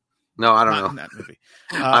 No, I don't know. In that movie.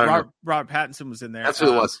 I don't know. Robert Pattinson was in there. That's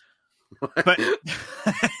who it was. But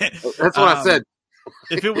that's what I said.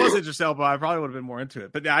 If it was Idris Elba, I probably would have been more into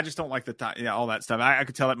it. But I just don't like all that stuff. I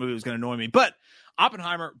could tell that movie was going to annoy me. But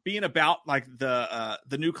Oppenheimer being about like the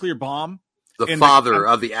nuclear bomb, the father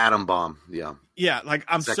of the atom bomb. Yeah. Yeah. Like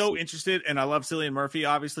I'm so interested, and I love Cillian Murphy,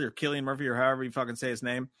 obviously, or Cillian Murphy, or however you fucking say his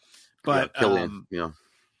name. But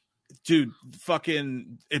dude,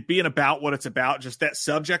 fucking it being about what it's about, just that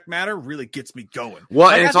subject matter really gets me going. Well,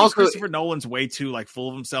 and it's also Christopher Nolan's way too like full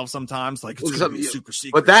of himself sometimes. Like it's gonna be super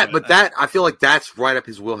secret. But that I feel like that's right up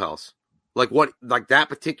his wheelhouse. like that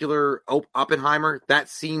particular Oppenheimer, that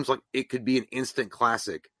seems like it could be an instant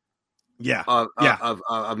classic. Yeah.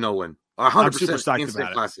 Of Nolan. 100%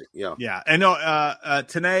 instant classic. Yeah. Yeah. And no,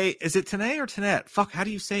 Tenet, is it Tenet or Tenet? Fuck, how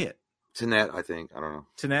do you say it? Tenet, I think. I don't know.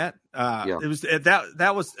 Tenet? Yeah. It was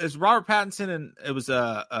that was Robert Pattinson, and it was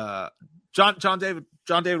John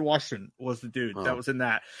David Washington was the dude that was in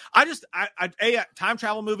that. Time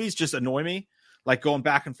travel movies just annoy me, like going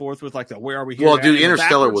back and forth with like the where are we here? Well, dude,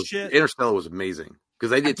 Interstellar was amazing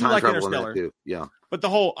because they did time travel in that too. Yeah, but the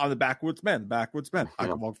whole on the backwoods men. I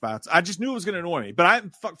can walk fast. I just knew it was going to annoy me, but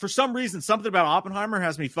for some reason something about Oppenheimer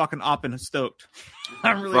has me fucking stoked.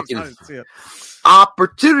 I'm really excited to see it.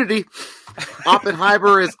 Opportunity.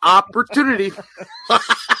 Oppenheimer is opportunity.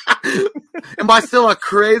 Am I still a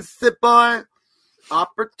crazy boy?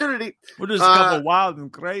 Opportunity. We're just a couple wild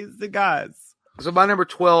and crazy guys. So my number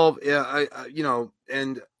 12,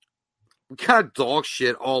 and we kind of dog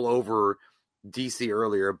shit all over DC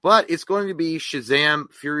earlier, but it's going to be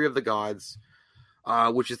Shazam: Fury of the Gods,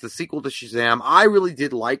 which is the sequel to Shazam. I really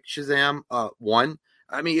did like Shazam 1.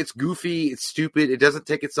 I mean, it's goofy, it's stupid, it doesn't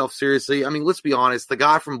take itself seriously. I mean, let's be honest, the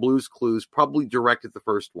guy from Blue's Clues probably directed the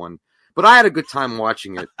first one, but I had a good time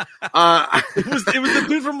watching it. It was the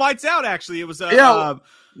dude from Lights Out, actually. It was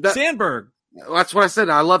Sandberg. That's what I said.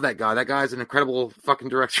 I love that guy. That guy's an incredible fucking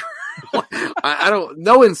director. I don't,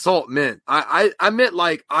 no insult meant. I meant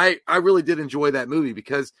like, I really did enjoy that movie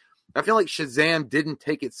because I feel like Shazam didn't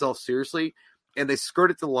take itself seriously and they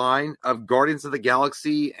skirted the line of Guardians of the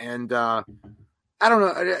Galaxy and, I don't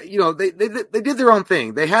know, they did their own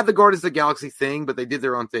thing. They had the Guardians of the Galaxy thing, but they did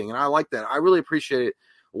their own thing. And I like that. I really appreciate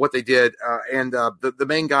what they did. The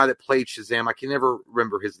main guy that played Shazam, I can never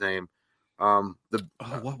remember his name.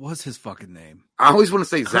 What was his fucking name? I always want to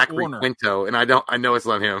say Zachary Quinto, and I know it's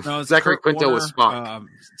not him. No, Zachary Quinto was Spock.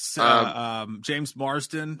 James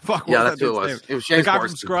Marsden. Fuck, yeah, that's who it was. It was James the guy Marsden.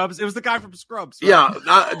 from Scrubs. It was the guy from Scrubs. Right? Yeah,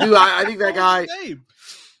 dude, I think that guy.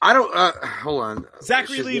 I don't. Hold on.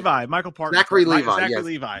 Zachary Levi, Michael Parker. Zachary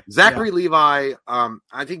Levi. Zachary yeah. Levi.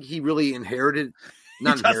 I think he really inherited. He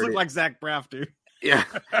does look like Zach Braff, dude. Yeah.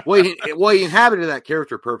 Well, he inhabited that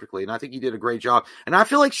character perfectly, and I think he did a great job. And I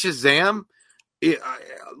feel like Shazam,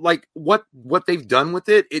 like what they've done with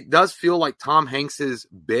it, it does feel like Tom Hanks's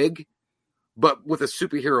Big, but with a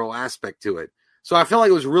superhero aspect to it. So I feel like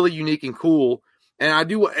it was really unique and cool. And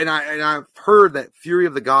I've heard that Fury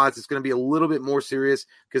of the Gods is going to be a little bit more serious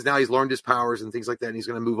because now he's learned his powers and things like that, and he's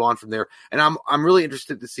going to move on from there. And I'm really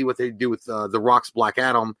interested to see what they do with The Rock's Black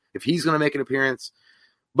Adam, if he's going to make an appearance.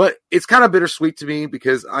 But it's kind of bittersweet to me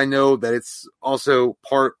because I know that it's also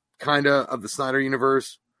part kind of the Snyder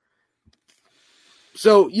universe.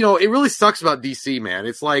 So, it really sucks about DC, man.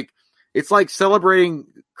 It's like celebrating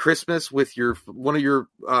Christmas with one of your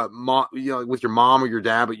mom, with your mom or your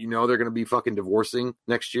dad, but they're going to be fucking divorcing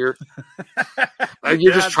next year. And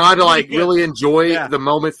you're just trying to really enjoy the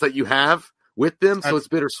moments that you have with them. So it's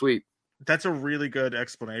bittersweet. That's a really good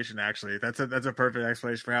explanation, actually. That's a perfect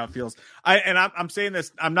explanation for how it feels. I'm saying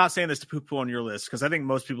this. I'm not saying this to poo-poo on your list because I think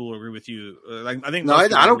most people will agree with you. I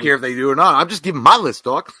don't care if they do or not. I'm just giving my list,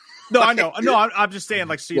 dog. No, I know. No, I'm just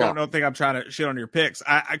saying, so you don't think I'm trying to shit on your picks.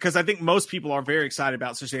 Because I think most people are very excited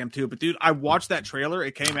about Shazam 2. But dude, I watched that trailer.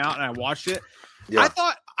 It came out and I watched it. Yeah. I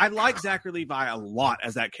thought I liked Zachary Levi a lot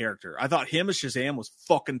as that character. I thought him as Shazam was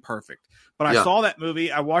fucking perfect. But I saw that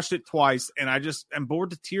movie. I watched it twice, and I just am bored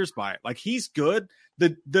to tears by it. Like, he's good.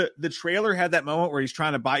 The trailer had that moment where he's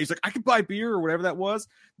trying to buy. He's like, I could buy beer or whatever that was.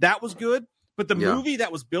 That was good. But the movie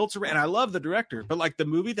that was built around, and I love the director, but like the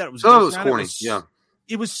movie that was built around, corny.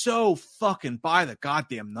 It was so fucking by the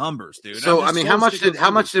goddamn numbers, dude. So I mean, how much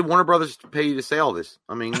did Warner Brothers pay you to say all this?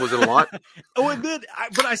 I mean, was it a lot? It did.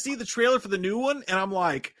 But I see the trailer for the new one, and I'm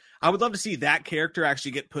like, I would love to see that character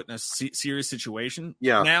actually get put in a serious situation.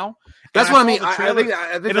 Yeah. Now that's what I mean. I think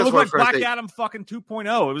it looked like Black Adam fucking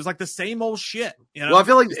 2.0. It was like the same old shit. Well, I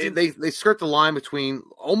feel like they skirt the line between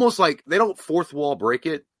almost like they don't fourth wall break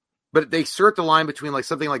it, but they skirt the line between like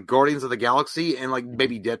something like Guardians of the Galaxy and like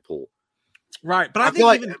maybe Deadpool. Right, but I feel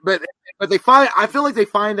like, but they find. I feel like they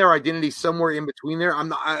find their identity somewhere in between there. I'm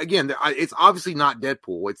not. Again, it's obviously not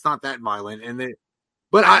Deadpool. It's not that violent,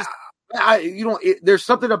 but there's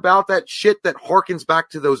something about that shit that harkens back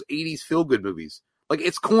to those '80s feel good movies. Like,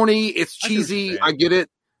 it's corny, it's cheesy. I get it,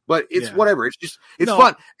 but it's whatever. It's just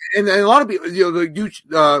fun, and a lot of people,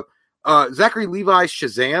 Zachary Levi's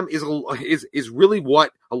Shazam is really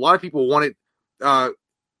what a lot of people wanted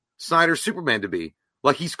Snyder's Superman to be.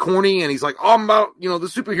 Like, he's corny, and he's like, I'm about, the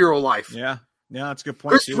superhero life. Yeah, that's a good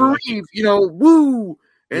point. Christopher Reeve, woo.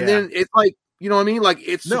 And then it's like, you know what I mean? Like,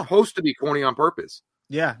 it's supposed to be corny on purpose.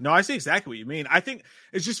 Yeah, no, I see exactly what you mean. I think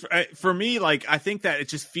it's just for me, like, I think that it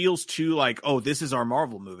just feels too like, oh, this is our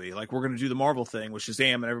Marvel movie. Like, we're going to do the Marvel thing with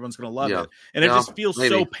Shazam and everyone's going to love it. And it just feels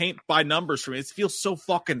so paint by numbers for me. It feels so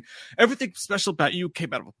fucking everything special about you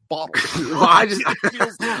came out of a bottle. Well, I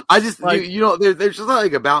just, like, there's just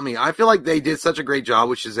nothing about me. I feel like they did such a great job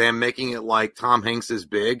with Shazam, making it like Tom Hanks is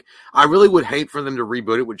big. I really would hate for them to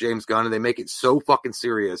reboot it with James Gunn and they make it so fucking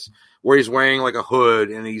serious where he's wearing like a hood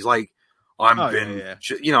and he's like,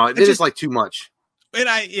 it is like too much. And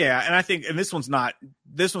I think, and this one's not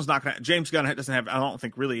gonna, James Gunn doesn't have, I don't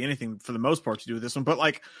think really anything for the most part to do with this one, but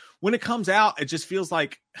like when it comes out, it just feels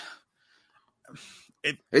like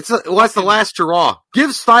it's the last hurrah.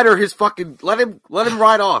 Give Snyder his fucking, let him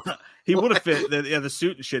ride off. He would have fit. The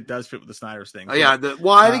suit and shit does fit with the Snyder's thing. I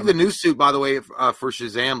think the new suit, by the way, for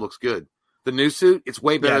Shazam looks good. The new suit, it's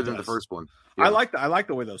way better than the first one. Yeah. I like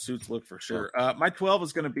the way those suits look for sure. My 12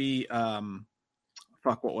 is going to be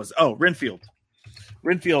Renfield.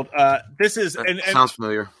 This is and sounds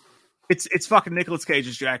familiar. It's fucking Nicolas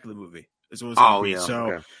Cage's Dracula movie. Is what it's going to be. So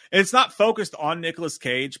okay. It's not focused on Nicolas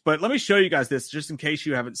Cage, but let me show you guys this just in case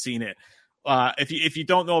you haven't seen it. If you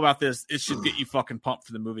don't know about this, it should get you fucking pumped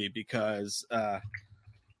for the movie because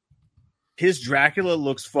his Dracula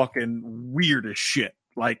looks fucking weird as shit.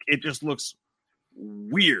 Like it just looks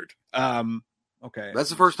weird. Okay. That's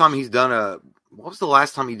the first time he's done what was the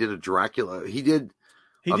last time he did a Dracula? He did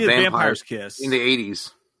Vampire's Kiss in the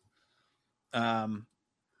 80s.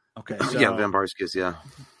 Okay. So Vampire's Kiss, yeah.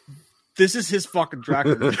 This is his fucking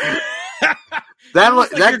Dracula.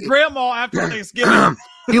 that your grandma after Thanksgiving.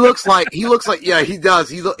 he looks like yeah, he does.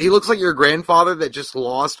 He looks like your grandfather that just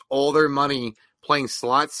lost all their money playing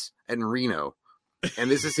slots in Reno.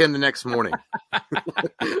 And this is him the next morning.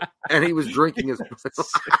 And he was drinking his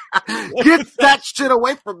Get that shit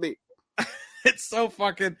away from me. It's so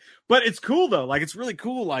fucking but it's cool though. Like it's really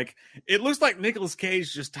cool. Like it looks like Nicolas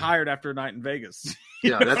Cage just tired after a night in Vegas.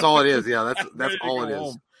 Yeah, that's all it is. Yeah, that's all it is.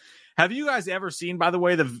 Home. Have you guys ever seen, by the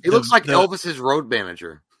way, He looks like Elvis's road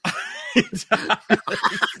manager.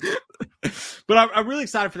 But I'm really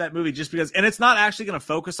excited for that movie just because, and it's not actually going to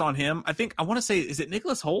focus on him. I want to say, is it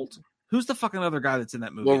Nicholas Hoult? Who's the fucking other guy that's in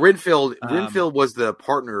that movie? Well, Renfield was the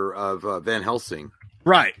partner of Van Helsing.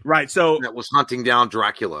 Right. So that was hunting down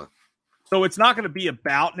Dracula. So it's not going to be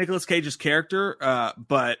about Nicolas Cage's character,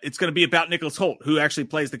 but it's going to be about Nicholas Hoult, who actually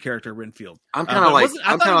plays the character Renfield. I'm kind of like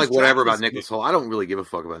whatever about Nicholas Hoult. I don't really give a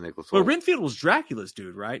fuck about Nicholas Hoult. But Renfield was Dracula's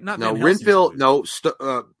dude, right? Not no Van Renfield.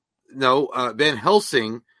 Van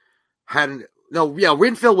Helsing hadn't. No, yeah,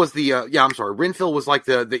 Renfield was the. I'm sorry, Renfield was like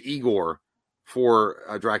the Igor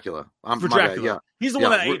for Dracula. For Dracula, yeah, he's the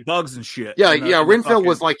one that ate bugs and shit. Yeah, Renfield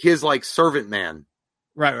was like his servant man.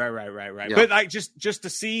 Right. Yeah. But like just to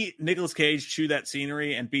see Nicolas Cage chew that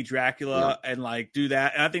scenery and be Dracula and like do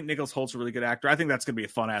that, and I think Nicholas Holt's a really good actor. I think that's gonna be a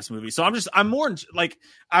fun ass movie. So I'm more like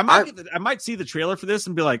I might see the trailer for this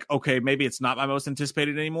and be like, okay, maybe it's not my most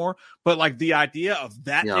anticipated anymore. But like the idea of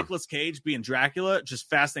that Nicolas Cage being Dracula just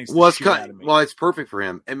fascinates. Well, it's perfect for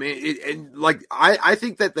him. I mean, I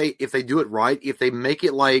think that if they do it right, if they make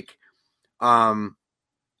it like,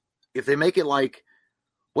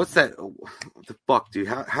 what's that? What the fuck, dude?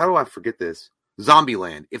 How do I forget this?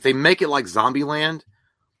 Zombieland. If they make it like Zombieland,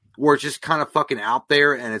 where it's just kind of fucking out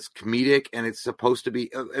there and it's comedic and it's supposed to be,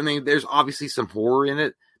 I mean, there's obviously some horror in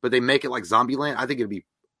it, but they make it like Zombieland, I think it'd be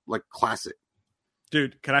like classic.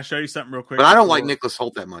 Dude, can I show you something real quick? But I don't like Nicholas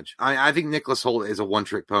Hoult that much. I think Nicholas Hoult is a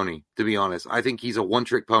one-trick pony, to be honest. I think he's a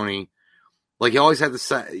one-trick pony. Like, he always had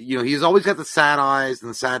he's always got the sad eyes and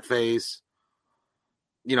the sad face.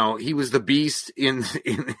 You know, he was the Beast in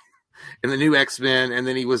the new X-Men, and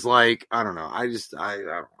then he was like, I don't know. I don't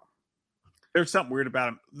know. There's something weird about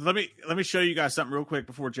him. Let me show you guys something real quick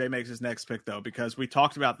before Jay makes his next pick, though, because we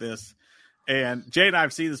talked about this, and Jay and I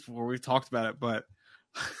have seen this before. We've talked about it, but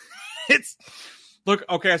look,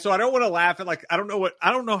 okay. So I don't want to laugh at I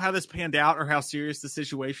don't know how this panned out or how serious the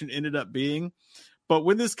situation ended up being, but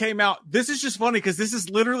when this came out, this is just funny because this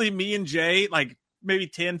is literally me and Jay, like, maybe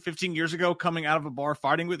 10, 15 years ago, coming out of a bar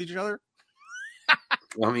fighting with each other.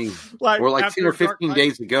 Well, I mean, we're like 10 or 15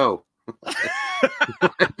 days ago.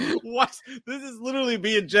 What? This is literally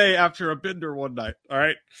me and Jay after a bender one night. All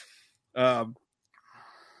right.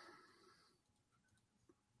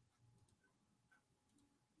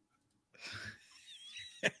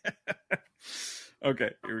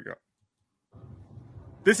 Okay, here we go.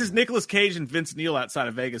 This is Nicolas Cage and Vince Neil outside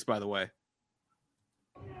of Vegas, by the way.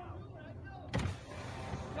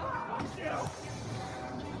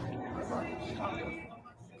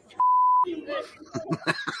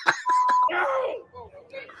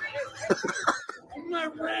 I'm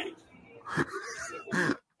not ready.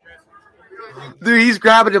 Dude, he's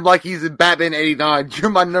grabbing him like he's in Batman 89. You're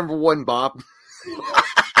my number one, Bob.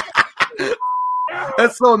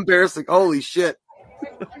 That's so embarrassing. Holy shit.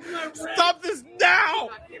 Stop this now.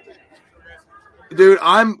 Dude,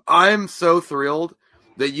 I'm so thrilled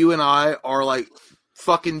that you and I are like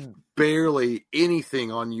fucking barely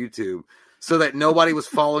anything on YouTube so that nobody was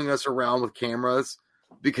following us around with cameras.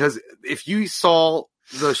 Because if you saw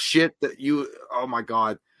the shit that oh my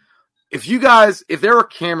God. If there were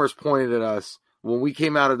cameras pointed at us when we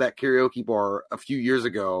came out of that karaoke bar a few years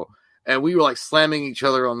ago and we were like slamming each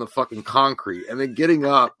other on the fucking concrete and then getting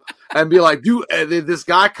up and be like, dude, and then this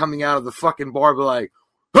guy coming out of the fucking bar be like,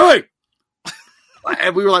 hey!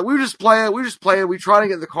 And we were just playing. We tried to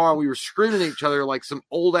get in the car and we were screaming at each other like some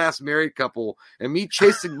old ass married couple and me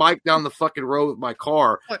chasing Mike down the fucking road with my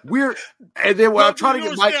car. And then when I'm trying to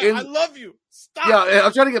get Mike in. I love you. Stop. Yeah,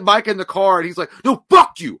 I'm trying to get Mike in the car and he's like, no,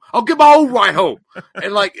 fuck you. I'll get my own ride home.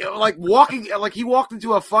 And like walking, like he walked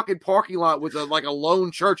into a fucking parking lot with a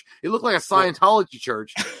lone church. It looked like a Scientology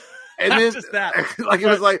church. And then just that. Like it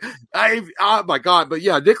was like, oh my God. But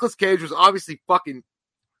yeah, Nicolas Cage was obviously fucking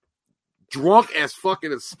drunk as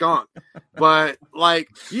fucking a skunk. But like,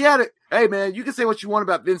 he had it. Hey man, you can say what you want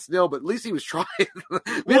about Vince Neil, but at least he was trying.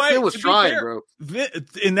 Vince Neil was trying, bro.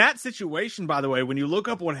 In that situation, by the way, when you look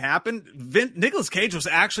up what happened, Nicolas Cage was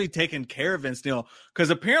actually taking care of Vince Neil because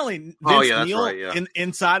apparently Vince Neil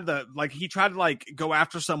inside he tried to go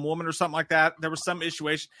after some woman or something like that. There was some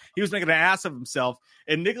situation. He was making an ass of himself,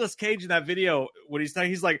 and Nicolas Cage in that video, when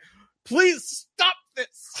he's like, "Please stop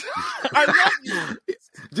this! I love you,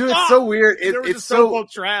 dude." Stop. It's so weird. It's so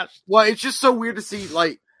trash. Well, it's just so weird to see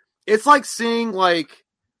It's like seeing like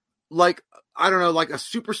I don't know, like a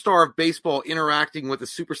superstar of baseball interacting with a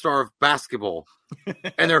superstar of basketball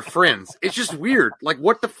and they're friends. It's just weird. Like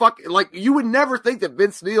what the fuck? Like you would never think that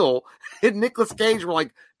Vince Neil and Nicolas Cage were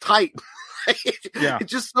like tight. Yeah.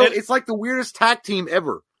 It's just it's like the weirdest tag team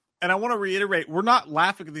ever. And I want to reiterate, we're not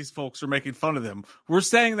laughing at these folks or making fun of them. We're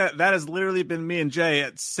saying that has literally been me and Jay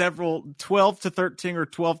at several 12 to 13 or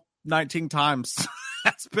 12, 19 times.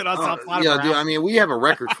 That's been us outside of our dude. I mean, we have a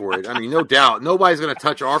record for it. I mean, no doubt. Nobody's going to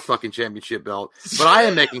touch our fucking championship belt. But I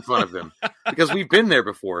am making fun of them because we've been there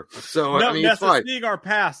before. So, I mean, Nessa, it's fine. Seeing our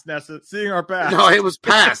past, Nessa. Seeing our past. No, it was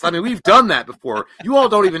past. I mean, we've done that before. You all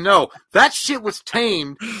don't even know. That shit was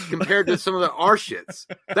tamed compared to some of our shits.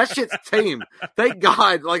 That shit's tamed. Thank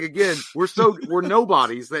God. Like, again, we're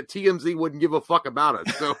nobodies that TMZ wouldn't give a fuck about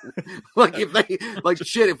us. So, like,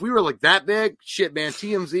 if we were like that big, shit, man,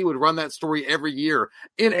 TMZ would run that story every year.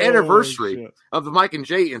 In anniversary of the Mike and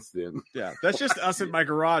Jay incident. Yeah, that's just us in my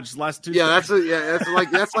garage last Tuesday. Yeah,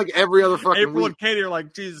 that's like every other fucking April week. And Katie are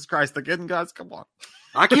like, Jesus Christ, the Hidden Gods, come on.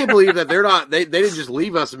 I can't believe that they're not. They didn't just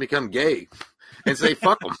leave us and become gay and say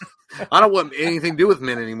fuck them. I don't want anything to do with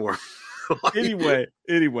men anymore. Anyway,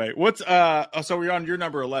 what's so we're on your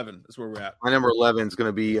number 11 is where we're at. My number 11 is going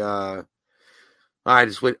to be. I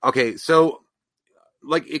just wait. Okay, so.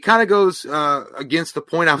 Like it kind of goes against the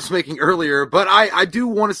point I was making earlier, but I do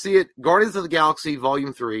want to see it. Guardians of the Galaxy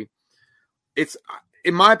Volume 3. It's,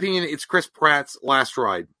 in my opinion, it's Chris Pratt's last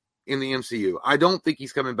ride in the MCU. I don't think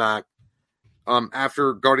he's coming back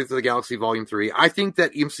after Guardians of the Galaxy Volume 3. I think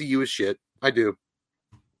that MCU is shit. I do.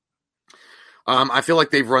 I feel like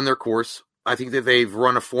they've run their course. I think that they've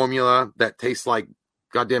run a formula that tastes like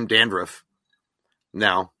goddamn dandruff.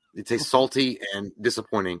 Now it tastes salty and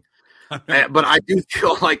disappointing. But I do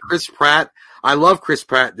feel like Chris Pratt. I love Chris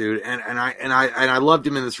Pratt, dude, and I loved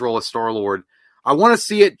him in this role as Star-Lord. I want to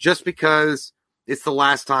see it just because it's the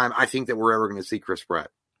last time I think that we're ever going to see Chris Pratt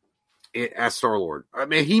as Star-Lord. I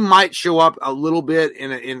mean, he might show up a little bit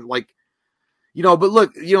in like, but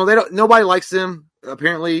look, nobody likes him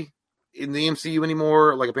apparently in the MCU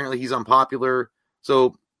anymore. Like apparently he's unpopular,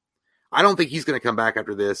 so I don't think he's going to come back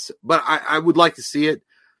after this. But I would like to see it.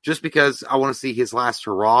 Just because I want to see his last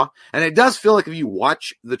hurrah. And it does feel like if you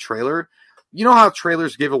watch the trailer, you know how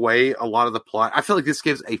trailers give away a lot of the plot? I feel like this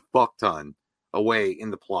gives a fuck ton away in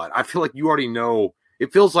the plot. I feel like you already know.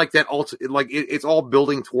 It feels like that it's all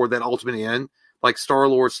building toward that ultimate end. Like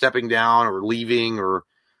Star-Lord stepping down or leaving or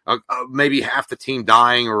maybe half the team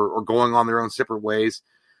dying or going on their own separate ways.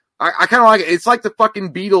 I kind of like it. It's like the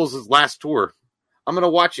fucking Beatles' last tour. I'm going to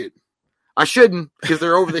watch it. I shouldn't because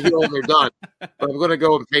they're over the hill and they're done. But I'm going to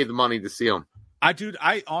go and pay the money to see them.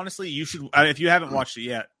 I honestly, you should, if you haven't watched it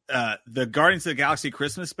yet, the Guardians of the Galaxy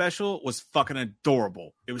Christmas special was fucking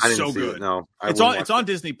adorable. It was so good. No, it's on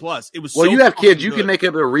Disney Plus. It was well. So you have kids. You good. can make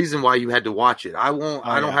up a reason why you had to watch it. I won't.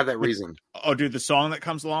 I don't have that reason. Oh, dude, the song that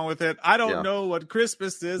comes along with it. I don't know what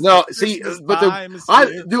Christmas is. No, see,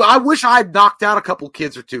 I wish I had knocked out a couple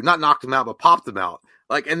kids or two. Not knocked them out, but popped them out.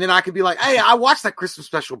 Like, and then I could be like, "Hey, I watched that Christmas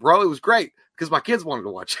special, bro. It was great because my kids wanted to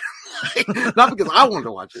watch it, not because I wanted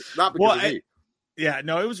to watch it, not because of me." Yeah,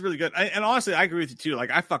 no, it was really good. And honestly, I agree with you too.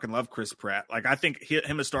 Like, I fucking love Chris Pratt. Like, I think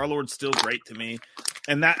him as Star-Lord's still great to me.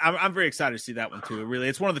 And that I'm very excited to see that one too. Really,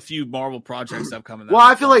 it's one of the few Marvel projects that have come in. Well,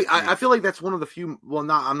 I feel like that's one of the few.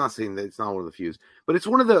 Well, I'm not saying that it's not one of the few, but it's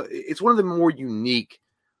one of the more unique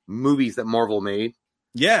movies that Marvel made.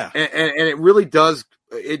 Yeah, and it really does.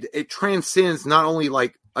 It transcends not only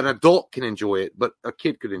like an adult can enjoy it, but a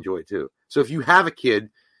kid could enjoy it too. So if you have a kid,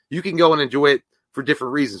 you can go and enjoy it for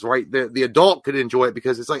different reasons, right? The adult could enjoy it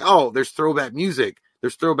because it's like, oh, there's throwback music,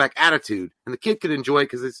 there's throwback attitude, and the kid could enjoy it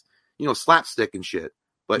because it's, slapstick and shit.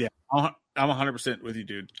 But yeah, I'm 100% with you,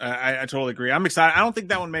 dude. I totally agree. I'm excited. I don't think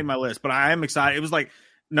that one made my list, but I am excited. It was like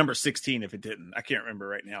number 16 if it didn't. I can't remember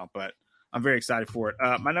right now, but I'm very excited for it.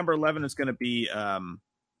 My number 11 is going to be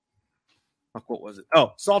what was it?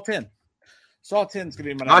 Oh, Saw 10. Saw 10 is going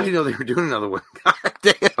to be my number. I didn't know they were doing another one. God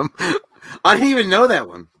damn. I didn't even know that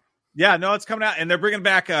one. Yeah, no, it's coming out, and they're bringing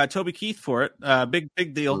back Toby Keith for it.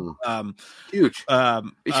 Big deal. Huge.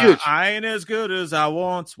 It's huge. I ain't as good as I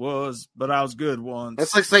once was, but I was good once.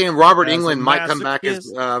 That's like saying Robert Englund might come back as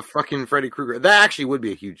fucking Freddy Krueger. That actually would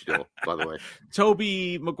be a huge deal, by the way.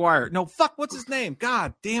 Tobey Maguire. No, fuck, what's his name?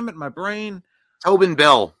 God damn it, my brain. Tobin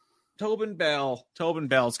Bell. Tobin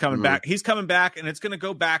Bell's coming back. He's coming back, and it's going to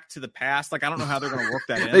go back to the past. Like, I don't know how they're going to work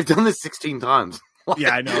that in. They've done this 16 times.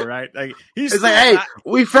 Yeah, I know, right? Like, it's like, hey,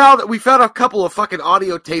 we found a couple of fucking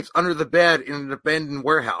audio tapes under the bed in an abandoned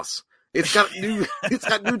warehouse. It's got new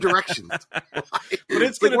directions. But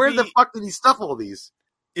it's like, where the fuck did he stuff all these?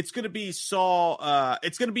 It's gonna be Saw.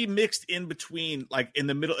 It's gonna be mixed in between, like in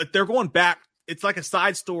the middle. They're going back. It's like a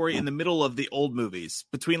side story in the middle of the old movies,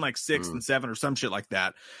 between like 6 and 7 or some shit like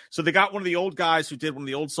that. So they got one of the old guys who did one of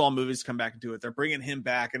the old Saw movies to come back and do it. They're bringing him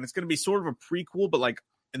back, and it's gonna be sort of a prequel, but like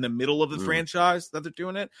in the middle of the franchise that they're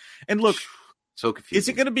doing it. And look, so confusing. Is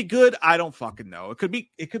it going to be good? I don't fucking know. It could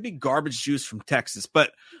be garbage juice from Texas,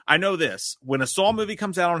 but I know this: when a Saw movie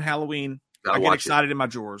comes out on Halloween, I get excited in my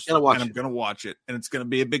drawers, and I'm going to watch it, and it's going to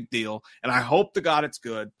be a big deal. And I hope to God it's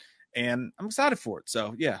good, and I'm excited for it.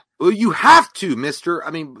 So yeah, well, you have to, Mister.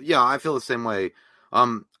 I mean, yeah, I feel the same way.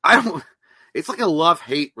 I don't. It's like a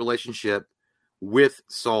love-hate relationship with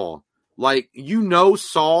Saw. Like,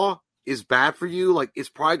 Saw is bad for you. Like, it's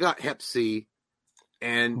probably got Hep C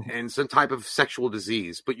and some type of sexual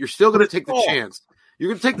disease, but you're still going to take the chance. You're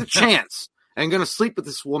going to take the chance and going to sleep with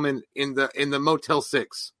this woman in the Motel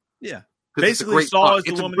 6. Yeah. Basically, Saw is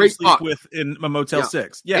the woman you sleep with in a Motel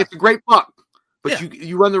 6. Yeah. It's a great fuck, but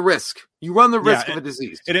you run the risk. You run the risk of a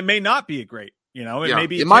disease. And it may not be a great, it may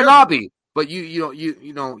be. It might not be, but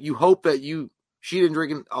you hope that she didn't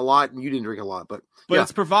drink a lot and you didn't drink a lot, but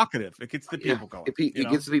it's provocative. It gets the people going. It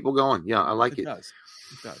gets the people going. Yeah, I like it. It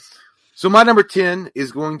does. So my number 10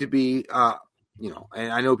 is going to be, and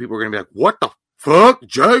I know people are going to be like, "What the fuck,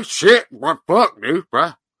 Jay? Shit, what fuck, dude,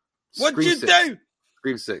 bruh? What'd you do?"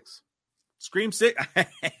 Scream 6. Scream 6.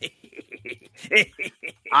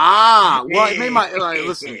 Well, it made my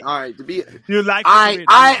listen. All right, to be you like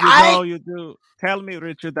it? You do. Tell me,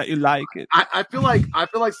 Richard, that you like it. I feel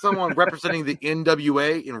like someone representing the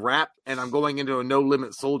NWA in rap, and I'm going into a No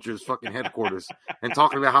Limit Soldiers fucking headquarters and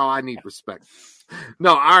talking about how I need respect.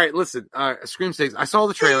 No, all right, listen. Scream 6. I saw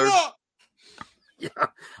the trailer. Yeah,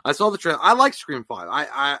 I saw the trailer. I like Scream 5.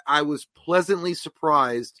 I was pleasantly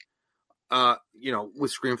surprised. With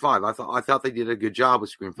Scream 5, I thought they did a good job with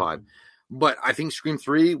Scream 5, but I think Scream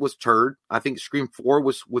 3 was turd. I think Scream 4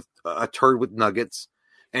 was with a turd with nuggets,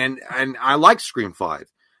 and I like Scream 5,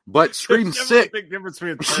 but Scream 6. Big difference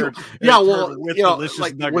between turd. With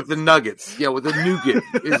the nuggets, with the nougat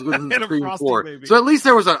is with Scream 4. Baby. So at least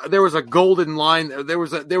there was a golden line. There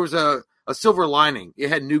was a silver lining. It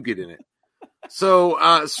had nougat in it.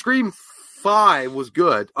 So Scream 5 was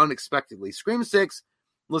good unexpectedly. Scream 6.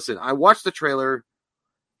 Listen, I watched the trailer.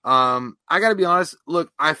 I got to be honest.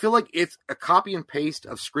 Look, I feel like it's a copy and paste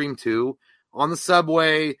of Scream 2. On the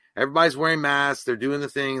subway, everybody's wearing masks. They're doing the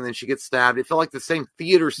thing, and then she gets stabbed. It felt like the same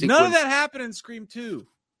theater sequence. None of that happened in Scream 2.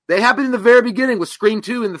 They happened in the very beginning with Scream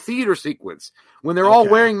 2 in the theater sequence when they're all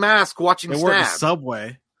wearing masks watching stabs. They were in the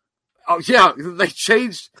subway. Oh yeah, they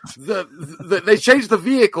changed the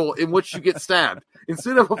vehicle in which you get stabbed.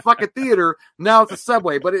 Instead of a fucking theater, now it's a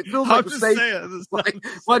subway. But it feels like the same.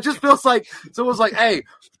 It just feels like someone's like, "Hey,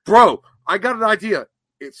 bro, I got an idea.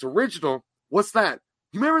 It's original. What's that?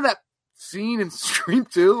 You remember that scene in Scream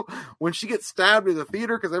 2 when she gets stabbed in the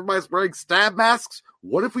theater because everybody's wearing stab masks?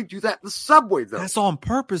 What if we do that in the subway, though?" That's on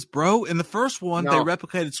purpose, bro. In the first one, they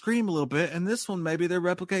replicated Scream a little bit, and this one, maybe they're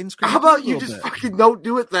replicating Scream. How about you just fucking don't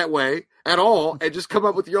do it that way at all and just come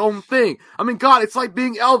up with your own thing? I mean, God, it's like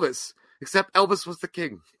being Elvis, except Elvis was the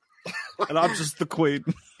king. And I'm just the queen.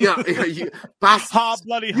 Yeah, you bastards. Ha,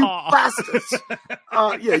 bloody ha. Bastards.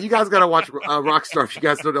 Yeah, you guys got to watch Rockstar if you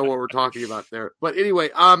guys don't know what we're talking about there. But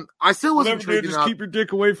anyway, I still was intrigued. Just keep your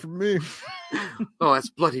dick away from me. Oh,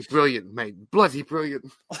 that's bloody brilliant, mate. Bloody brilliant.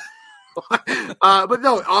 But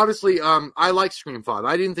no, honestly, I like Scream 5.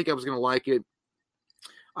 I didn't think I was going to like it.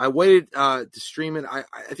 I waited to stream it. I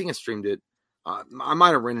think I streamed it. I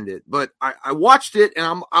might have rented it, but I watched it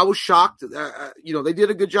and I was shocked. They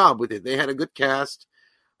did a good job with it. They had a good cast.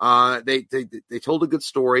 They told a good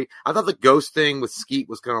story. I thought the ghost thing with Skeet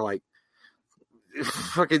was kind of like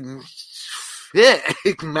fucking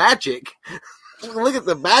magic. Look at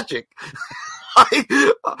the magic.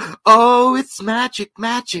 Oh, it's magic.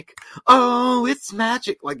 Oh, it's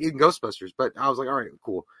magic. Like in Ghostbusters. But I was like, all right,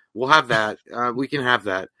 cool. We'll have that. We can have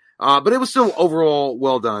that. But it was still overall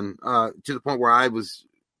well done, to the point where I was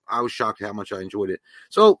shocked how much I enjoyed it.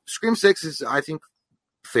 So Scream 6 is, I think,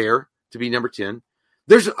 fair to be number 10.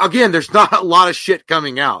 There's not a lot of shit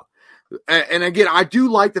coming out. And again, I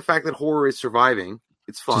do like the fact that horror is surviving.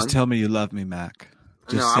 It's fun. Just tell me you love me, Mac.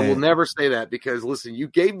 I will never say that because, listen, you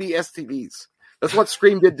gave me STDs. That's what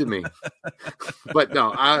Scream did to me. But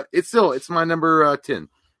no, it's my number 10.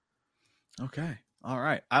 Okay. All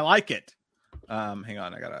right. I like it. Hang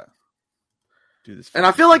on, I gotta do this. And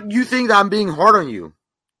I feel like you think that I'm being hard on you,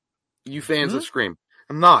 you fans of Scream.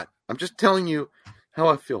 I'm not. I'm just telling you how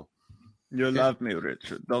I feel. You love me,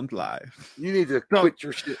 Richard. Don't lie. You need to quit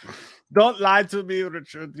your shit. Don't lie to me,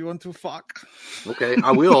 Richard. You want to fuck? Okay,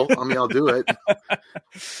 I will. I mean, I'll do it.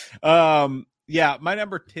 Yeah, my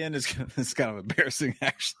number 10 is kind of embarrassing,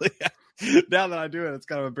 actually. Now that I do it, it's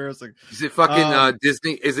kind of embarrassing. Is it fucking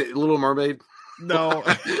Disney? Is it Little Mermaid? No.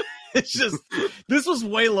 It's just, this was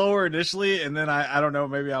way lower initially, and then I don't know,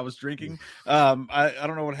 maybe I was drinking. I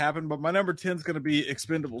don't know what happened, but my number 10 is going to be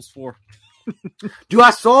Expendables 4. Dude,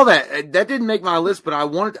 I saw that. That didn't make my list, but I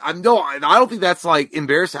don't think that's like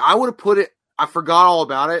embarrassing. I would have put it, I forgot all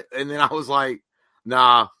about it, and then I was like,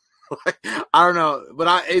 nah. I don't know,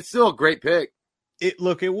 but it's still a great pick. It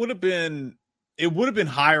would have been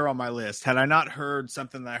higher on my list had I not heard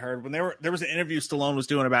something that I heard when there was an interview Stallone was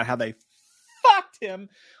doing about how they fucked him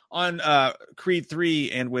on Creed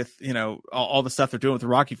 3 and with, all the stuff they're doing with the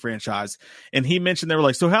Rocky franchise. And he mentioned, they were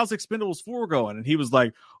like, so how's Expendables 4 going? And he was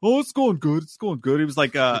like, oh, it's going good. He was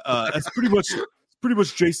like, that's pretty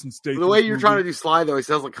much Jason Statham. The way you're trying to do Sly, though, he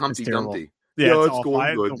sounds like Humpty Dumpty. Yeah, it's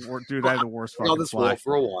going good. Dude, I had the worst fucking Sly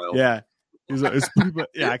for a while. Yeah. He's like, it's pretty much,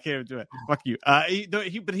 yeah, I can't even do it. Fuck you.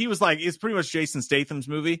 But he was like, it's pretty much Jason Statham's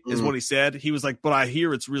movie, is what he said. He was like, but I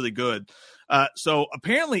hear it's really good. So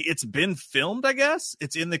apparently it's been filmed, I guess.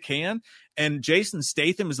 It's in the can. And Jason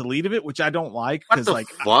Statham is the lead of it, which I don't like. What the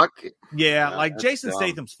fuck? Yeah, Jason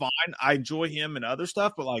Statham's fine. I enjoy him and other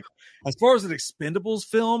stuff. But like, as far as an Expendables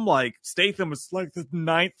film, like Statham is like the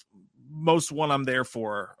 9th most one I'm there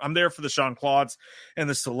for. I'm there for the Sean Claudes and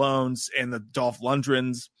the Stallones and the Dolph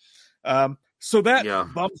Lundgrens. So that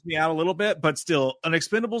bums me out a little bit, but still, an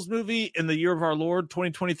Expendables movie in the year of our Lord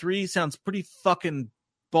 2023 sounds pretty fucking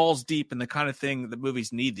balls deep in the kind of thing that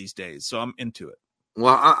movies need these days. So I'm into it.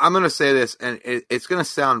 Well, I'm going to say this, and it's going to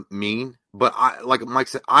sound mean, but like Mike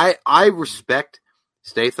said, I respect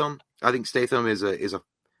Statham. I think Statham is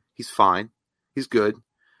he's fine. He's good.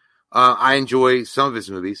 I enjoy some of his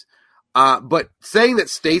movies. But saying that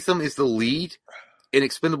Statham is the lead in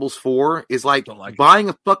Expendables 4 is like buying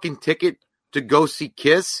a fucking ticket to go see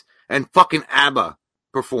Kiss and fucking ABBA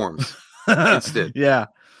performs instead. Yeah.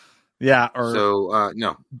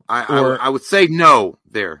 No, I would say no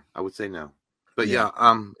there. I would say no, but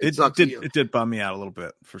it did bum me out a little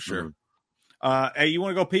bit for sure. Hey, you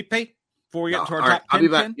want to go pee before we get to our top 10? I'll be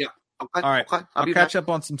back. Yeah. Okay. All right. I'll catch up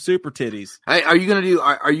on some super titties. Hey, are you gonna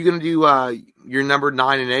do your number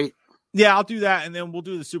 9 and 8? Yeah, I'll do that, and then we'll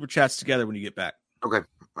do the super chats together when you get back. Okay.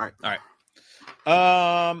 All right.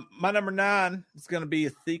 My number 9 is gonna be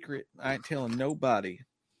a secret. I ain't telling nobody.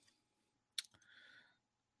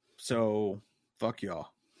 So fuck y'all.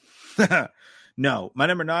 No, my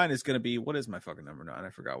number 9 is gonna be, what is my fucking number 9? I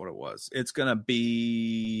forgot what it was. It's gonna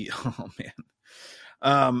be, oh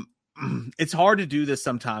man. it's hard to do this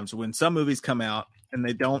sometimes when some movies come out and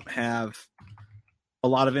they don't have a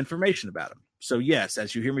lot of information about them. So yes,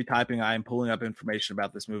 as you hear me typing, I am pulling up information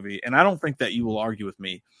about this movie, and I don't think that you will argue with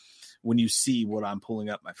me when you see what I'm pulling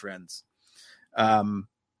up, my friends.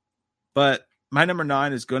 But my number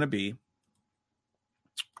 9 is going to be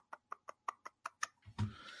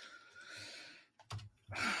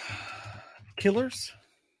Killers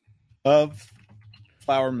of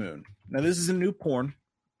Flower Moon. Now, this is a new porn,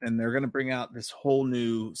 and they're going to bring out this whole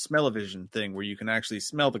new smell-o-vision thing where you can actually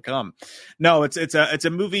smell the cum. No, it's a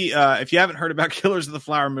movie. If you haven't heard about Killers of the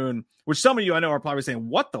Flower Moon, which some of you I know are probably saying,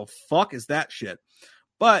 what the fuck is that shit?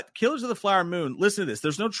 But Killers of the Flower Moon, listen to this.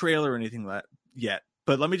 There's no trailer or anything yet.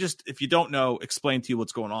 But let me just, if you don't know, explain to you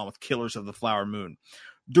what's going on with Killers of the Flower Moon.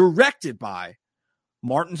 Directed by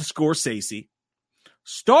Martin Scorsese,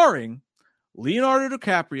 starring Leonardo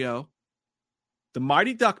DiCaprio, the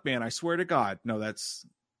Mighty Duckman, I swear to God. No, that's...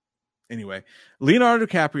 Anyway, Leonardo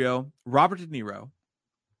DiCaprio, Robert De Niro,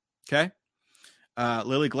 okay?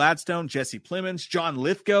 Lily Gladstone, Jesse Plemons, John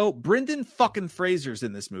Lithgow, Brendan fucking Fraser's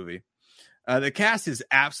in this movie. The cast is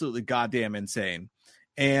absolutely goddamn insane.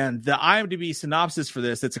 And the IMDb synopsis for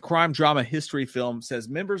this, it's a crime drama history film, says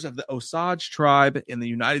members of the Osage tribe in the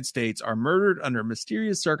United States are murdered under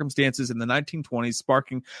mysterious circumstances in the 1920s,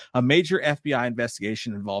 sparking a major FBI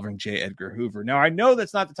investigation involving J. Edgar Hoover. Now, I know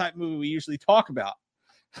that's not the type of movie we usually talk about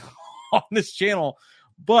on this channel,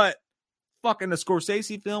 but fucking the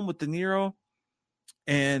Scorsese film with De Niro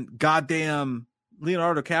and goddamn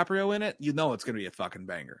Leonardo DiCaprio in it, you know it's going to be a fucking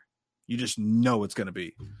banger. You just know it's going to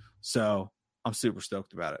be. So I'm super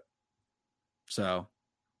stoked about it. So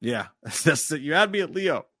yeah, you had me at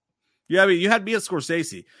Leo. You had me at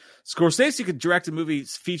Scorsese. Scorsese could direct a movie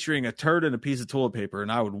featuring a turd and a piece of toilet paper,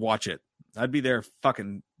 and I would watch it. I'd be there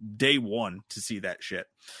fucking day one to see that shit.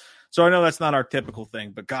 So I know that's not our typical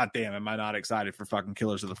thing, but goddamn, am I not excited for fucking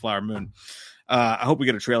Killers of the Flower Moon? I hope we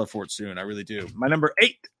get a trailer for it soon. I really do. My number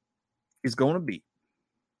 8 is going to be,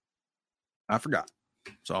 I forgot,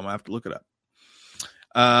 so I'm gonna have to look it up.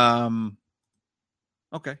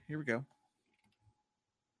 Okay, here we go.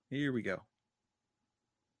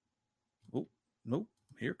 Oh, nope,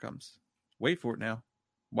 here it comes. Wait for it now.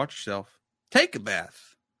 Watch yourself. Take a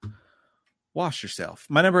bath. Wash yourself.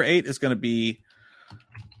 My number 8 is going to be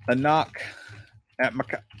A Knock at the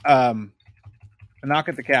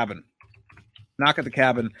Cabin. Knock at the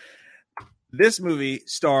Cabin. This movie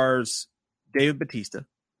stars David Bautista,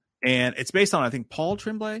 and it's based on, I think, Paul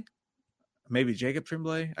Tremblay, maybe Jacob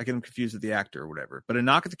Tremblay. I get him confused with the actor or whatever. But A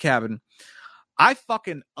Knock at the Cabin, I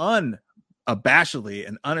fucking unabashedly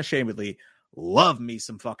and unashamedly love me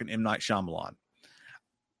some fucking M. Night Shyamalan.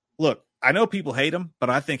 Look, I know people hate him, but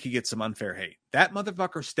I think he gets some unfair hate. That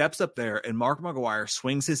motherfucker steps up there and Mark McGuire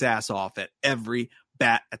swings his ass off at every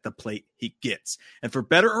bat at the plate he gets. And for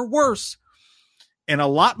better or worse, and a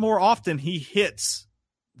lot more often he hits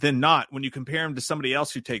than not when you compare him to somebody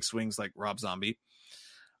else who takes swings like Rob Zombie.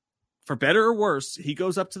 For better or worse, he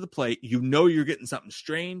goes up to the plate. You know you're getting something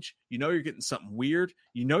strange. You know you're getting something weird.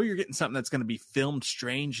 You know you're getting something that's going to be filmed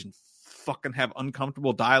strange and fucking have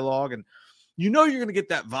uncomfortable dialogue. And you know you're going to get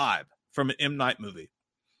that vibe from an M. Night movie.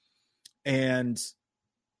 And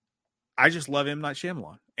I just love M. Night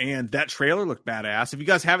Shyamalan. And that trailer looked badass. If you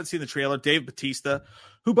guys haven't seen the trailer, Dave Bautista,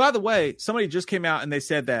 who, by the way, somebody just came out and they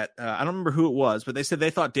said that, I don't remember who it was, but they said they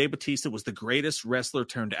thought Dave Bautista was the greatest wrestler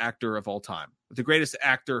turned actor of all time. The greatest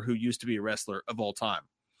actor who used to be a wrestler of all time.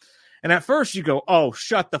 And at first you go, oh,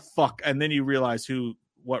 shut the fuck. And then you realize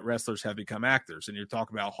what wrestlers have become actors. And you're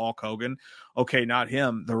talking about Hulk Hogan. Okay, not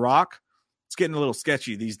him. The Rock. It's getting a little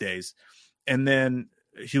sketchy these days. And then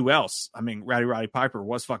who else? I mean, Roddy Piper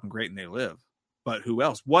was fucking great in They Live. But who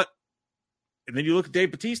else? What? And then you look at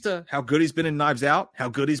Dave Bautista, how good he's been in Knives Out, how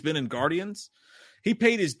good he's been in Guardians. He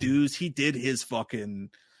paid his dues. He did his fucking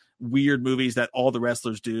weird movies that all the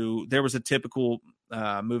wrestlers do. There was a typical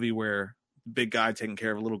movie where big guy taking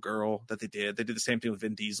care of a little girl that they did. They did the same thing with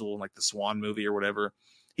Vin Diesel, like the Swan movie or whatever.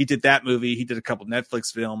 He did that movie. He did a couple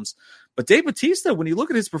Netflix films. But Dave Bautista, when you look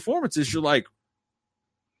at his performances, you're like,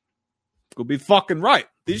 go be fucking right.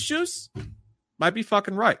 These shoes might be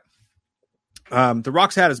fucking right. The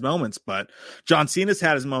Rock's had his moments, but John Cena's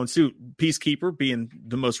had his moments too. Peacekeeper being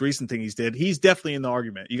the most recent thing he's did. He's definitely in the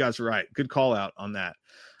argument. You guys are right. Good call out on that.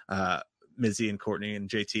 Mizzy and Courtney and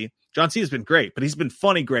JT. John Cena's been great, but he's been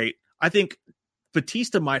funny great. I think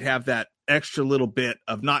Batista might have that extra little bit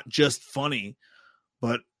of not just funny,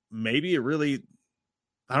 but maybe it really,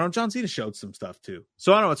 I don't know, John Cena showed some stuff too.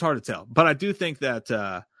 So I don't know, it's hard to tell. But I do think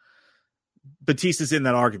that Batista's in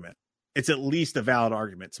that argument. It's at least a valid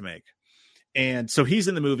argument to make. And so he's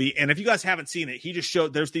in the movie. And if you guys haven't seen it, he just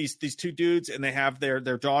showed there's these two dudes and they have their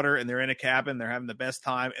daughter and they're in a cabin. They're having the best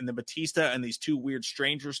time. And then Batista and these two weird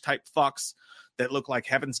strangers type fucks that look like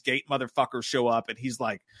Heaven's Gate motherfuckers show up. And he's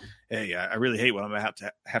like, hey, I really hate what I'm going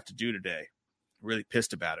to have to do today. I'm really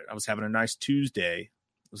pissed about it. I was having a nice Tuesday.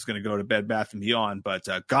 I was going to go to Bed Bath & Beyond, but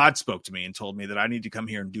God spoke to me and told me that I need to come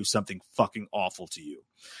here and do something fucking awful to you.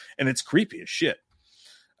 And it's creepy as shit.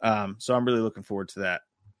 So I'm really looking forward to that.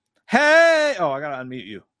 Hey! Oh, I got to unmute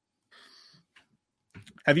you.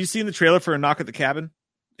 Have you seen the trailer for A Knock at the Cabin?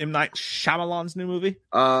 M. Night Shyamalan's new movie?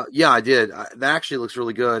 Yeah, I did. That actually looks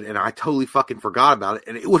really good, and I totally fucking forgot about it,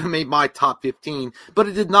 and it would have made my top 15, but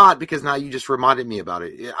it did not because now you just reminded me about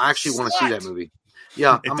it. I actually want to see that movie.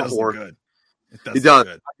 Yeah, I'm a whore. Good. It does. Good.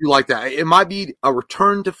 I do like that. It might be a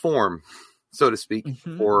return to form, so to speak,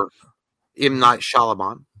 for M. Night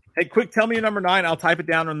Shyamalan. Hey, quick, tell me your number 9. I'll type it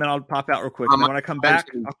down, and then I'll pop out real quick. And then when I come back,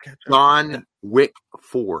 I'll catch up. John Wick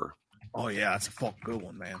 4. Oh, yeah, that's a fucking good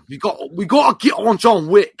one, man. We got to get on John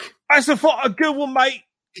Wick. That's a fucking good one, mate.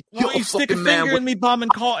 Why you stick a finger in me bum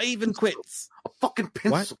and call it even quits? A fucking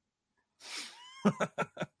pencil.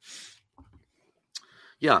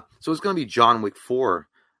 Yeah, so it's going to be John Wick 4,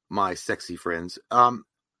 my sexy friends. I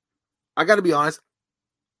got to be honest,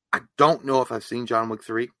 I don't know if I've seen John Wick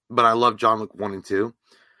 3, but I love John Wick 1 and 2.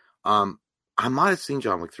 I might have seen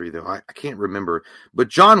John Wick 3, though. I can't remember. But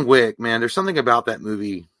John Wick, man, there's something about that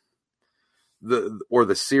movie,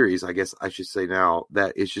 the series, I guess I should say now,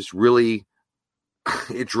 that is just really,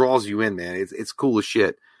 it draws you in, man. It's cool as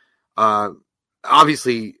shit.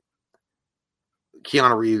 Obviously,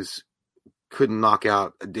 Keanu Reeves couldn't knock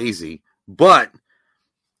out a daisy, but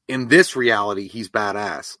in this reality, he's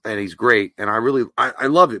badass and he's great. And I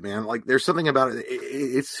love it, man. Like, there's something about it.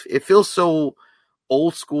 It feels so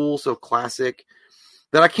old school, so classic,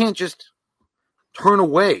 that I can't just turn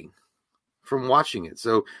away from watching it.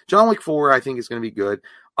 So John Wick 4, I think, is going to be good.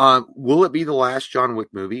 Will it be the last John Wick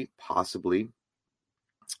movie? Possibly.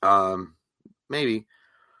 Maybe.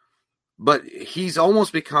 But he's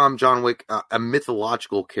almost become, John Wick, a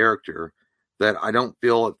mythological character that I don't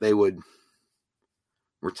feel that they would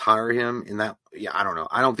retire him in that. Yeah, I don't know.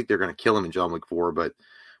 I don't think they're going to kill him in John Wick 4, but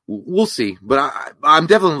we'll see. But I'm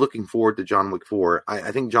definitely looking forward to John Wick 4.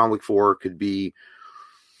 I think John Wick 4 could be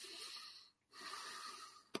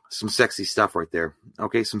some sexy stuff right there.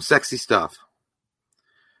 Okay, some sexy stuff.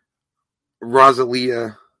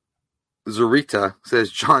 Rosalia Zurita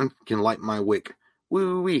says, John can light my wick.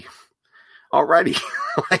 Woo-wee. Alrighty.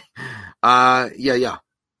 Yeah.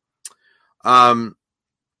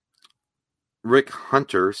 Rick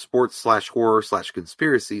Hunter,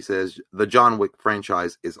 sports/horror/conspiracy, says the John Wick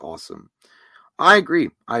franchise is awesome. I agree.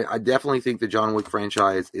 I definitely think the John Wick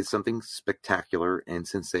franchise is something spectacular and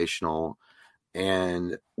sensational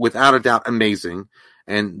and without a doubt amazing.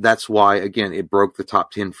 And that's why, again, it broke the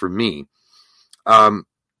top 10 for me. I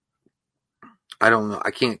don't know.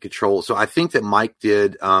 I can't control. So I think that Mike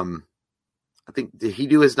did, did he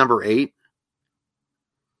do his number 8?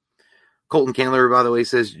 Colton Candler, by the way,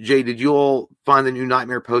 says, Jay, did you all find the new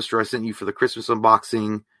Nightmare poster I sent you for the Christmas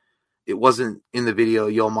unboxing? It wasn't in the video.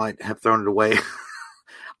 Y'all might have thrown it away.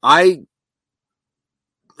 I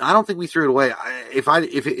don't think we threw it away. If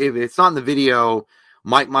it's not in the video,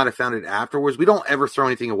 Mike might have found it afterwards. We don't ever throw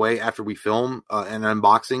anything away after we film an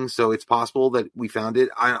unboxing, so it's possible that we found it.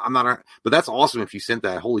 I'm not, but that's awesome if you sent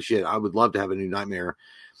that. Holy shit, I would love to have a new Nightmare.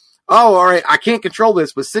 Oh, all right, I can't control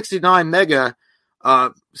this, but 69 Mega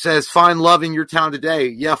says, find love in your town today.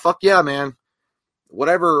 Yeah, fuck yeah, man.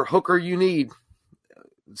 Whatever hooker you need.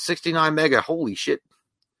 69 Mega, holy shit.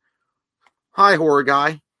 Hi, horror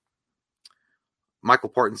guy. Michael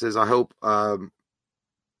Parton says, I hope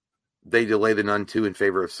they delay the Nun 2 in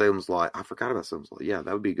favor of Salem's Lot. I forgot about Salem's Lot. Yeah,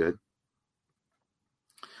 that would be good.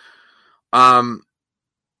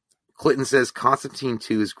 Clinton says Constantine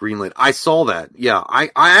 2 is greenlit. I saw that. Yeah, I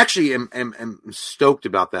actually am stoked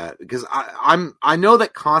about that because I know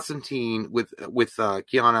that Constantine with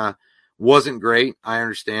Keanu wasn't great. I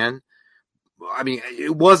understand. I mean,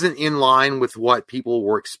 it wasn't in line with what people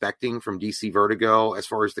were expecting from DC Vertigo as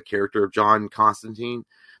far as the character of John Constantine.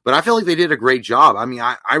 But I feel like they did a great job. I mean,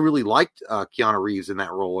 I really liked Keanu Reeves in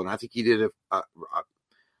that role, and I think he did a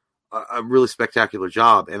really spectacular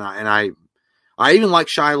job. And I even like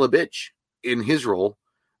Shia LaBeouf in his role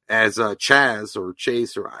as Chaz or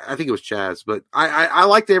Chase, or I think it was Chaz. But I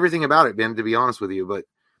liked everything about it, Ben, to be honest with you. But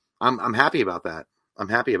I'm happy about that. I'm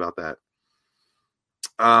happy about that.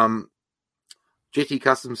 JT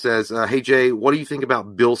Custom says, hey, Jay, what do you think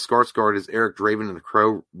about Bill Skarsgård as Eric Draven in the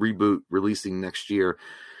Crow reboot releasing next year?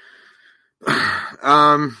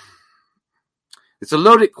 It's a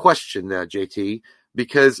loaded question, JT,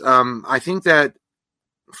 because I think that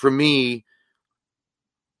for me,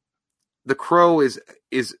 The Crow is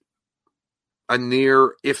a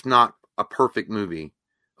near, if not a perfect movie.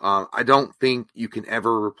 I don't think you can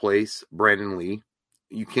ever replace Brandon Lee.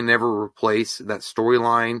 You can never replace that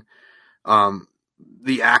storyline.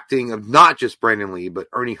 The acting of not just Brandon Lee, but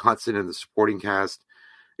Ernie Hudson and the supporting cast.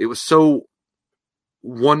 It was so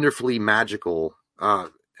wonderfully magical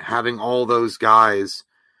having all those guys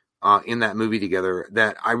in that movie together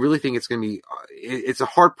that I really think it's going to be, it's a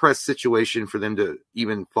hard-pressed situation for them to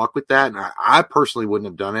even fuck with that. And I personally wouldn't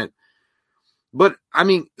have done it. But, I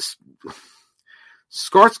mean,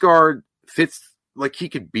 Skarsgård fits like he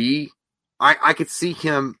could be. I could see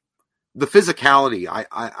him, the physicality,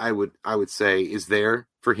 I would say, is there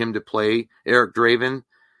for him to play Eric Draven.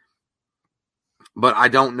 But I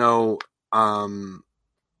don't know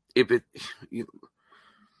if it,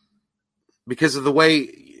 because of the way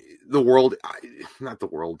the world, not the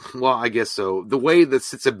world, well, I guess so, the way the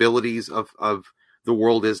sensibilities of the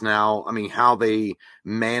world is now. I mean, how they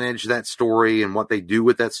manage that story and what they do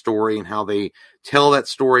with that story and how they tell that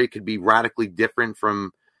story could be radically different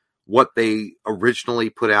from what they originally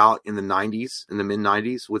put out in the 90s, in the mid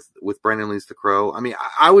 90s with Brandon Lee's The Crow. I mean,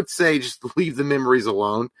 I would say just leave the memories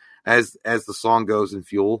alone, as the song goes in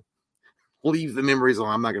Fuel. Leave the memories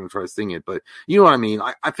alone. I'm not going to try to sing it, but you know what I mean?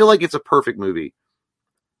 I feel like it's a perfect movie.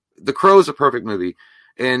 The Crow is a perfect movie,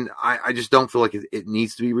 and I just don't feel like it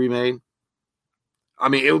needs to be remade. I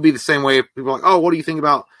mean, it would be the same way if people are like, oh, what do you think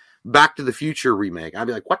about Back to the Future remake? I'd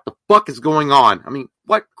be like, what the fuck is going on? I mean,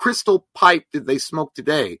 what crystal pipe did they smoke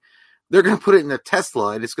today? They're going to put it in a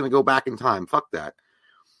Tesla and it's going to go back in time. Fuck that.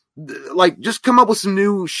 Like, just come up with some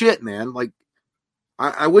new shit, man. Like,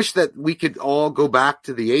 I wish that we could all go back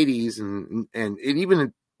to the 80s and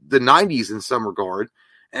even the 90s in some regard.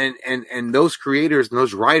 And those creators and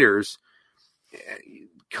those writers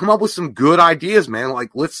come up with some good ideas, man. Like,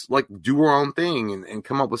 let's like do our own thing and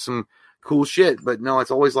come up with some cool shit. But no,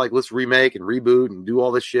 it's always like, let's remake and reboot and do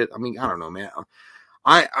all this shit. I mean, I don't know, man.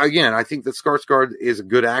 I think that Skarsgård is a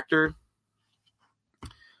good actor,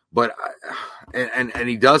 but and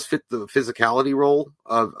he does fit the physicality role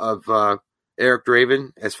of Eric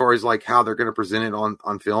Draven as far as like how they're going to present it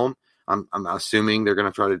on film. I'm assuming they're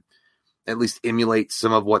going to try to at least emulate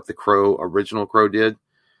some of what the original Crow did.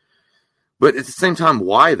 But at the same time,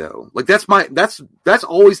 why though? Like that's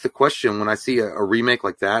always the question when I see a remake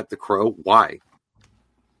like that, The Crow. Why?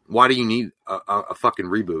 Why do you need a fucking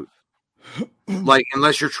reboot? Like,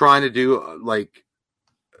 unless you're trying to do like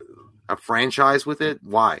a franchise with it,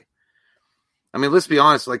 why? I mean, let's be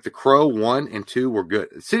honest. Like, The Crow 1 and 2 were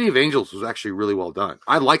good. City of Angels was actually really well done.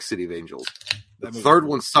 I like City of Angels. The third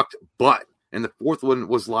one sucked butt, and the fourth one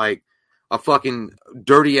was like a fucking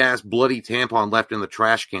dirty ass bloody tampon left in the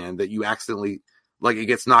trash can that you accidentally, like, it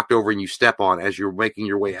gets knocked over and you step on as you're making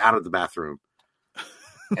your way out of the bathroom,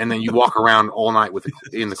 and then you walk around all night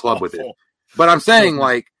in the club with it. But I'm saying,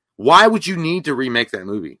 like, why would you need to remake that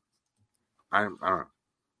movie? I don't know.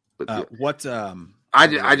 But I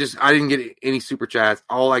didn't get any super chats.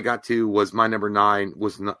 All I got to was my number 9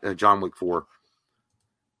 was John Wick 4.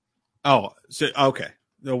 Oh, so okay.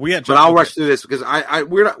 No, we had. But I'll rush through this because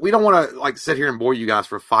we don't want to like sit here and bore you guys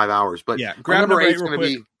for 5 hours. But yeah, grab number 8 is going to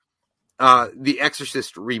be The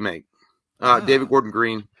Exorcist remake. David Gordon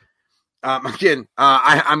Green. Again,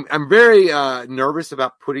 I'm very nervous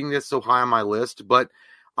about putting this so high on my list, but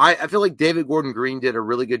I feel like David Gordon Green did a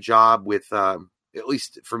really good job with, at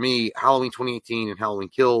least for me, Halloween 2018 and Halloween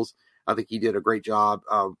Kills. I think he did a great job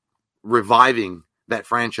reviving that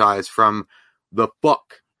franchise from the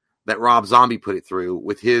fuck that Rob Zombie put it through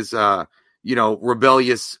with his,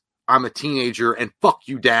 rebellious, I'm a teenager and fuck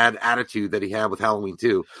you, dad attitude that he had with Halloween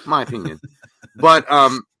 2, in my opinion. But,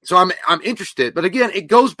 so I'm interested, but again, it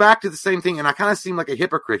goes back to the same thing, and I kind of seem like a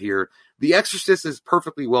hypocrite here. The Exorcist is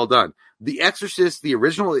perfectly well done. The Exorcist, the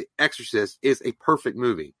original Exorcist, is a perfect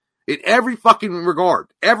movie in every fucking regard,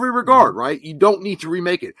 right? You don't need to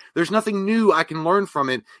remake it. There's nothing new I can learn from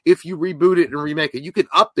it if you reboot it and remake it. You can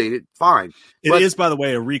update it, fine. It is, by the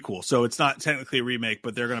way, a requel, so it's not technically a remake,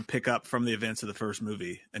 but they're going to pick up from the events of the first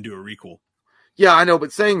movie and do a requel. Yeah, I know,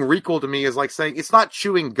 but saying requel to me is like saying it's not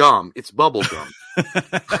chewing gum, it's bubble gum.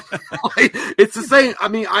 It's the same. I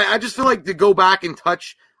mean, I just feel like to go back and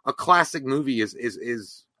touch a classic movie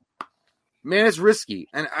is man, it's risky.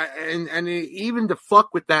 And even to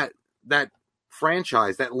fuck with that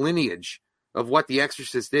franchise, that lineage of what The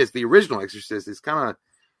Exorcist is, the original Exorcist is kind of,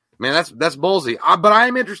 man, that's ballsy. But I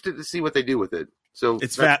am interested to see what they do with it. So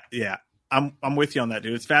it's yeah. I'm with you on that,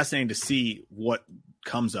 dude. It's fascinating to see what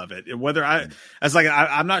comes of it. Whether I'm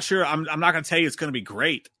not sure. I'm not going to tell you it's going to be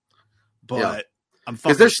great, but I'm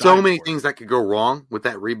because there's so many things that could go wrong with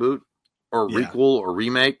that reboot or requel or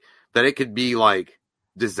remake that it could be like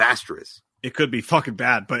disastrous. It could be fucking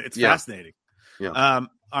bad, but it's fascinating. Yeah.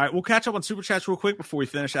 All right, we'll catch up on Super Chats real quick before we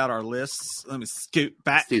finish out our lists. Let me scoot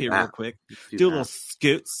back here real quick. Do a little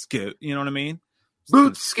scoot. You know what I mean?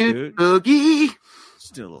 Boot scoot boogie.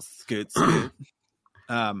 Just do a little scoot.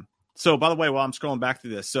 So, by the way, while I'm scrolling back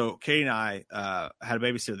through this, so Katie and I had a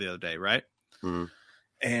babysitter the other day, right? Mm-hmm.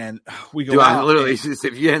 And we go out.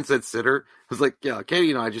 If you hadn't said sitter, I was like, yeah,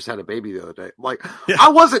 Katie and I just had a baby the other day. I'm like, I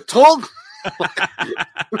wasn't told.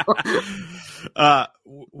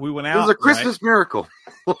 We went out. It was a Christmas miracle.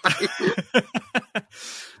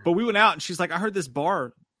 But we went out, and she's like, I heard this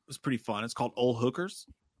bar was pretty fun. It's called Old Hookers.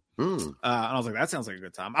 And I was like, that sounds like a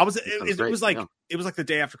good time. It was like the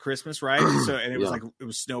day after Christmas, right? So, and it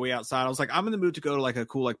was snowy outside. I was like, I'm in the mood to go to like a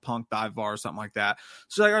cool like punk dive bar or something like that.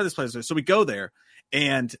 So like, this place. So we go there,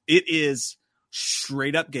 and it is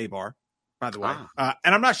straight up gay bar, by the way.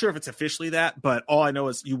 And I'm not sure if it's officially that, but all I know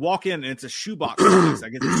is you walk in and it's a shoebox size.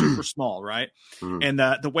 Like it's super small, right? And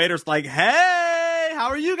the waiter's like, hey, how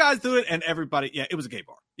are you guys doing? And everybody, it was a gay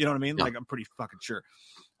bar. You know what I mean? Like I'm pretty fucking sure.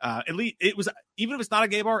 At least it was, even if it's not a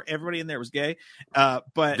gay bar, everybody in there was gay.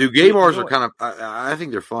 But dude, gay bars are kind of, I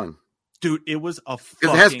think they're fun. Dude, it was because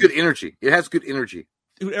it has good energy. It has good energy.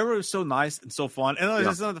 Dude, everyone was so nice and so fun. And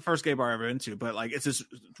it's not the first gay bar I ever into, but like it's this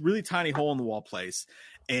really tiny hole in the wall place,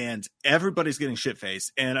 and everybody's getting shit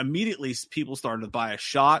faced. And immediately people started to buy us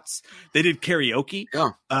shots. They did karaoke.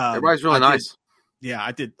 Yeah, everybody's really nice.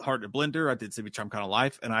 I did Heart and Blender. I did Sibby Charm Kind of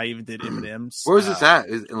Life, and I even did Eminem's. Where is this at?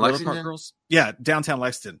 Is it in Lexington? Girls? Yeah, downtown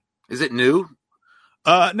Lexington. Is it new?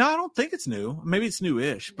 No, I don't think it's new. Maybe it's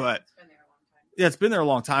new-ish, but it's been there a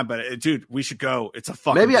long time. But dude, we should go. It's a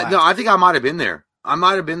fucking blast. I think I might have been there.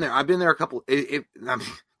 I've been there a couple.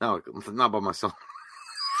 No, not by myself.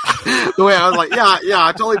 The way I was like,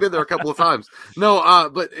 I've totally been there a couple of times.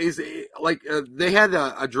 No, but they had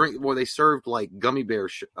a drink where they served like gummy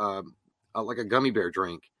bears, like a gummy bear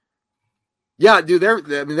drink. Yeah, dude,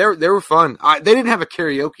 they were fun. They didn't have a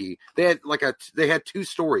karaoke. They had two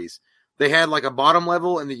stories. They had like a bottom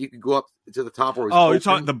level, and then you could go up to the top. Where it was you're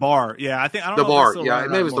talking the bar? Yeah, I don't the know bar. Yeah,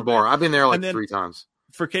 maybe it was the bar. I've been there like 3 times.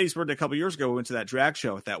 For Katie's birthday a couple years ago, we went to that drag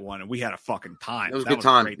show at that one, and we had a fucking time. It was a good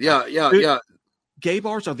time. Yeah. Dude, gay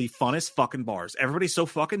bars are the funnest fucking bars. Everybody's so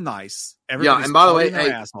fucking nice. And by the way,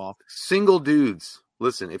 ass off. Single dudes,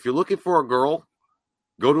 listen, if you're looking for a girl,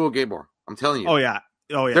 go to a gay bar. I'm telling you. Oh yeah.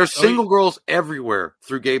 There's single girls everywhere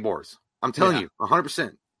through gay bars. I'm telling you,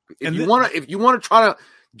 100%. If you want to try to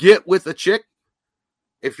get with a chick,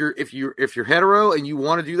 if you're hetero and you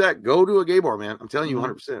want to do that, go to a gay bar, man. I'm telling you,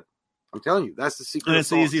 100%. I'm telling you, that's the secret. And it's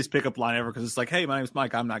the easiest pickup line ever, because it's like, hey, my name's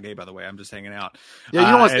Mike. I'm not gay, by the way. I'm just hanging out. Yeah, you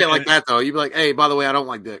don't want to say it like that, though. You'd be like, hey, by the way, I don't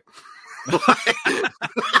like dick. But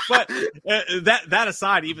that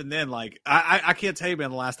aside, even then, like, I can't tell you, man,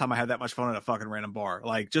 the last time I had that much fun at a fucking random bar.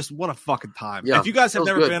 Like, just what a fucking time. Yeah, if you guys have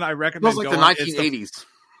never been, I recommend going. It was like the 1980s.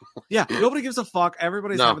 Yeah, nobody gives a fuck.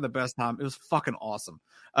 Everybody's having the best time. It was fucking awesome.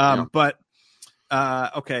 But,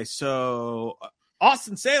 okay, so...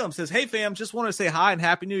 Austin Salem says, hey, fam, just want to say hi and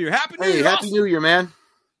Happy New Year. Happy New Year, Happy New Year, man.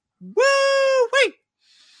 Woo-wee!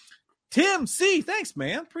 Tim C., thanks,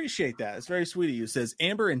 man. Appreciate that. It's very sweet of you. Says,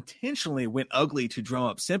 Amber intentionally went ugly to drum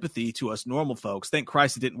up sympathy to us normal folks. Thank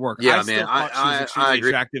Christ it didn't work. Yeah, man. I agree.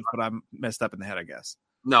 Attractive, but I'm messed up in the head, I guess.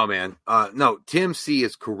 No, man. No, Tim C.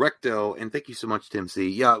 is correcto, and thank you so much, Tim C.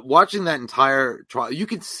 Yeah, watching that entire trial, you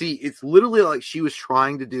can see it's literally like she was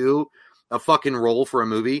trying to do a fucking role for a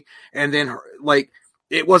movie, and then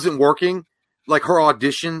it wasn't working. Like her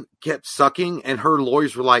audition kept sucking, and her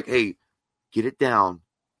lawyers were like, "Hey, get it down,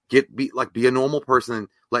 be a normal person,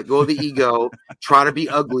 let go of the ego, try to be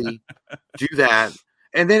ugly, do that."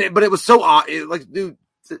 And then, but it was so odd. Dude,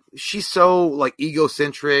 she's so like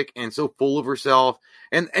egocentric and so full of herself,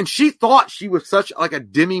 and she thought she was such like a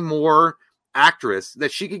Demi Moore actress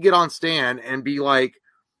that she could get on stand and be like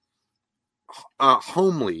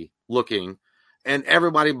homely looking, and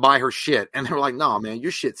everybody buy her shit, and they were like, "No, man,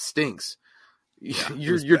 your shit stinks. Yeah,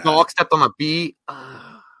 your dog stepped on a bee."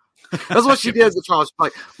 That's what she did as a child. She's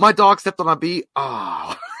like, "My dog stepped on a bee."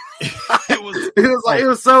 Oh, This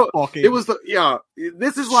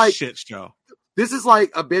is like shit show. This is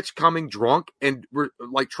like a bitch coming drunk and we're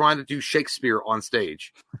like trying to do Shakespeare on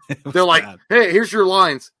stage. They're like, bad. "Hey, here's your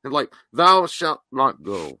lines," and like, "Thou shalt not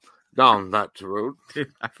go down that road."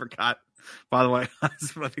 Dude, I forgot. By the way,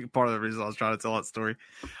 that's I think part of the reason I was trying to tell that story.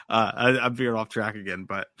 I'm veering off track again,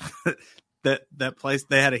 but that place,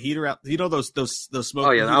 they had a heater out. You know those smoke.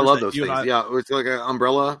 Oh yeah, I love those things. Yeah, it's like an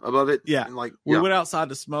umbrella above it. Yeah, and like we went outside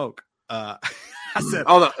to smoke. I said,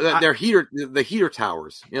 they're heater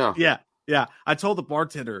towers. Yeah. Yeah. I told the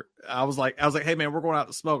bartender, I was like, hey man, we're going out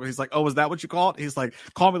to smoke. And he's like, oh, is that what you call it? He's like,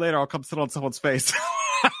 call me later. I'll come sit on someone's face.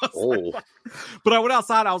 But I went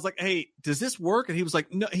outside. I was like, hey, does this work? And he was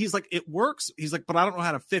like, no. He's like, it works. He's like, but I don't know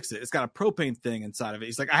how to fix it. It's got a propane thing inside of it.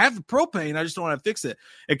 He's like, I have the propane. I just don't know how to fix it.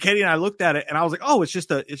 And Katie and I looked at it and I was like, oh, it's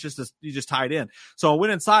just you just tie it in. So I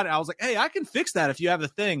went inside and I was like, hey, I can fix that if you have the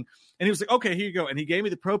thing. And he was like, okay, here you go. And he gave me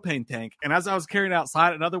the propane tank. And as I was carrying it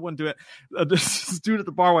outside, another one do it. This dude at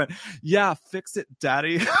the bar went, yeah, fix it,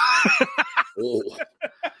 daddy.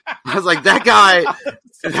 I was like, that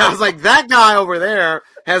guy over there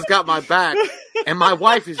has got my back, and my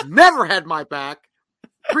wife has never had my back.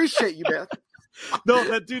 Appreciate you, man. No,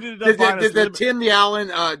 that dude ended up did Tim Allen,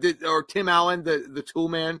 the tool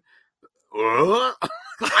man. I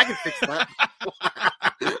can fix that.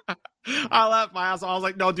 I laughed my ass off. I was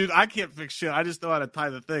like, no, dude, I can't fix shit. I just know how to tie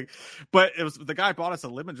the thing. But it was the guy bought us a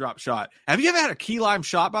lemon drop shot. Have you ever had a key lime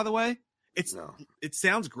shot, by the way? It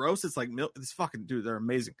sounds gross. It's like milk. This fucking dude, they're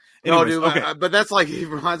amazing. Anyways, no, dude, okay. But that's like, it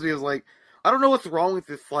reminds me of like, I don't know what's wrong with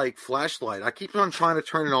this like flashlight. I keep on trying to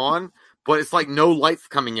turn it on, but it's like no lights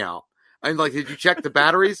coming out. I'm like, did you check the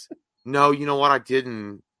batteries? No, you know what? I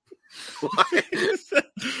didn't.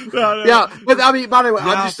 No. Yeah, but I mean, by the way,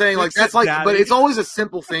 I'm just saying, like, that's like, daddy. But it's always a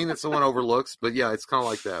simple thing that someone overlooks. But yeah, it's kind of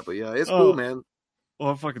like that. But yeah, it's cool, man.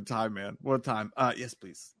 What a fucking time, man. What a time. Yes,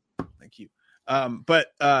 please. Thank you. But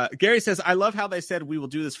Gary says, I love how they said we will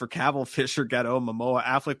do this for Cavill, Fisher, Gatto, Momoa,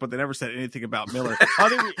 Affleck, but they never said anything about Miller.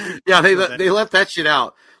 Yeah, they left that shit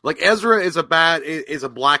out. Like Ezra is a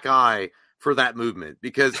black eye for that movement,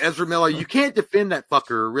 because Ezra Miller, you can't defend that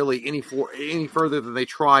fucker really any further than they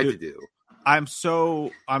tried to do. I'm so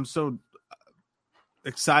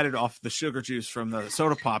excited off the sugar juice from the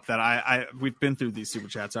soda pop that we've been through these super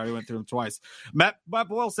chats. I already went through them twice. Matt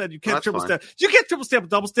Boyle said you can't triple step. You can't triple step with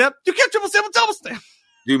double step. You can't triple step with double step.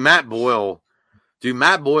 Dude, Matt Boyle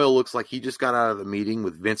looks like he just got out of the meeting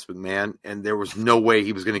with Vince McMahon and there was no way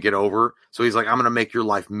he was going to get over. So he's like, I'm going to make your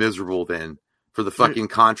life miserable then for the fucking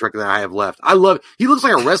contract that I have left. I love it. He looks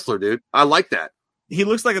like a wrestler, dude. I like that. He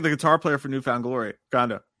looks like the guitar player for Newfound Glory.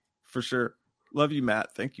 Kinda. For sure. Love you,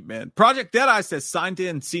 Matt. Thank you, man. Project Deadeye says, signed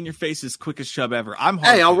in, senior faces, quickest shove ever.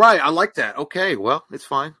 Hey, all right. I like that. Okay, well, it's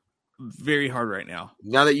fine. Very hard right now.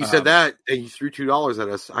 Now that you said that, and you threw $2 at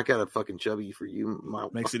us, I got a fucking chubby for you.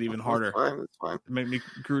 Makes it even harder. It's fine. It made me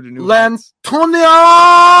grew to new Lantonio!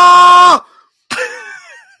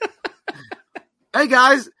 Hey,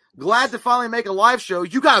 guys. Glad to finally make a live show.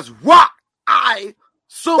 You guys rock!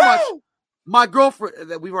 So much. My girlfriend,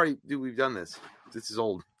 we've done this. This is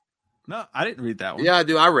old. No, I didn't read that one. Yeah,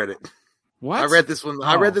 dude, I read it. What? I read this one.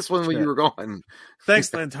 I read this one when you were gone. Thanks,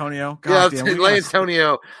 Lantonio.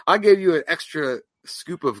 Lantonio. I gave you an extra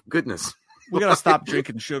scoop of goodness. We gotta stop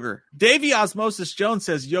drinking sugar. Davey Osmosis Jones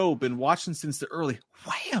says, yo, been watching since the early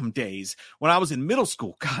Wham days when I was in middle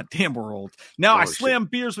school. God damn, we're old. Now I slam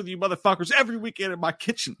beers with you motherfuckers every weekend in my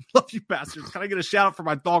kitchen. Love you bastards. Can I get a shout out for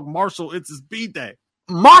my dog Marshall? It's his B-day.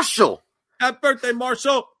 Marshall! Happy birthday,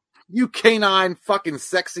 Marshall! You canine fucking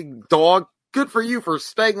sexy dog. Good for you for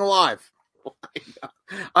staying alive.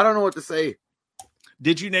 I don't know what to say.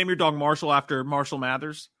 Did you name your dog Marshall after Marshall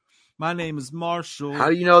Mathers? My name is Marshall. How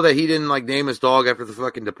do you know that he didn't name his dog after the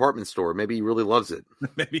fucking department store? Maybe he really loves it.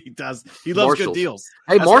 Maybe he does. He loves Marshalls. Good deals.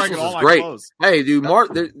 Hey, that's Marshalls is great. Hey, dude,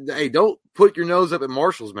 hey, don't put your nose up at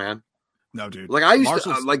Marshalls, man. No, dude. Like I used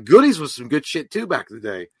to Goodies was some good shit too back in the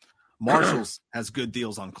day. Marshalls has good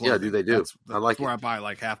deals on clothing. Yeah, dude, they do. That's where I buy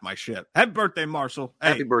like half my shit. Happy birthday, Marshall.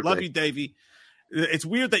 Happy birthday. Love you, Davey. It's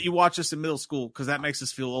weird that you watch us in middle school because that makes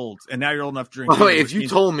us feel old. And now you're old enough to drink. Oh, if you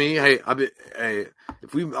told me,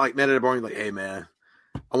 if we met at a bar, you're like, hey, man,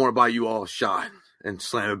 I want to buy you all a shot and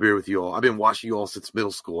slam a beer with you all. I've been watching you all since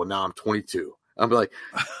middle school, and now I'm 22. I'll be like,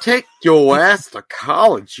 take your ass to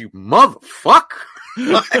college, you motherfucker.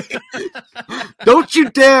 Don't you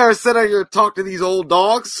dare sit out here and talk to these old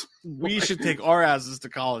dogs. We should take our asses to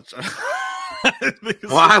college.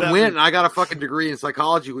 Well, I went and I got a fucking degree in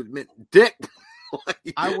psychology with dick.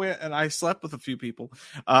 I went and I slept with a few people.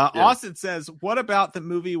 Austin says, what about the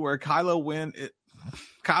movie where Kylo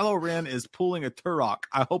Ren is pulling a Turok?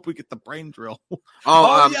 I hope we get the brain drill. Yeah.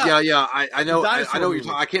 I know. I know what you're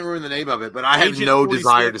talking. I can't remember the name of it, but I have no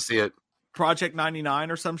desire to see it. Project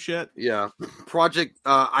 99 or some shit. Yeah. Project.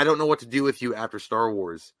 I don't know what to do with you after Star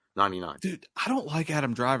Wars 99. Dude, I don't like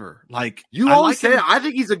Adam Driver. Like you always say, I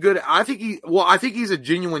think he's a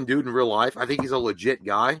genuine dude in real life. I think he's a legit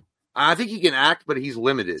guy. I think he can act, but he's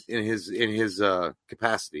limited in his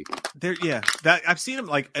capacity. That I've seen him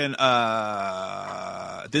like in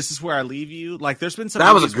This Is Where I Leave You. Like, there's been some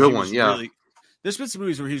that was a good one. There's been some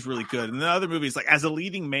movies where he's really good, and the other movies, like as a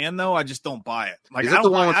leading man, though, I just don't buy it. Like, is that the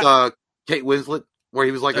one with Kate Winslet, where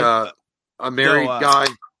he was like a married guy?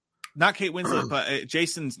 Not Kate Winslet, but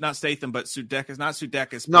Jason's not Statham, but Sudeikis, not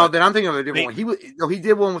Sudeikis. No, then I'm thinking of a different one. He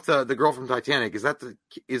did one with the girl from Titanic. Is that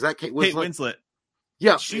Kate Winslet? Kate Winslet.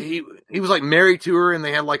 Yeah, he was like married to her, and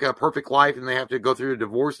they had like a perfect life, and they have to go through a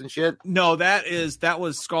divorce and shit. No, that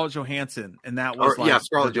was Scarlett Johansson, and that was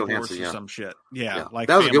Scarlett Johansson, or some shit. Yeah, like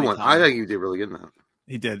that was a good one. I think he did really good in that.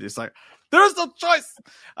 He did. It's like there's no choice.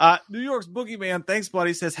 New York's Boogeyman, thanks,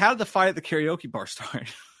 buddy. Says, how did the fight at the karaoke bar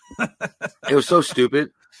start? It was so stupid.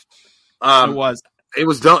 It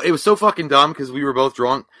was dumb. It was so fucking dumb because we were both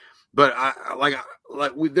drunk. But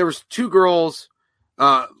there was two girls.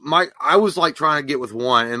 I was like trying to get with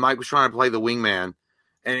one, and Mike was trying to play the wingman,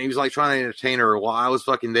 and he was like trying to entertain her while I was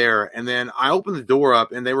fucking there. And then I opened the door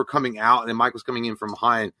up, and they were coming out, and then Mike was coming in from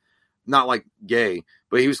behind, not like gay,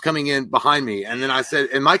 but he was coming in behind me. And then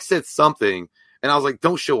and Mike said something, and I was like,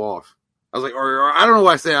 "Don't show off." I was like, or I don't know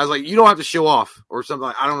what I said. I was like, "You don't have to show off," or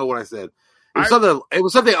something. I don't know what I said. It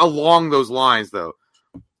was something along those lines, though.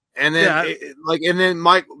 And then, and then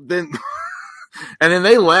Mike, and then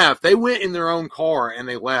they left. They went in their own car and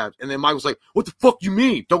they left. And then Mike was like, "What the fuck you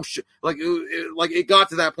mean? Don't it got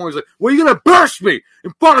to that point. He was like, "Well, you're gonna burst me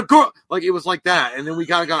in front of girl." Like, it was like that. And then we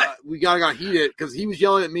kind of got heated because he was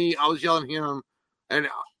yelling at me, I was yelling at him, and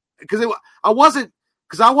I wasn't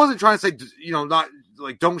trying to say, not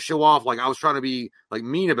like don't show off. Like, I was trying to be like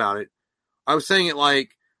mean about it. I was saying it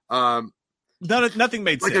like nothing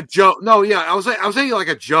made like sense. A joke. No, yeah, I was saying it like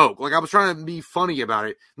a joke. Like, I was trying to be funny about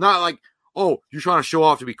it, not like, "Oh, you're trying to show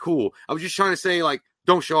off to be cool." I was just trying to say, like,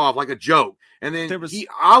 don't show off, like a joke. And then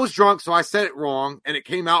I was drunk, so I said it wrong, and it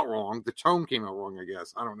came out wrong. The tone came out wrong, I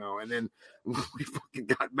guess. I don't know. And then we fucking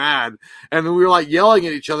got mad. And then we were, like, yelling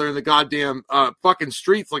at each other in the goddamn fucking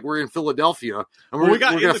streets like we're in Philadelphia. And we're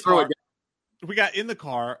going to throw it down. We got in the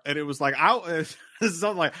car, and it was like,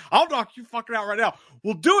 something like, "I'll knock you fucking out right now."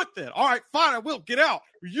 "We'll do it then." "All right, fine, I will. Get out.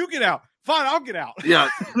 You get out." "Fine, I'll get out." Yeah.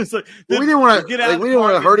 It's like, we didn't want to. Like, we didn't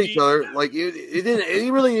want to hurt each other. Like,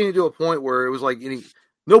 it really didn't to a point where it was like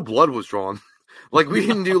no blood was drawn. Like, we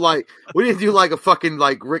didn't do like a fucking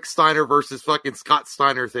like Rick Steiner versus fucking Scott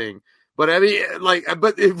Steiner thing. But I mean,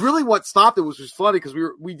 but it really what stopped it was just funny because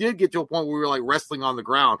we did get to a point where we were like wrestling on the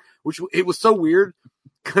ground, which it was so weird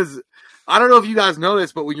because I don't know if you guys know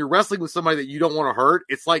this, but when you're wrestling with somebody that you don't want to hurt,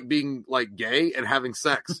 it's like being like gay and having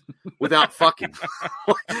sex without fucking.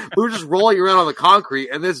 We were just rolling around on the concrete,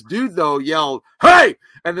 and this dude though yelled, "Hey!"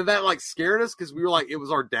 And then that like scared us because we were like, it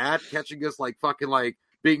was our dad catching us like fucking like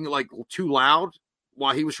being like too loud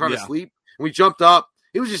while he was trying to sleep. And we jumped up.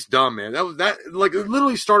 It was just dumb, man. That like it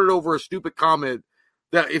literally started over a stupid comment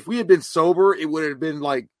that if we had been sober, it would have been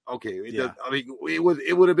like okay. I mean, it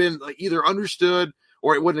would have been like either understood.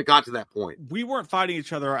 Or it wouldn't have got to that point. We weren't fighting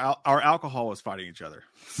each other. Our alcohol was fighting each other.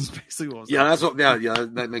 That's basically what was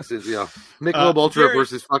happening. That makes sense. Yeah. Michelob Ultra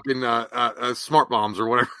versus fucking Smart Bombs or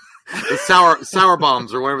whatever. sour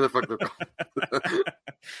bombs or whatever the fuck they're called.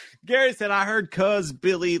 Gary said, "I heard cuz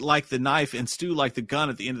Billy liked the knife and Stu liked the gun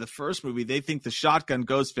at the end of the first movie. They think the shotgun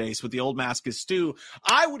Ghostface with the old mask is Stu."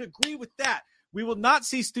 I would agree with that. We will not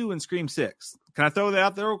see Stu in Scream 6. Can I throw that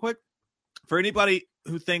out there real quick? For anybody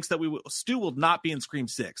who thinks that Stu will not be in Scream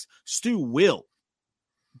 6. Stu will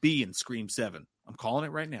be in Scream 7. I'm calling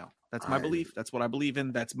it right now. That's my belief. That's what I believe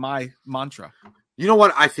in. That's my mantra. You know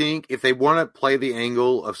what? I think if they want to play the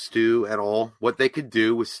angle of Stu at all, what they could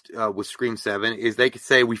do with Scream 7 is they could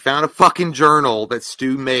say, "We found a fucking journal that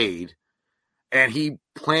Stu made, and he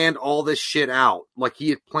planned all this shit out. Like, he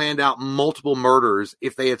had planned out multiple murders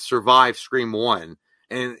if they had survived Scream 1.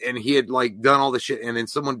 And he had like done all this shit, and then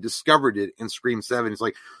someone discovered it in Scream 7. It's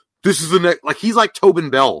like, this is the next. Like, he's like Tobin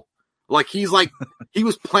Bell. Like, he's like he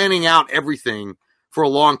was planning out everything for a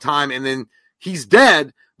long time, and then he's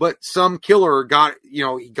dead. But some killer got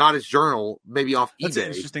he got his journal maybe off eBay. That's an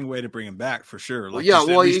interesting way to bring him back for sure. Like, he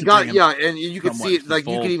got and you could see it. Like,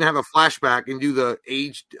 you could even have a flashback and do the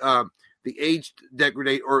aged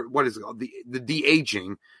degradate, or what is it called? The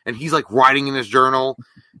de-aging, and he's like writing in his journal,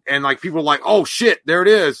 and like people are like, "Oh shit, there it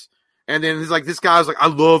is." And then he's like, this guy's like, "I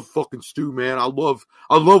love fucking Stu, man. I love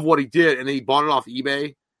what he did." And then he bought it off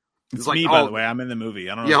eBay. It's like, me, by the way. I'm in the movie.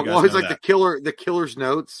 I don't know. Yeah, well, he's like the killer's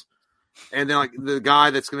notes, and then like the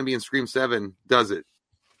guy that's going to be in Scream 7 does it.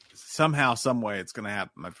 Somehow, some way, it's going to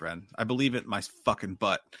happen, my friend. I believe it in my fucking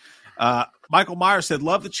butt. Michael Myers said,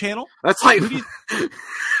 love the channel. That's like,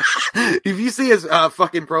 if you see his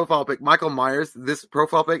fucking profile pic, Michael Myers, this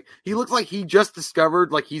profile pic, he looks like he just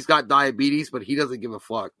discovered like he's got diabetes, but he doesn't give a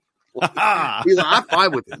fuck. He's like, I'm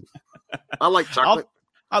fine with it. I like chocolate.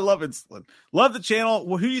 I love insulin. Love the channel.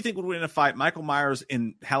 Well, who do you think would win in a fight? Michael Myers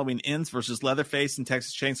in Halloween Ends versus Leatherface in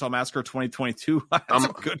Texas Chainsaw Massacre 2022? That's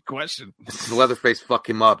a good question. Leatherface fuck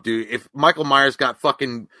him up, dude. If Michael Myers got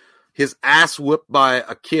fucking his ass whooped by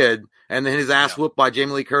a kid and then his ass whooped by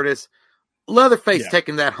Jamie Lee Curtis, Leatherface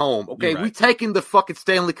taking that home. Okay, we taking the fucking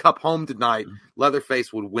Stanley Cup home tonight.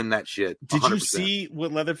 Leatherface would win that shit. 100%. Did you see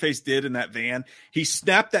what Leatherface did in that van? He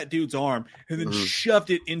snapped that dude's arm and then shoved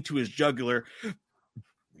it into his jugular.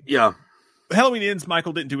 Yeah. Halloween Ends,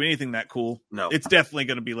 Michael didn't do anything that cool. No. It's definitely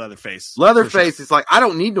going to be Leatherface. Leatherface is like, I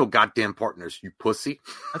don't need no goddamn partners, you pussy.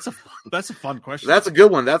 That's a fun question. That's a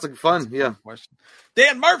good one. That's a fun question.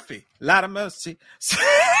 Dan Murphy, lot of mercy.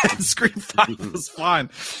 Scream 5 was fine.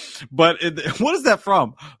 But what is that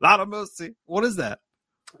from? Lot of mercy. What is that?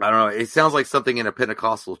 I don't know. It sounds like something in a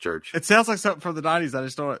Pentecostal church. It sounds like something from the 90s. I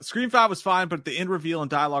just don't know. Scream 5 was fine, but the end reveal and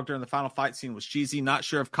dialogue during the final fight scene was cheesy. Not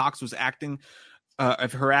sure if Cox was acting.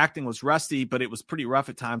 If her acting was rusty, but it was pretty rough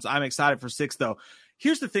at times. I'm excited for 6, though.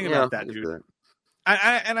 Here's the thing about that, dude.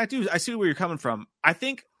 I see where you're coming from. I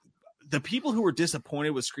think the people who were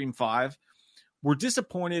disappointed with Scream 5 were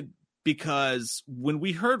disappointed because when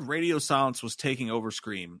we heard Radio Silence was taking over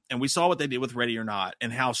Scream, and we saw what they did with Ready or Not,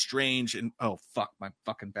 and how strange and oh fuck, my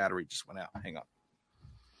fucking battery just went out. Hang on.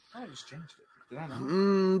 I just changed it. Did I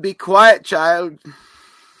know? Be quiet, child.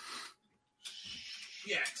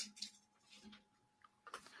 Shit.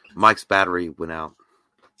 Mike's battery went out,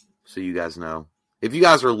 so you guys know. If you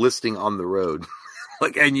guys are listening on the road,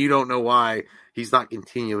 and you don't know why he's not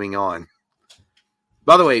continuing on.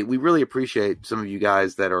 By the way, we really appreciate some of you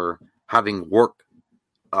guys that are having work,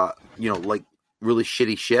 like really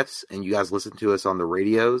shitty shifts, and you guys listen to us on the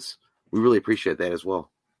radios. We really appreciate that as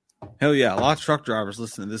well. Hell yeah, a lot of truck drivers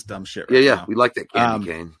listen to this dumb shit right now. We like that candy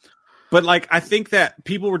cane. But, I think that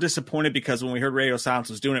people were disappointed because when we heard Radio Silence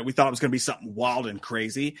was doing it, we thought it was going to be something wild and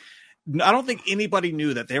crazy. I don't think anybody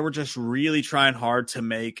knew that they were just really trying hard to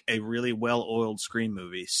make a really well-oiled Scream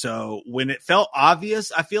movie. So when it felt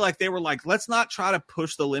obvious, I feel like they were like, let's not try to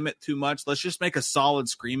push the limit too much. Let's just make a solid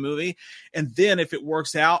Scream movie. And then if it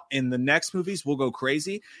works out in the next movies, we'll go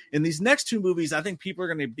crazy. In these next 2 movies, I think people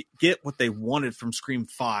are going to get what they wanted from Scream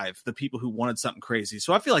 5, the people who wanted something crazy.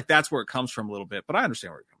 So I feel like that's where it comes from a little bit, but I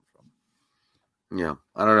understand where it comes from. Yeah,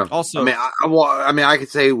 I don't know. Also, I could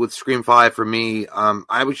say with Scream 5 for me,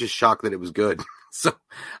 I was just shocked that it was good. So,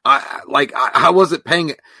 I wasn't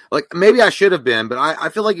paying. Maybe I should have been, but I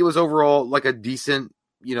feel like it was overall like a decent,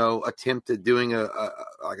 attempt at doing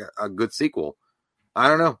a good sequel. I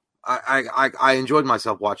don't know. I enjoyed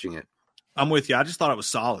myself watching it. I'm with you. I just thought it was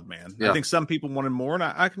solid, man. Yeah. I think some people wanted more, and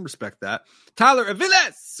I can respect that. Tyler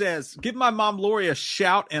Aviles says, "Give my mom Lori a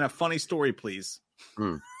shout and a funny story, please."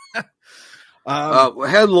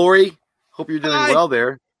 Hey, Lori. Hope you're doing well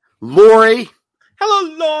there. Lori.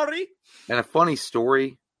 Hello, Lori. And a funny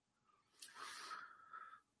story.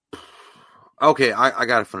 Okay, I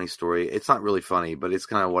got a funny story. It's not really funny, but it's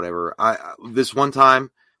kind of whatever. This one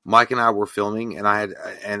time, Mike and I were filming, and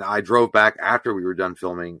I drove back after we were done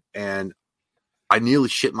filming, and I nearly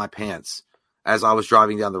shit my pants as I was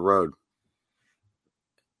driving down the road.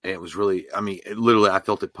 And it was really, literally, I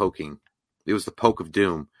felt it poking. It was the poke of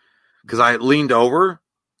doom. Because I leaned over,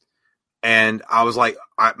 and I was like,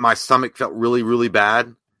 my stomach felt really, really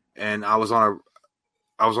bad, and I was on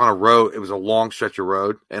a road. It was a long stretch of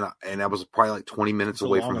road, and I was probably like 20 minutes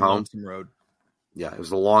away from home. Road. Yeah, it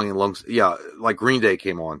was a long and long. Yeah, like Green Day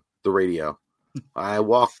came on the radio. I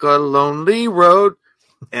walk a lonely road,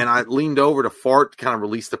 and I leaned over to fart, kind of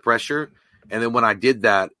release the pressure, and then when I did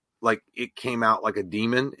that, it came out like a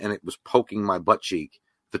demon, and it was poking my butt cheek,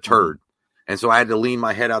 the turd. And so I had to lean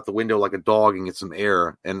my head out the window like a dog and get some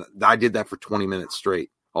air. And I did that for 20 minutes straight,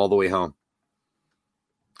 all the way home.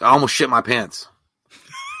 I almost shit my pants.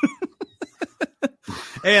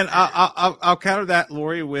 And I'll counter that,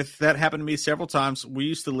 Lori, with that happened to me several times. We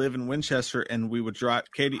used to live in Winchester, and we would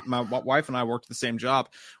drive. Katie, my wife, and I worked the same job.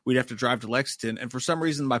 We'd have to drive to Lexington. And for some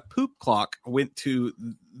reason, my poop clock went to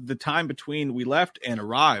the time between we left and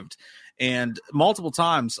arrived. And multiple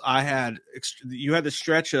times you had this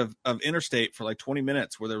stretch of interstate for like 20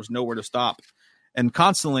 minutes where there was nowhere to stop. And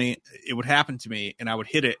constantly it would happen to me, and I would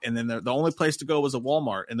hit it. And then the only place to go was a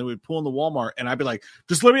Walmart. And then we'd pull in the Walmart, and I'd be like,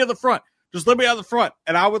 just let me out the front. Just let me out the front.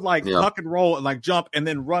 And I would tuck and roll and jump and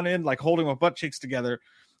then run in, holding my butt cheeks together.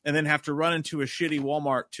 and then have to run into a shitty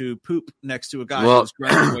Walmart to poop next to a guy who's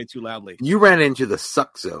grunting way too loudly. You ran into the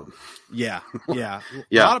suck zone. Yeah. Yeah.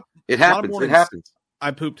 It happens. It happens.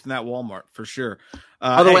 I pooped in that Walmart for sure.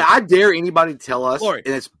 By the way, I dare anybody to tell us, Lori,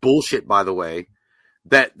 and it's bullshit, by the way,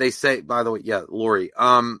 that they say, by the way, yeah, Lori,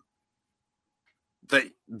 that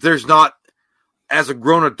there's not, as a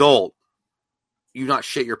grown adult, you not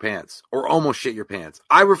shit your pants or almost shit your pants.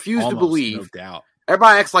 I refuse to believe. No doubt.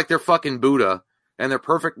 Everybody acts like they're fucking Buddha and they're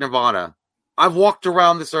perfect nirvana. I've walked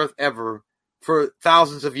around this earth for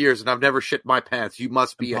thousands of years and I've never shit my pants. You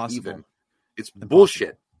must be a heathen. It's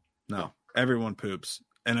bullshit. No, everyone poops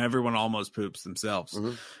and everyone almost poops themselves.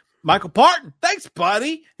 Mm-hmm. Michael Parton, thanks,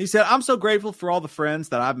 buddy. He said, I'm so grateful for all the friends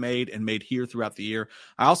that I've made here throughout the year.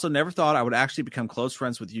 I also never thought I would actually become close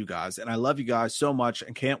friends with you guys, and I love you guys so much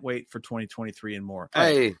and can't wait for 2023 and more.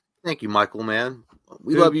 Hey, thank you, Michael, man.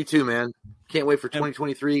 We love you too, man. Can't wait for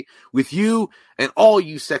 2023 with you and all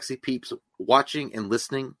you sexy peeps watching and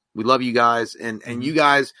listening. We love you guys, and you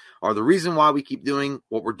guys are the reason why we keep doing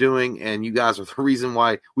what we're doing, and you guys are the reason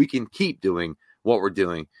why we can keep doing what we're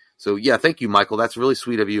doing. So, yeah, thank you, Michael. That's really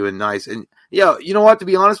sweet of you and nice. And, yeah, you know what? To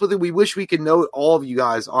be honest with you, we wish we could know all of you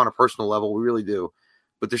guys on a personal level. We really do.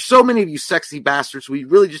 But there's so many of you sexy bastards. We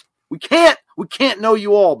really just – we can't know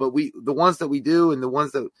you all. But the ones that we do and the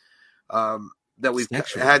ones that we've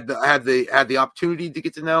had the opportunity to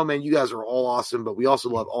get to know, man, you guys are all awesome. But we also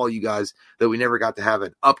love all you guys that we never got to have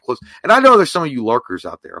it up close. And I know there's some of you lurkers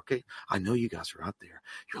out there, okay? I know you guys are out there.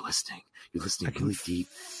 You're listening. You're listening really deep.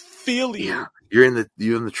 Feel you. Yeah, you're in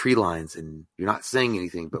the tree lines and you're not saying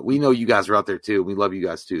anything, but we know you guys are out there too. We love you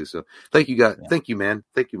guys too. So thank you guys. Yeah. Thank you, man.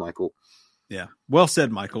 Thank you, Michael. Yeah. Well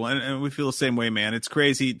said, Michael. And we feel the same way, man. It's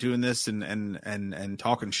crazy doing this and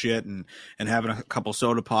talking shit and having a couple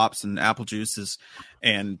soda pops and apple juices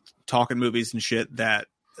and talking movies and shit that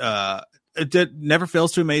it never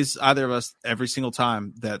fails to amaze either of us every single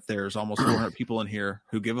time that there's almost 400 people in here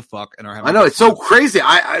who give a fuck and are having. I know, it's so crazy.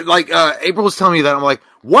 I like April was telling me that. I'm like,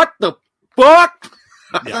 what the fuck?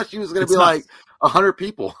 I thought she was going to be like 100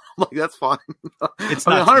 people. I'm like, that's fine. It's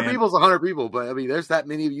 100 people is 100 people, but I mean, there's that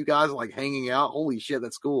many of you guys like hanging out. Holy shit,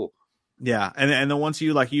 that's cool. Yeah, and the ones of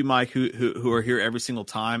you like you, Mike, who are here every single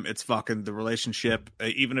time, it's fucking the relationship,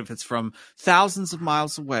 even if it's from thousands of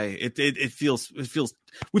miles away. It feels we feel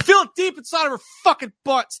it deep inside of our fucking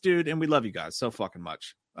butts, dude, and we love you guys so fucking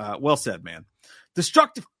much. Well said, man.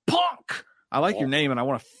 Destructive Punk. I like your name, and I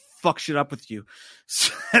want to fuck shit up with you.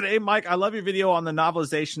 Said, hey, Mike, I love your video on the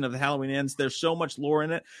novelization of the Halloween Ends. There's so much lore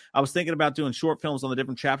in it. I was thinking about doing short films on the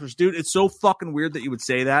different chapters. Dude, it's so fucking weird that you would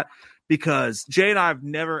say that because Jay and I have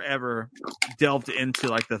never, ever delved into,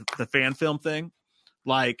 like, the fan film thing.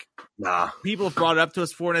 Like, people have brought it up to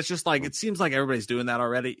us for, and it's just like, it seems like everybody's doing that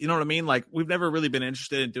already. You know what I mean? Like, we've never really been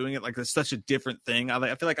interested in doing it. Like, it's such a different thing.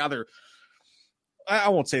 I feel like I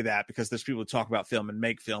won't say that because there's people who talk about film and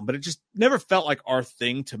make film, but it just never felt like our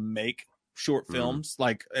thing to make short films,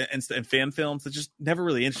 like and fan films. That just never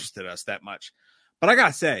really interested us that much. But I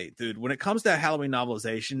gotta say, dude, when it comes to Halloween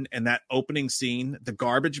novelization and that opening scene, the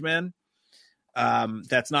garbage men,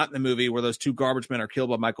 that's not in the movie where those two garbage men are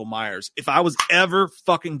killed by Michael Myers. If I was ever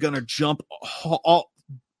fucking gonna jump all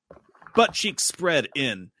butt cheeks spread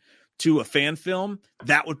in to a fan film,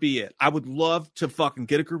 that would be it. I would love to fucking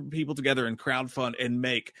get a group of people together and crowdfund and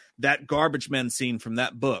make that garbage men scene from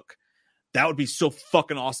that book. That would be so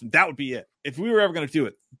fucking awesome. That would be it. If we were ever going to do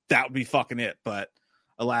it, that would be fucking it. But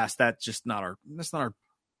alas, it's not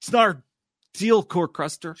our deal, Core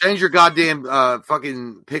Cruster. Change your goddamn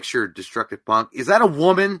fucking picture, Destructive Punk. Is that a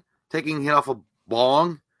woman taking hit off a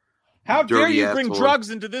bong? How dare you bring drugs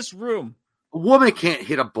into this room? A woman can't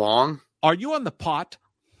hit a bong. Are you on the pot?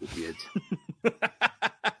 Idiot.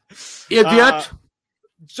 Idiot.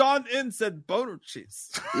 John N said boner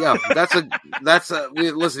cheese. Yeah, listen,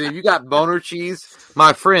 if you got boner cheese,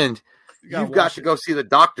 my friend, you've got to go see the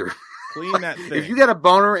doctor. Clean that thing. If you got a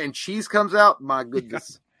boner and cheese comes out, my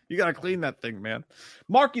goodness. You got to clean that thing, man.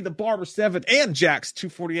 Marky the Barber 7 and Jax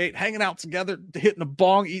 248 hanging out together, hitting a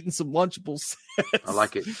bong, eating some Lunchables. I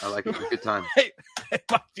like it. It's a good time. Hey,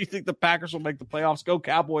 do you think the Packers will make the playoffs? Go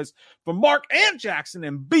Cowboys. For Mark and Jackson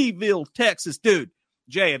in Beeville, Texas. Dude,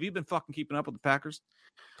 Jay, have you been fucking keeping up with the Packers?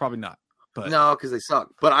 Probably not. But no, because they suck.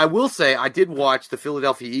 But I will say I did watch the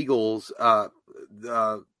Philadelphia Eagles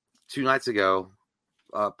 2 nights ago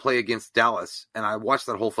play against Dallas, and I watched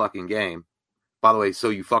that whole fucking game. By the way, so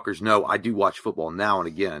you fuckers know, I do watch football now and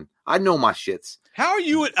again. I know my shits. How are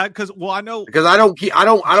you? Because I know because I don't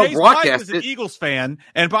broadcast it. An Eagles fan,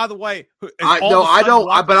 and by the way, I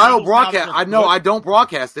don't broadcast. I know I don't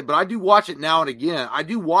broadcast it, but I do watch it now and again. I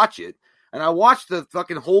do watch it. And I watched the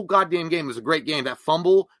fucking whole goddamn game. It was a great game. That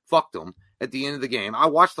fumble fucked them at the end of the game. I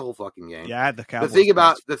watched the whole fucking game. Yeah, I had the Cowboys.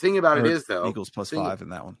 The thing about it is, though, Eagles +5 in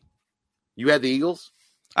that one. You had the Eagles?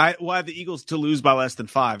 I had the Eagles to lose by less than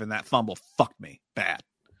 5, and that fumble fucked me bad.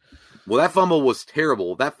 Well, that fumble was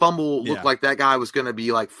terrible. That fumble looked like that guy was going to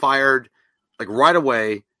be like fired like right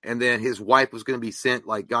away, and then his wife was going to be sent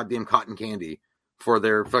like goddamn cotton candy for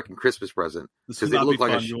their fucking Christmas present. Because it looked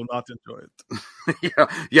like you will not enjoy it.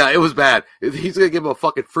 yeah, it was bad. He's going to give him a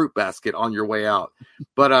fucking fruit basket on your way out.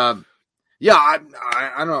 But yeah, I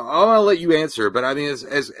don't know. I'm going to let you answer, but I mean,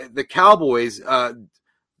 as the Cowboys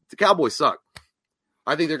suck.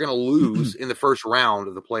 I think they're going to lose in the first round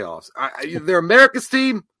of the playoffs. They're America's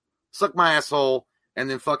team. Suck my asshole, and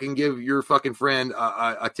then fucking give your fucking friend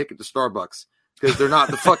a ticket to Starbucks because they're not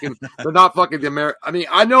the America. I mean,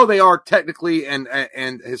 I know they are technically and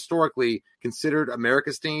historically considered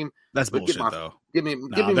America's team. That's bullshit, though. Give me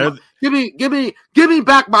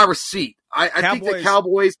back my receipt. I think the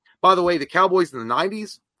Cowboys. By the way, the Cowboys in the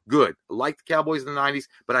 '90s, good. I like the Cowboys in the '90s,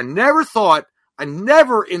 but I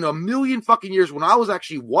never in a million fucking years when I was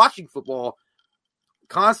actually watching football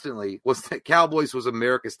constantly was that Cowboys was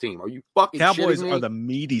America's team. Are you fucking Cowboys shitting me? Are the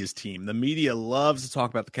media's team. The media loves to talk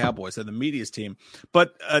about the Cowboys. They're the media's team.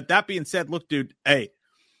 But that being said, look, dude, hey,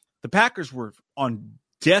 the Packers were on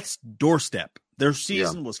death's doorstep. Their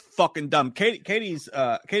season was fucking dumb. Katie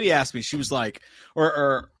asked me, she was like,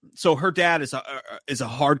 so her dad is a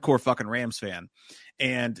hardcore fucking Rams fan.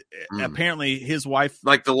 And apparently his wife,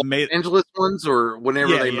 like the Los Angeles ones, or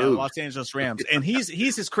whenever they moved. Los Angeles Rams. And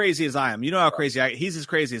he's as crazy as I am. You know how crazy he's as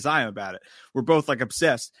crazy as I am about it. We're both like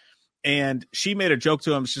obsessed. And she made a joke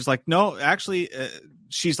to him. She's like, no, actually,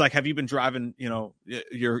 she's like, have you been driving,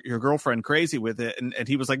 your girlfriend crazy with it? And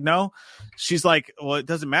he was like, no. She's like, well, it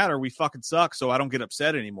doesn't matter. We fucking suck. So I don't get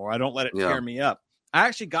upset anymore. I don't let it tear me up. I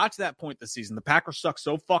actually got to that point this season. The Packers suck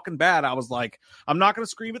so fucking bad. I was like, I'm not going to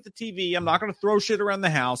scream at the TV. I'm not going to throw shit around the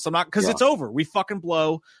house. I'm not, because it's over. We fucking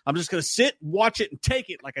blow. I'm just going to sit, watch it, and take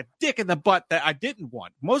it like a dick in the butt that I didn't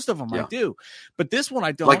want. Most of them I do. But this one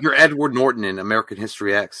I don't. Like you're Edward Norton in American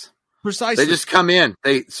History X. Precisely. They just come in.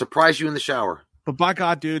 They surprise you in the shower. But by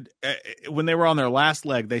God, dude, when they were on their last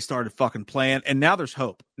leg, they started fucking playing. And now there's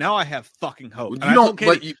hope. Now I have fucking hope.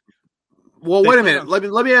 Well, wait a minute.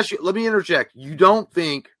 Let me ask you. Let me interject. You don't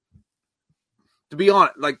think, to be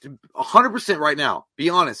honest, like 100% right now, be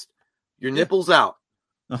honest, your nipples out.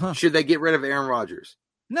 Should they get rid of Aaron Rodgers?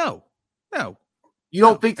 No. You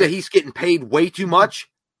don't think that he's getting paid way too much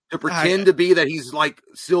to pretend to be that he's like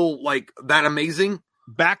still like that amazing?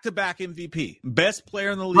 Back-to-back MVP, best player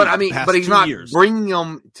in the league. But I mean, he's not bringing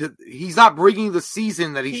them to. He's not bringing the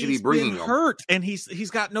season that he should be bringing. He's hurt, and he's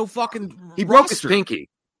got no fucking. He broke his pinky.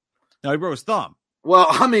 No, he broke his thumb. Well,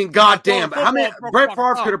 I mean, goddamn. I mean, Brett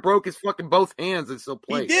Favre could have broke his fucking both hands and still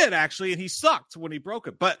played. He did, actually, and he sucked when he broke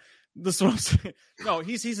it. But this is what I'm saying. No,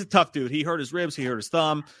 he's a tough dude. He hurt his ribs. He hurt his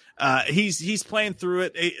thumb. He's playing through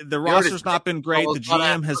it. The roster's not been great. The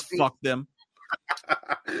GM has fucked them.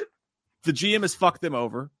 The GM has fucked them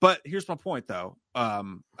over. But here's my point, though.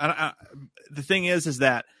 The thing is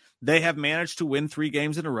that they have managed to win 3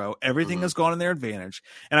 games in a row. Everything has gone in their advantage.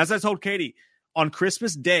 And as I told Katie, on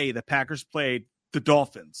Christmas Day, the Packers played the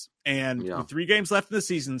Dolphins. And with 3 games left in the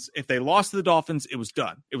seasons, if they lost to the Dolphins, it was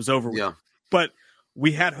done. It was over with. But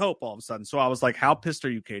we had hope all of a sudden. So I was like, how pissed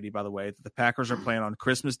are you, Katie, by the way, that the Packers are playing on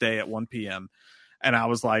Christmas Day at 1 p.m.? And I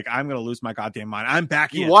was like, I'm going to lose my goddamn mind. I'm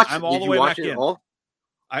back in. I'm all the way back in.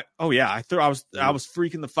 I was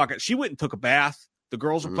freaking the fuck out. She went and took a bath. The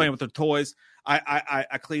girls were playing with their toys.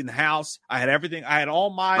 I cleaned the house. I had everything. I had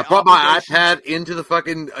all my. I brought my iPad into the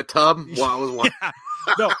fucking tub while I was watching.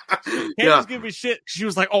 No, Katie was giving me shit. She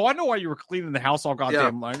was like, "Oh, I know why you were cleaning the house all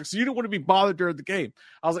goddamn long. So you didn't want to be bothered during the game."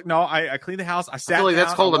 I was like, "No, I cleaned the house. I sat down.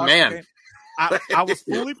 That's called a man." I was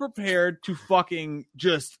fully prepared to fucking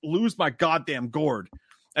just lose my goddamn gourd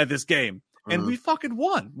at this game. And we fucking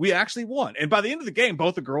won. We actually won. And by the end of the game,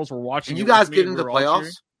 both the girls were watching. Can you guys get into the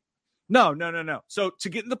playoffs? No. So to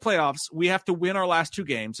get in the playoffs, we have to win our last 2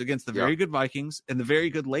 games against the very good Vikings and the very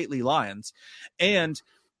good lately Lions. And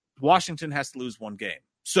Washington has to lose 1 game.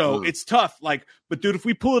 So it's tough. But dude, if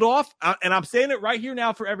we pull it off, and I'm saying it right here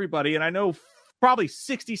now for everybody, and I know probably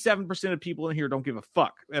 67% of people in here don't give a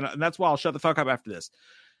fuck. And that's why I'll shut the fuck up after this.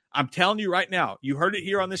 I'm telling you right now, you heard it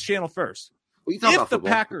here on this channel first. If the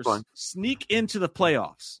Packers sneak into the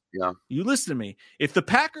playoffs, you listen to me. If the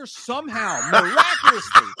Packers somehow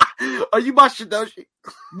miraculously, are you Mashidoshi?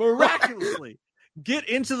 Miraculously get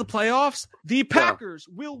into the playoffs, the Packers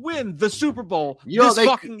will win the Super Bowl this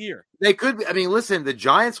fucking year. They could. I mean, listen, the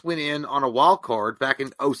Giants went in on a wild card back in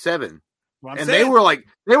 2007. and they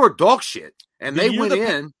were dog shit, and they went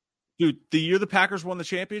in. Dude, the year the Packers won the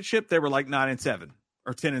championship, they were like 9-7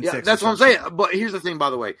 or 10-6. That's what I'm saying. But here's the thing, by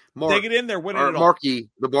the way, Mark, they get in there winning it all. Marky,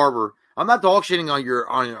 the barber. I'm not dog shitting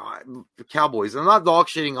on the Cowboys. I'm not dog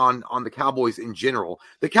shitting on the Cowboys in general.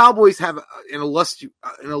 The Cowboys have an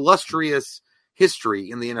illustrious history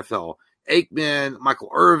in the NFL. Aikman, Michael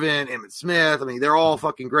Irvin, Emmitt Smith. I mean, they're all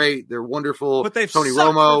fucking great. They're wonderful. But they've Tony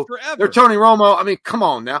Romo. Forever. They're Tony Romo. I mean, come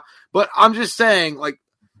on now. But I'm just saying, like,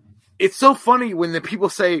 it's so funny when the people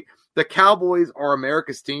say the Cowboys are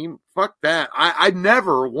America's team. Fuck that. I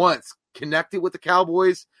never once connected with the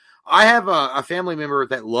Cowboys. I have a family member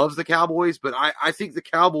that loves the Cowboys, but I think the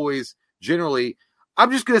Cowboys generally,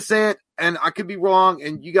 I'm just going to say it, and I could be wrong,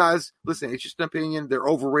 and you guys, listen, it's just an opinion. They're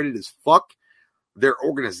overrated as fuck. Their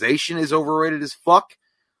organization is overrated as fuck.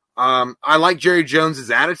 I like Jerry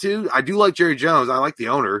Jones's attitude. I do like Jerry Jones. I like the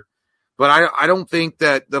owner. But I don't think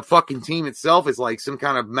that the fucking team itself is like some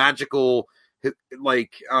kind of magical,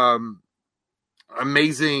 like,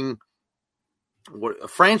 amazing a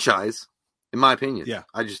franchise, in my opinion. Yeah.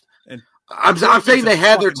 I'm saying they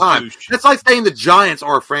had their time. That's like saying the Giants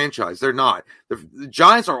are a franchise. They're not. The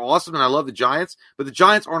Giants are awesome, and I love the Giants, but the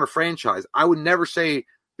Giants aren't a franchise. I would never say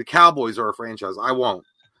the Cowboys are a franchise. I won't.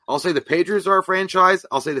 I'll say the Patriots are a franchise.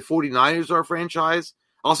 I'll say the 49ers are a franchise.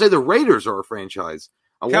 I'll say the Raiders are a franchise.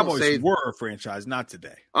 Cowboys were a franchise, not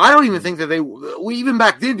today. I don't even think that even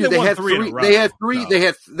back then, dude, they had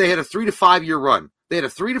a 3 to 5 year run. They had a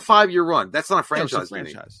 3 to 5 year run. That's not a franchise.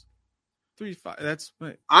 3 to 5. That's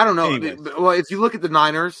I don't know. Well, if you look at the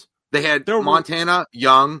Niners, they had Montana,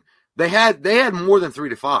 Young. They had more than 3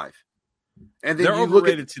 to 5. And then they're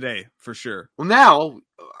overrated today for sure. Well, now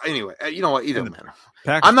anyway, you know what? It doesn't matter.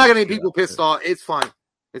 I'm not going to get people pissed off. It's fine.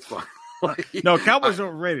 It's fine. No, Cowboys are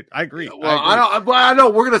overrated. I agree. Well, I know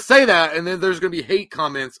we're going to say that, and then there's going to be hate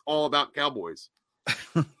comments all about Cowboys.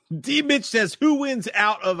 D. Mitch says, "Who wins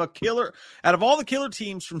out of all the killer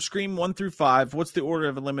teams from Scream 1 through 5? What's the order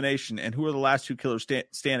of elimination, and who are the last 2 killers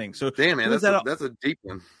standing?" So, damn man, that's a deep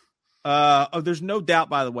one. There's no doubt.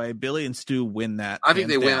 By the way, Billy and Stu win that. I think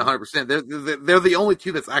they win 100%. They're the only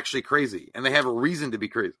 2 that's actually crazy, and they have a reason to be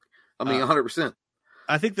crazy. I mean, 100%.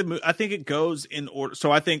 I think it goes in order.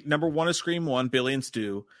 So I think number 1 is Scream 1, Billy and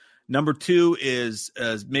Stu. Number 2 is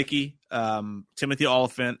Mickey, Timothy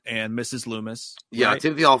Olyphant, and Mrs. Loomis. Yeah, right?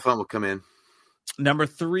 Timothy Olyphant will come in. Number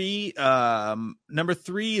 3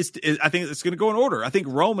 is I think it's going to go in order. I think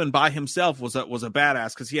Roman by himself was a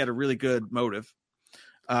badass because he had a really good motive,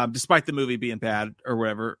 despite the movie being bad or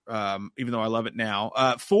whatever. Even though I love it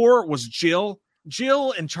now. 4 was Jill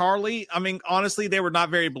and Charlie. I mean, honestly, they were not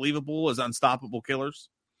very believable as unstoppable killers.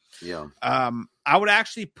 Yeah. I would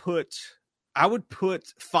actually put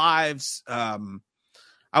 5's.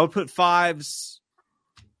 I would put 5's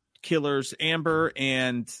killers, Amber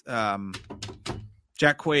and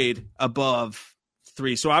Jack Quaid, above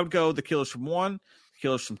 3. So I would go the killers from 1, the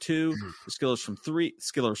killers from 2, the killers from 3,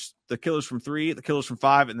 the killers from 3, the killers from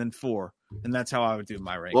 5, and then 4. And that's how I would do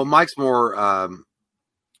my ranking. Well, Mike's more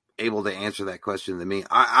able to answer that question than me.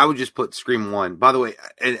 I would just put Scream 1. By the way,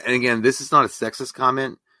 and again, this is not a sexist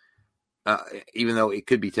comment, even though it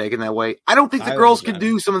could be taken that way. I don't think the girls could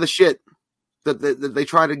do some of the shit that they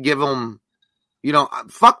try to give them. You know,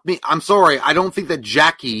 fuck me. I'm sorry. I don't think that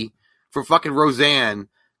Jackie from fucking Roseanne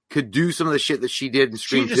could do some of the shit that she did in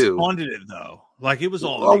Scream 2. She just funded it, though. Like, it was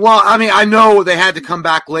all... Well, I mean, I know they had to come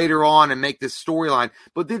back later on and make this storyline,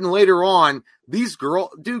 but then later on, these girls...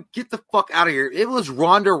 Dude, get the fuck out of here. It was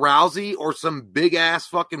Ronda Rousey or some big-ass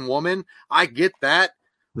fucking woman. I get that.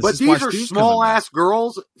 But these are small-ass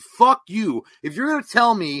girls. Fuck you. If you're going to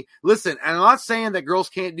tell me... Listen, and I'm not saying that girls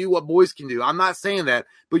can't do what boys can do. I'm not saying that.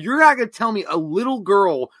 But you're not going to tell me a little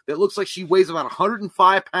girl that looks like she weighs about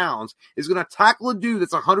 105 pounds is going to tackle a dude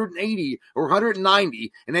that's 180 or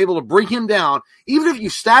 190 and able to bring him down. Even if you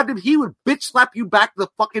stabbed him, he would bitch slap you back to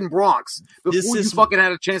the fucking Bronx before you fucking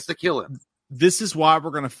had a chance to kill him. This is why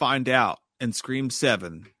we're going to find out in Scream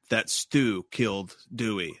 7 that Stu killed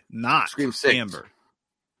Dewey, not Scream 6. Amber.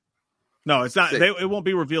 No, it's not. It won't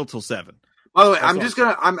be revealed till 7. By the way,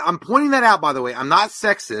 I'm pointing that out, by the way. I'm not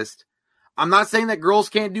sexist. I'm not saying that girls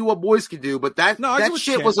can't do what boys can do, but that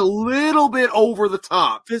shit was a little bit over the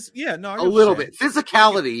top. A little bit.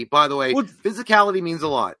 Physicality, by the way, physicality means a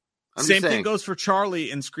lot. Same thing goes for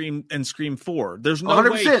Charlie in Scream 4. There's no 100%.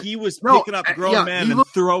 Way he was picking up grown men and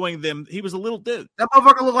throwing them. He was a little dude. That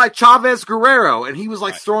motherfucker looked like Chavez Guerrero, and he was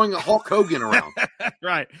like throwing a Hulk Hogan around.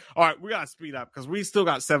 Right. All right, we got to speed up because we still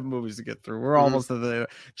got 7 movies to get through. We're almost at the...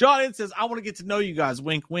 John Ed says, I want to get to know you guys.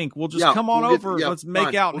 Wink, wink. We'll just come on over. Let's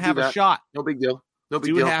make out and have a shot. No big deal. No big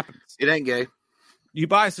deal. See what happens. It ain't gay. You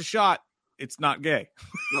buy us a shot. it's not gay.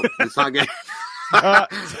 Nope, it's not gay.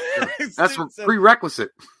 That's a says, prerequisite.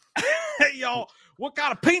 Hey, y'all, what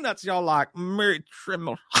kind of peanuts y'all like? Mary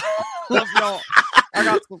Trimble. Love y'all. I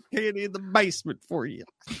got some candy in the basement for you.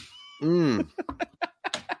 I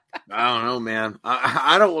don't know, man.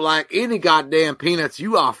 I don't like any goddamn peanuts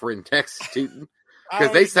you offer in Texas, Tootin.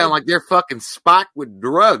 Because they sound like they're fucking spiked with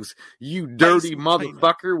drugs. You dirty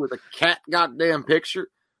motherfucker with a cat goddamn picture.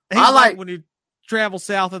 I like when you travel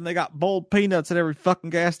south and they got boiled peanuts at every fucking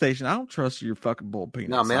gas station. I don't trust your fucking boiled peanuts.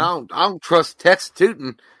 No, man, I don't trust Texas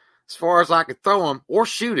Tootin as far as I could throw him or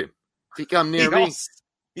shoot him if he come near me.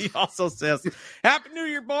 He also says, Happy New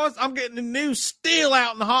Year, boys. I'm getting a new Steel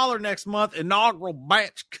out in the holler next month. Inaugural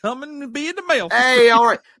batch coming to be in the mail. Hey, all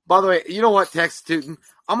right. By the way, you know what, Texas Tootin?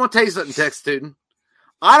 I'm going to tell you something, Texas Tootin.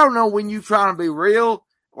 I don't know when you trying to be real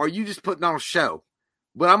or you just putting on a show.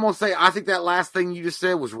 But I'm going to say, I think that last thing you just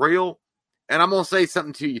said was real. And I'm going to say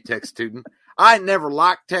something to you, Texas Tootin. I never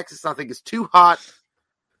liked Texas. I think it's too hot.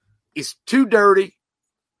 It's too dirty.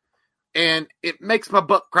 And it makes my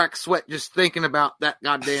butt crack sweat just thinking about that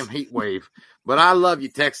goddamn heat wave. But I love you,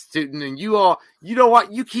 Texas Tootin. And you all, you know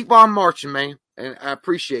what? You keep on marching, man. And I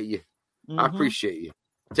appreciate you. I appreciate you,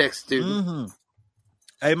 Texas Tootin.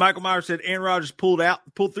 Hey, Michael Myers said Aaron Rodgers pulled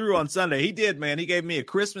through on Sunday. He did, man. He gave me a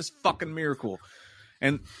Christmas fucking miracle.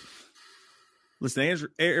 And listen,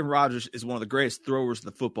 Aaron Rodgers is one of the greatest throwers of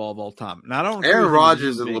the football of all time. Now, I don't. Aaron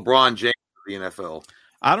Rodgers is LeBron James of the NFL.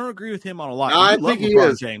 I don't agree with him on a lot. I think he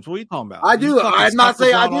is. James. What are you talking about? I do. I'm not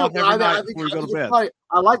saying I do. I before you go to bed.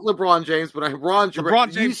 I like LeBron James, but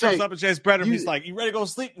LeBron James shows up and James Brennan. He's like, "You ready to go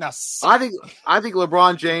to sleep now?" I think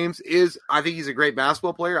LeBron James is. I think he's a great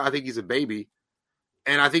basketball player. I think he's a baby,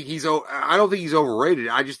 and I think I don't think he's overrated.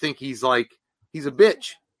 I just think he's a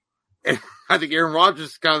bitch. And I think Aaron Rodgers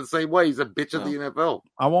is kind of the same way. He's a bitch of the NFL.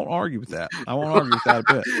 I won't argue with that. I won't argue with that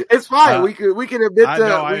a bit. It's fine. We can admit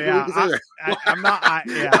that. I'm not.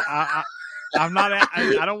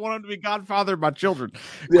 I don't want him to be godfather of my children.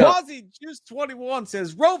 Yeah. Quasi Juice 21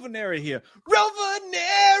 says Rovenary here.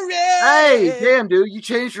 Rovenary. Hey, damn, dude, you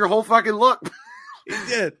changed your whole fucking look. He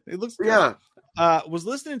did. It looks good. Yeah. Was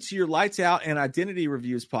listening to your Lights Out and Identity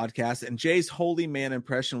Reviews podcast, and Jay's Holy Man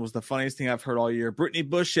impression was the funniest thing I've heard all year. Brittany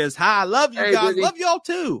Bush says, "Hi, I love you guys. Brittany. Love y'all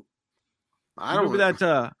too." I don't remember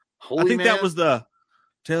that. Holy I think Man? That was the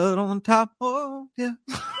 "Tell It on Top." Oh yeah,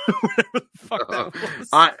 whatever the fuck that was.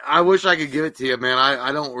 I wish I could give it to you, man.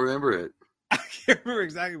 I don't remember it. I can't remember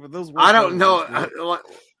exactly what those words. I don't know. I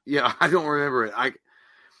don't remember it.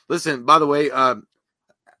 Listen. By the way, and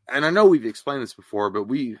I know we've explained this before, but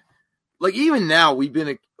even now we've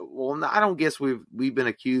been, I don't guess we've been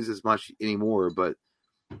accused as much anymore, but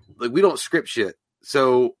we don't script shit.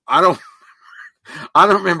 So I don't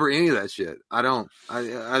remember any of that shit. I think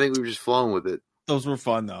we were just flowing with it. Those were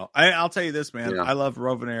fun though. I'll tell you this, man. Yeah. I love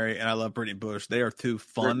Rovenary and I love Brittany Bush. They are two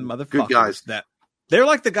fun motherfuckers. Good guys. They're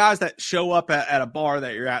like the guys that show up at a bar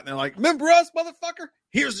that you're at and they're like, "Remember us, motherfucker?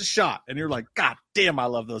 Here's a shot." And you're like, "God damn, I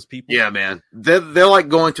love those people." Yeah, man. They're like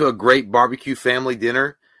going to a great barbecue family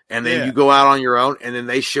dinner. And then you go out on your own, and then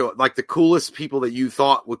they show up. Like the coolest people that you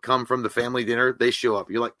thought would come from the family dinner, they show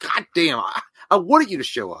up. You're like, God damn, I wanted you to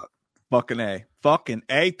show up. Fucking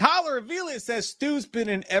A. Tyler Avila says Stu's been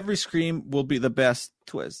in every Scream will be the best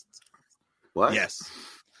twist. What? Yes.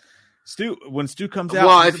 When Stu comes out.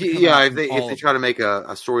 Well, if they try to make a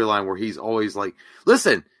storyline where he's always like,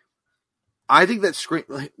 listen, I think that Scream.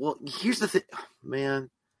 Well, here's the thing, man.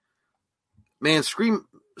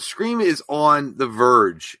 Scream is on the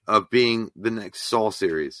verge of being the next Saw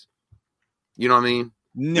series. You know what I mean?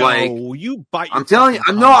 No, you bite. I'm telling you.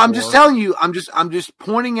 I'm just telling you. I'm just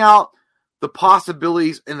pointing out the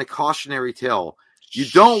possibilities and the cautionary tale. You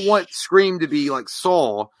don't want Scream to be like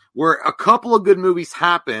Saw, where a couple of good movies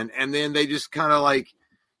happen and then they just kind of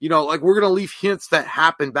we're gonna leave hints that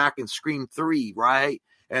happened back in Scream 3, right?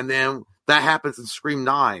 And then that happens in Scream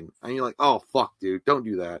 9, and you're like, oh fuck, dude, don't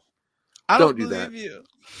do that. Don't do that. You.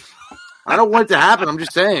 I don't want it to happen. I'm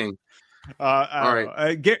just saying. All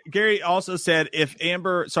right. Gary also said, if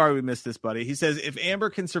Amber, sorry we missed this, buddy. He says, if Amber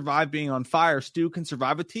can survive being on fire, Stu can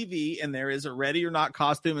survive a TV, and there is a Ready or Not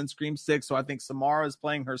costume in Scream 6. So I think Samara is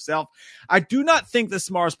playing herself. I do not think that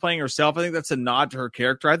Samara is playing herself. I think that's a nod to her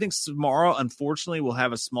character. I think Samara, unfortunately, will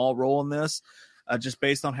have a small role in this, just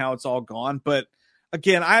based on how it's all gone. But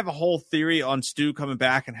again, I have a whole theory on Stu coming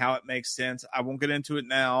back and how it makes sense. I won't get into it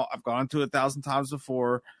now. I've gone into it 1,000 times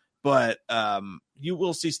before. But you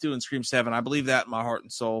will see Stu in Scream 7. I believe that in my heart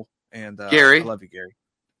and soul. And Gary, I love you, Gary.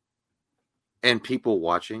 And people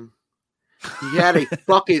watching, he had a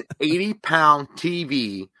fucking 80-pound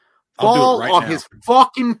TV fall on his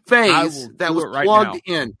fucking face that was plugged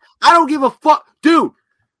in. I don't give a fuck, dude.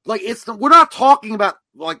 Like we're not talking about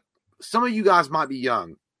like some of you guys might be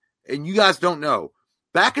young and you guys don't know.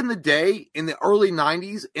 Back in the day, in the early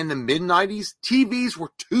 90s, in the mid 90s, TVs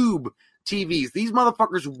were tube TVs. These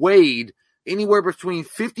motherfuckers weighed anywhere between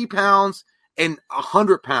 50 pounds and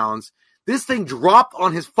 100 pounds. This thing dropped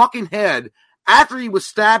on his fucking head after he was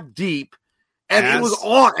stabbed deep, and it was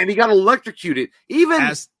on, and he got electrocuted.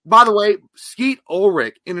 By the way, Skeet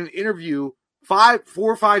Ulrich, in an interview 4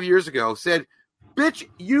 or 5 years ago, said, "Bitch,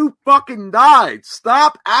 you fucking died.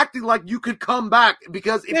 Stop acting like you could come back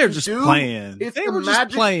because if they're you just do, playing. It's they the were magic,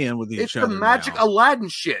 just playing with each other. It's the magic now. Aladdin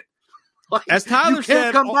shit. Like, as Tyler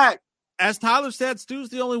said, come back. As Tyler said, Stu's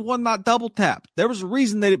the only one not double tapped. There was a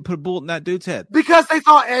reason they didn't put a bullet in that dude's head because they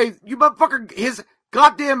thought, hey, you motherfucker, his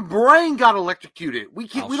goddamn brain got electrocuted. We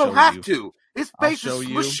can't. We don't have to. His face is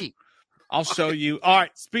smushy. I'll show you. All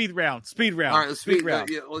right, speed round. All right, speed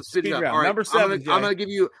round. Let's speed round. All right, number 7. I'm gonna give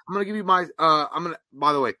you my.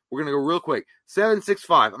 By the way, we're gonna go real quick.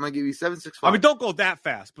 765. I'm gonna give you 765. I mean, don't go that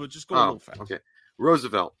fast, but just go a little fast. Okay.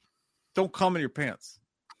 Roosevelt. Don't come in your pants.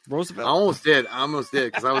 Roosevelt. I almost did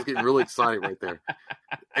because I was getting really excited right there.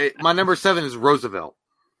 Hey, my number 7 is Roosevelt.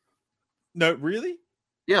 No, really?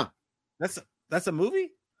 Yeah. That's a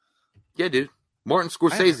movie? Yeah, dude. Martin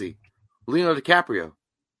Scorsese, Leonardo DiCaprio.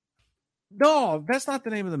 No, that's not the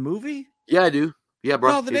name of the movie. Yeah, I do. Yeah,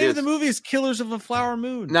 bro. No, the name of the movie is Killers of a Flower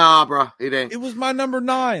Moon. Nah, bro, it ain't. It was my number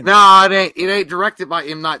 9. Nah, it ain't. It ain't directed by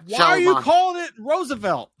M. Night Shyamalan. Why are you calling it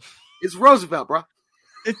Roosevelt? It's Roosevelt, bro.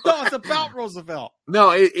 It's about Roosevelt.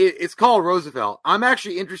 No, it's called Roosevelt. I'm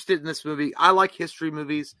actually interested in this movie. I like history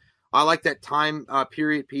movies. I like that time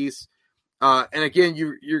period piece. And again,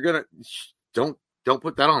 you're gonna don't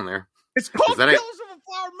put that on there. It's called Killers of a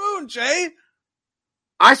Flower Moon, Jay.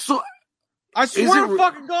 I swear to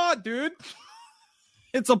fucking God, dude.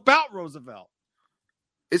 It's about Roosevelt.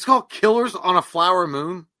 It's called Killers on a Flower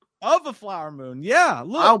Moon? Of a Flower Moon, yeah.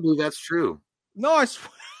 Look. I don't believe that's true. No, I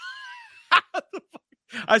swear.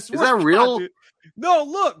 I swear. Is that real? Dude. No,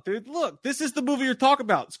 look, dude, look. This is the movie you're talking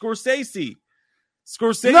about. Scorsese.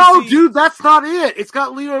 No, dude, that's not it. It's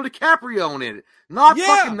got Leonardo DiCaprio in it. Not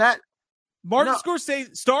fucking that. Martin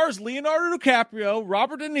Scorsese stars Leonardo DiCaprio,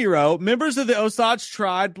 Robert De Niro, members of the Osage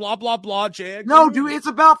tribe, blah, blah, blah, J. No, dude, it's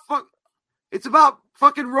about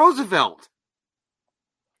fucking Roosevelt.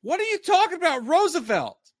 What are you talking about,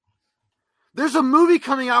 Roosevelt? There's a movie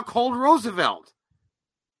coming out called Roosevelt.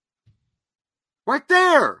 Right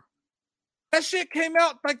there. That shit came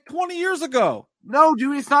out like 20 years ago. No,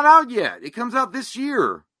 dude, it's not out yet. It comes out this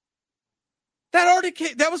year. That already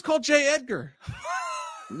came. That was called J. Edgar.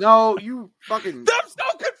 No, you fucking. I'm so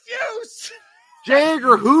confused. J.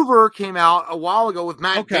 Edgar Hoover came out a while ago with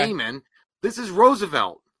Matt Damon. This is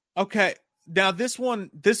Roosevelt. Okay. Now this one.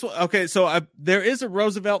 Okay, so there is a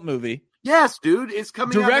Roosevelt movie. Yes, dude. It's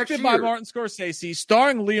coming out next year. Directed by Martin Scorsese,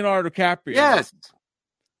 starring Leonardo DiCaprio. Yes.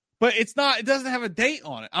 But it's not. It doesn't have a date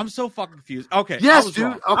on it. I'm so fucking confused. Okay. Yes, dude.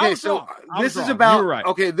 Wrong. Okay, so this is about. Right.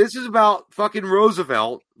 Okay, this is about fucking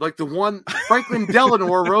Roosevelt, like the one Franklin Delano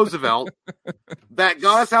Roosevelt that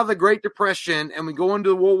got us out of the Great Depression, and we go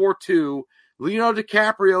into World War II. Leonardo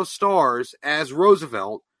DiCaprio stars as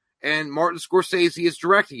Roosevelt, and Martin Scorsese is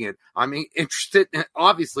directing it. I'm interested.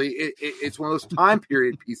 Obviously, it's one of those time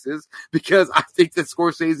period pieces because I think that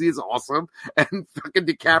Scorsese is awesome, and fucking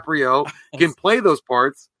DiCaprio can play those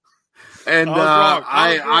parts. And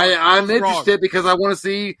I'm interested because I want to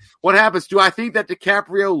see what happens. Do I think that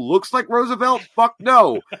DiCaprio looks like Roosevelt? Fuck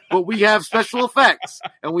no. But we have special effects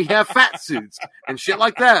and we have fat suits and shit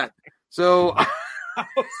like that. So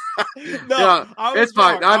it's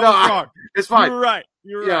fine. I know. It's fine. You're right.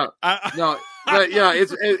 You're right. I'm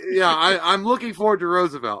looking forward to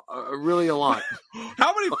Roosevelt really a lot.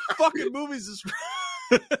 How many fucking movies is?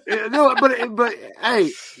 No, but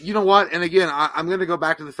hey, you know what? And again, I'm going to go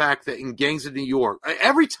back to the fact that in Gangs of New York,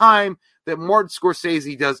 every time that Martin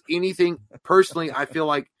Scorsese does anything, personally, I feel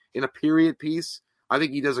like in a period piece, I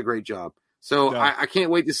think he does a great job. So yeah. I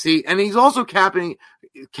can't wait to see. And he's also capping.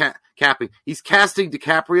 He's casting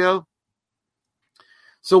DiCaprio.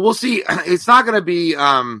 So we'll see. It's not going to be.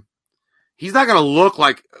 He's not going to look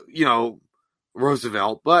like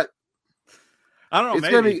Roosevelt, but. I don't know. It's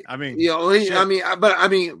maybe. Gonna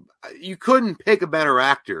be, you couldn't pick a better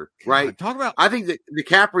actor, right? Talk about. I think that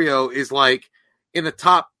DiCaprio is like in the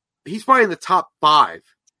top. He's probably in the top 5.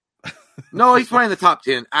 No, he's probably in the top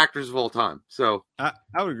 10 actors of all time. So I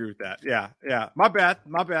would agree with that. Yeah. My bad.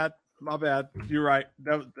 My bad. You're right.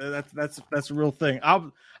 That's a real thing.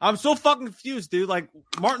 I'm so fucking confused, dude. Like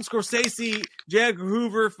Martin Scorsese, J. Edgar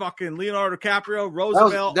Hoover, fucking Leonardo DiCaprio,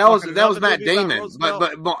 Roosevelt. That was Matt Damon,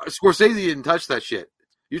 but Scorsese didn't touch that shit.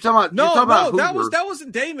 You're talking about that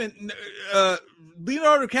wasn't Damon.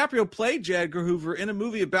 Leonardo DiCaprio played J. Edgar Hoover in a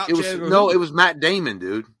movie about J. Edgar Hoover. No, it was Matt Damon,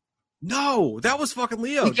 dude. No, that was fucking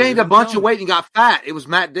Leo. He gained a bunch of weight and got fat. It was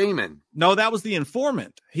Matt Damon. No, that was The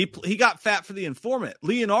Informant. He got fat for The Informant.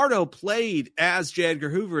 Leonardo played as J. Edgar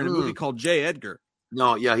Hoover in a movie called J. Edgar.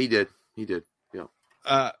 No, yeah, he did.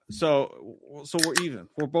 Yeah. So we're even.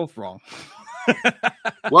 We're both wrong.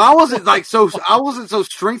 Well, I wasn't so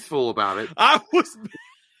strengthful about it. I was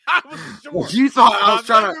sure. You thought I was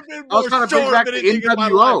trying to bring back the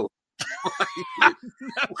NWO. I've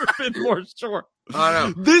never been more sure. I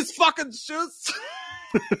know. This fucking shit.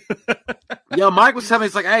 Yeah, Mike was telling me,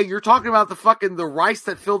 it's like, hey, you're talking about the rice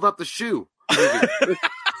that filled up the shoe. I was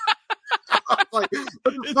like, what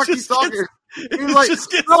the fuck are you talking? He's like,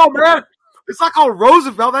 no, man. It's not called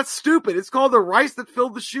Roosevelt. That's stupid. It's called the rice that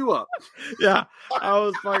filled the shoe up. Yeah, I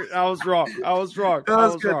was wrong. I was wrong. I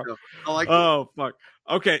like it. Fuck.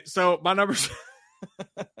 Okay, so my numbers.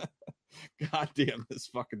 God damn, this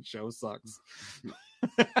fucking show sucks.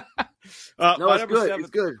 No, it's good. It's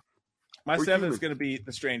good. My 7 is going to be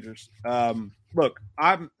The Strangers. Look,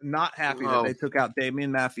 I'm not happy that they took out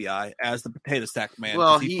Damian Maffei as the potato sack man.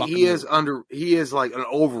 Well, he is like an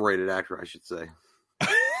overrated actor, I should say.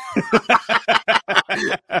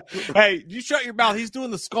 Hey, you shut your mouth. He's doing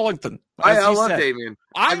the Skullington. I love Damian.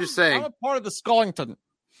 I'm just saying. I'm a part of the Skullington.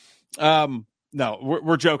 No,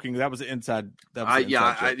 we're joking. That was an inside.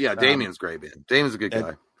 Damian's great, man. Damian's a good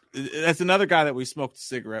guy. That's another guy that we smoked a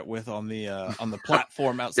cigarette with on the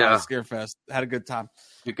platform outside of Scarefest. Had a good time.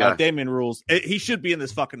 Damian rules. He should be in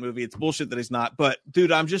this fucking movie. It's bullshit that he's not. But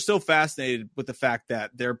dude, I'm just so fascinated with the fact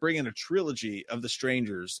that they're bringing a trilogy of The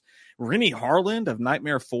Strangers. Rennie Harlan of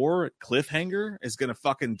Nightmare 4, Cliffhanger, is going to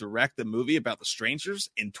fucking direct the movie about The Strangers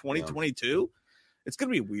in 2022. Yeah. It's going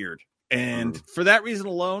to be weird. And for that reason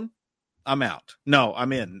alone, I'm out. No,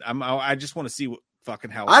 I'm in. I just want to see what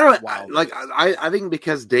fucking how. I think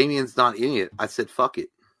because Damian's not in it, I said fuck it.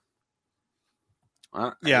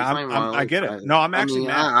 I get it. No, I'm actually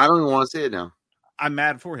mad. I don't even want to say it now. I'm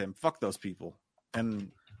mad for him. Fuck those people.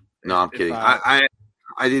 And no, I'm kidding.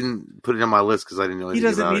 I didn't put it on my list because I didn't know he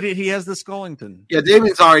doesn't need it. He has the Skullington. Yeah,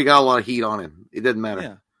 Damian's already got a lot of heat on him. It doesn't matter.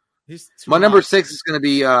 Yeah. My number 6 is going to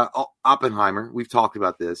be Oppenheimer. We've talked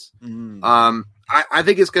about this. I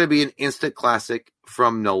think it's going to be an instant classic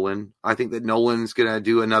from Nolan. I think that Nolan's going to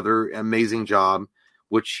do another amazing job,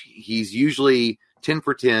 which he's usually 10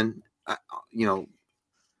 for 10. At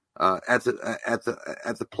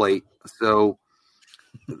the plate. So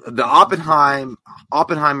the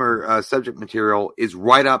Oppenheimer subject material is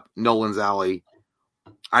right up Nolan's alley.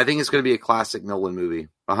 I think it's going to be a classic Nolan movie,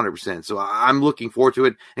 100%. So I'm looking forward to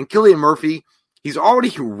it. And Cillian Murphy, he's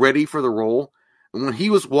already ready for the role. And when he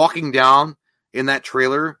was walking down in that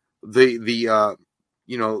trailer, the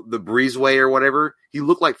breezeway or whatever, he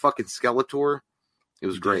looked like fucking Skeletor. It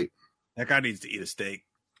was great. That guy needs to eat a steak.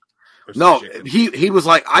 No, he was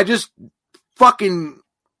like, I just fucking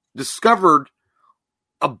discovered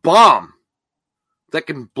a bomb that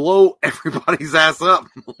can blow everybody's ass up.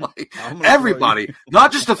 Like everybody,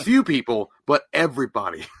 not just a few people, but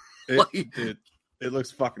everybody. Dude, it looks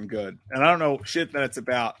fucking good. And I don't know shit that it's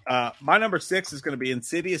about. My number 6 is going to be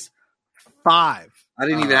Insidious 5. I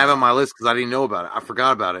didn't even have it on my list because I didn't know about it. I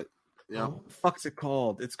forgot about it. What the fuck's it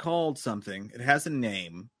called? It's called something. It has a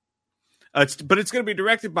name. But it's going to be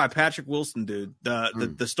directed by Patrick Wilson, dude.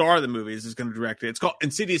 The star of the movie is going to direct it. It's called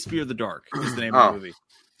Insidious: Fear of the Dark. Is the name of the movie.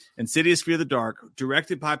 Insidious: Fear of the Dark,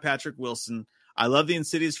 directed by Patrick Wilson. I love the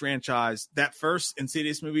Insidious franchise. That first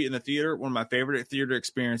Insidious movie in the theater, one of my favorite theater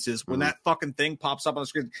experiences. When that fucking thing pops up on the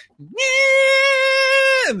screen,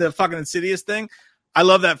 and the fucking Insidious thing. I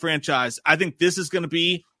love that franchise. I think this is going to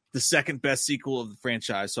be the second best sequel of the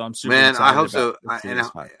franchise. So I'm super excited. I hope so. I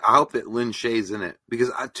hope that Lin Shaye's in it because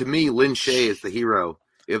to me, Lin Shaye is the hero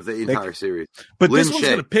of the entire series. But this one's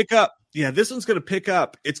going to pick up. Yeah, this one's going to pick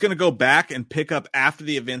up. It's going to go back and pick up after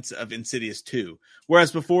the events of Insidious 2.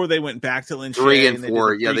 Whereas before they went back to Lin Shaye 3 and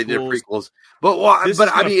 4. They did prequels. But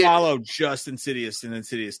follow just Insidious and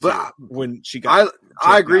Insidious 2 when she got.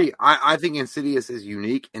 I agree. I think Insidious is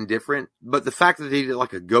unique and different. But the fact that they did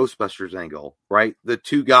like a Ghostbusters angle, right? The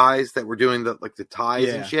two guys that were doing the ties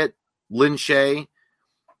and shit. Lin Shaye.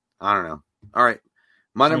 I don't know. All right,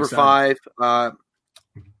 my number 5.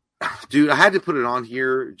 Dude, I had to put it on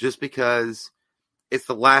here just because it's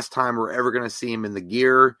the last time we're ever going to see him in the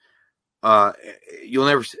gear. You'll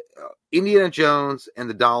never see Indiana Jones and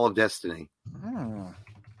the Dial of Destiny. Oh.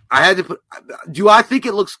 I had to put. Do I think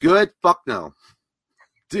it looks good? Fuck no.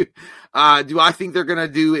 Do I think they're gonna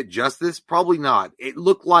do it justice? Probably not. It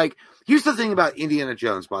looked like. Here's the thing about Indiana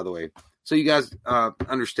Jones, by the way, so you guys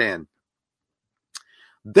understand.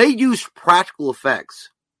 They used practical effects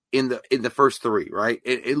in the first three, right?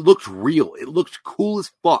 It looked real. It looked cool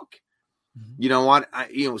as fuck. You know what?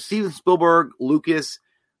 Steven Spielberg, Lucas,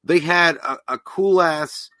 they had a cool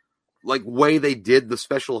ass like way they did the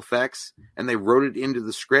special effects, and they wrote it into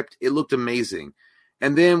the script. It looked amazing.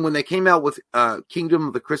 And then when they came out with Kingdom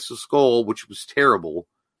of the Crystal Skull, which was terrible,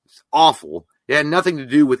 it's awful. It had nothing to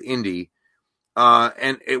do with Indy,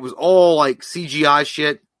 and it was all like CGI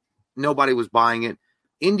shit. Nobody was buying it.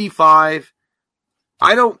 Indy 5,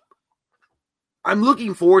 I'm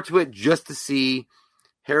looking forward to it just to see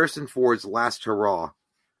Harrison Ford's last hurrah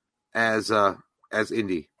as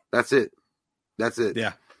Indy. That's it.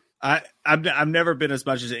 Yeah. I've never been as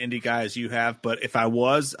much as an indie guy as you have, but if I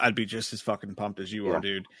was, I'd be just as fucking pumped as you are,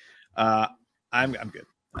 dude. I'm good.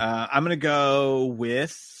 I'm gonna go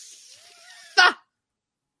with.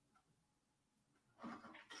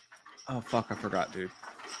 Oh fuck! I forgot, dude.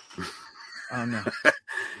 Oh no.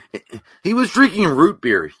 He was drinking root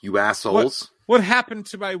beer, you assholes. What happened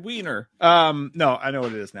to my wiener? No, I know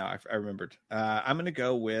what it is now. I remembered. I'm gonna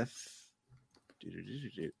go with.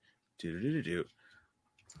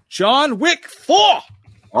 John Wick 4.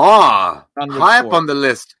 High up 4. on the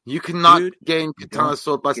list. You cannot gain you Katana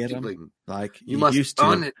Sword by stealing. Like you must used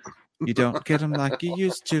own to. it. You don't get them like you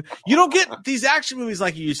used to. You don't get these action movies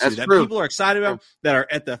like you used to. That's that true. People are excited about, that are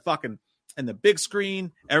at the fucking and the big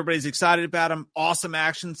screen. Everybody's excited about them. Awesome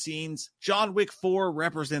action scenes. John Wick 4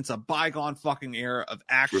 represents a bygone fucking era of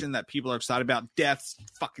action that people are excited about. Deaths,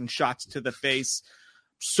 fucking shots to the face.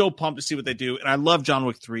 So pumped to see what they do. And I love John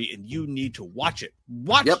Wick 3, and you need to watch it.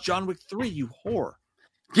 Watch John Wick 3, you whore.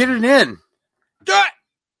 Get it in. Do it!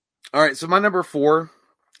 All right, so my number 4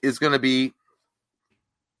 is going to be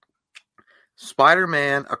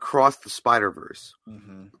Spider-Man Across the Spider-Verse,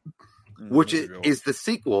 which is the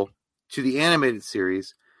sequel to the animated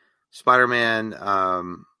series, Spider-Man,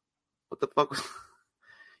 what the fuck was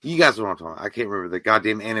you guys know what I'm talking about. I can't remember the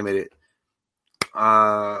goddamn animated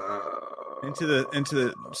Into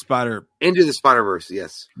the Spider-Verse,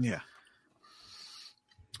 yes. Yeah.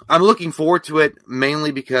 I'm looking forward to it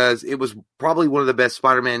mainly because it was probably one of the best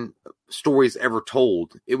Spider-Man stories ever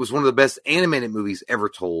told. It was one of the best animated movies ever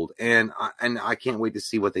told, and I can't wait to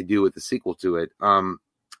see what they do with the sequel to it. I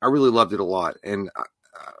really loved it a lot, and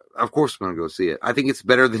of course I'm going to go see it. I think it's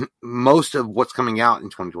better than most of what's coming out in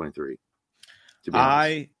 2023. To be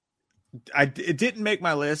honest. It didn't make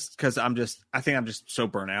my list because I think I'm just so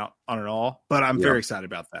burnt out on it all, but I'm very excited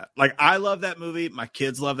about that. Like, I love that movie. My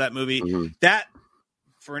kids love that movie. That,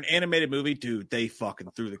 for an animated movie, dude, they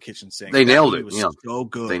fucking threw the kitchen sink. They nailed it. It was so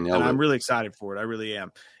good. And I'm really excited for it. I really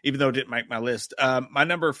am. Even though it didn't make my list. My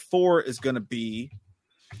number 4 is going to be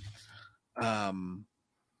The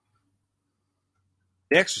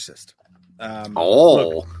Exorcist.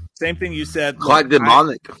 Look, same thing you said. Quite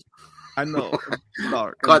demonic. I know.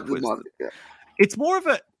 Quite demonic. It's more of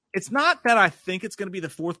it's not that I think it's going to be the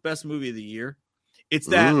 4th best movie of the year. It's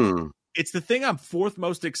that it's the thing I'm 4th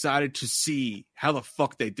most excited to see how the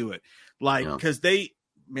fuck they do it. Like, because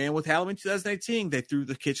with Halloween 2018, they threw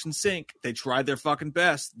the kitchen sink. They tried their fucking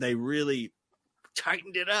best. They really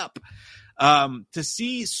tightened it up. To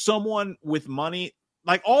see someone with money,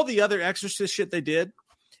 like all the other Exorcist shit they did,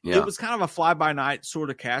 it was kind of a fly-by-night sort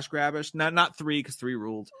of cash grabbish. Not 3, because 3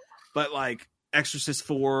 ruled. But like Exorcist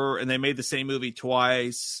 4, and they made the same movie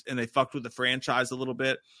twice, and they fucked with the franchise a little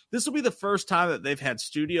bit. This will be the first time that they've had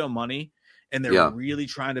studio money, and they're really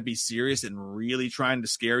trying to be serious and really trying to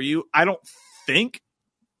scare you. I don't think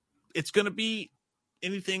it's going to be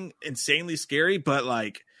anything insanely scary, but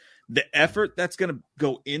like the effort that's going to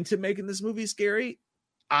go into making this movie scary,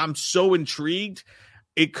 I'm so intrigued.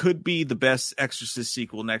 It could be the best Exorcist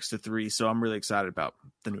sequel next to 3, so I'm really excited about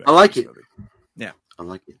the new Exorcist I like it. movie. Yeah. I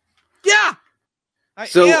like it. Yeah.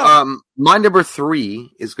 My number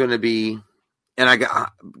 3 is going to be, and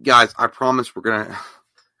guys, I promise we're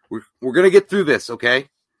gonna get through this, okay?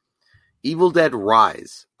 Evil Dead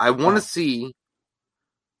Rise. I want to see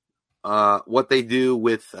what they do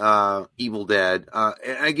with Evil Dead.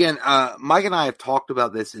 And again, Mike and I have talked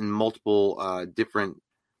about this in multiple different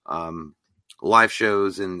live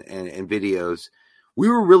shows and videos. We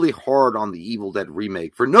were really hard on the Evil Dead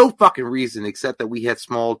remake for no fucking reason except that we had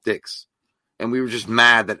small dicks. And we were just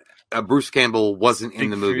mad that Bruce Campbell wasn't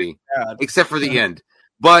in the movie, except for the end.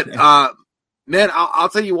 But, man, I'll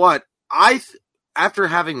tell you what. after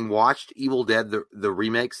having watched Evil Dead, the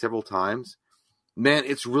remake several times, man,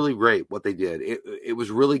 it's really great what they did. It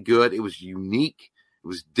was really good. It was unique. It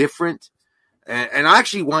was different. And I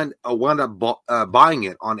actually wound up buying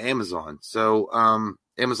it on Amazon. So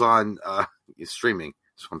Amazon is streaming.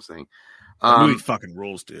 That's what I'm saying. The movie fucking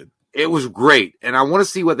rules, dude. It was great. And I want to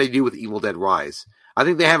see what they do with Evil Dead Rise. I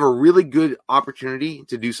think they have a really good opportunity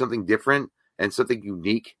to do something different and something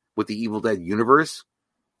unique with the Evil Dead universe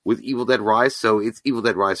with Evil Dead Rise. So it's Evil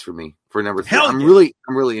Dead Rise for me for number 3. I'm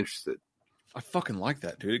really interested. I fucking like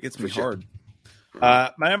that, dude. It gets me hard.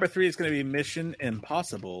 My number 3 is going to be Mission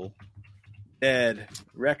Impossible Dead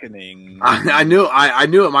Reckoning. I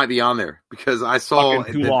knew it might be on there because I saw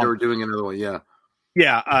that they were doing another one. Yeah.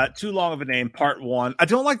 Yeah, too long of a name, part 1. I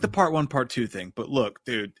don't like the part 1, part 2 thing, but look,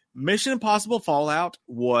 dude, Mission Impossible Fallout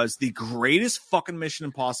was the greatest fucking Mission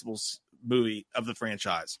Impossible movie of the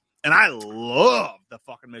franchise. And I love the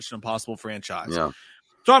fucking Mission Impossible franchise. Yeah.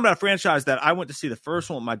 Talking about a franchise that I went to see the first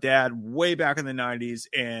one with my dad way back in the 90s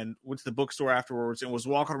and went to the bookstore afterwards and was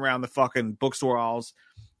walking around the fucking bookstore aisles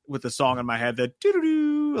with the song in my head that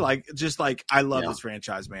doo-doo-doo, like, just like, I love this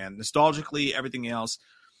franchise, man. Nostalgically, everything else,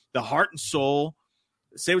 the heart and soul.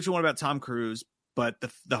 Say what you want about Tom Cruise, but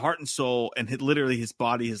the heart and soul and literally his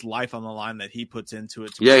body, his life on the line that he puts into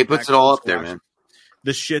it. Yeah, he puts it all up there, man.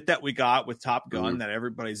 The shit that we got with Top Gun that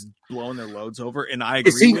everybody's blowing their loads over, and I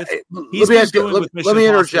agree with. He's been doing with Mission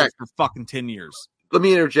Impossible for fucking 10 years. Let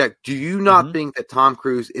me interject. Do you not think that Tom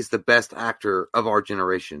Cruise is the best actor of our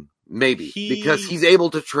generation? Maybe. Because he's able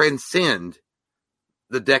to transcend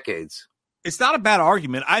the decades. It's not a bad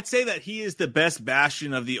argument. I'd say that he is the best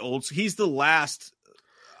bastion of the old. He's the last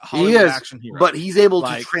Hollywood action hero. But he's able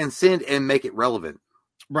to transcend and make it relevant.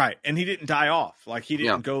 Right. And he didn't die off. Like, he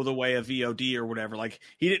didn't go the way of VOD or whatever. Like,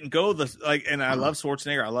 he didn't go and I love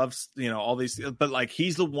Schwarzenegger. I love, all these, but like,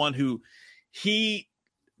 he's the one who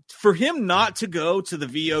for him not to go to the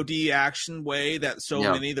VOD action way that so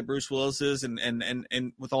many of the Bruce Willis's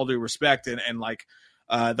and with all due respect and like,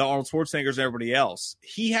 the Arnold Schwarzeneggers and everybody else,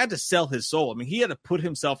 he had to sell his soul. I mean, he had to put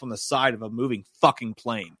himself on the side of a moving fucking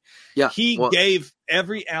plane. Yeah, he gave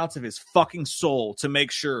every ounce of his fucking soul to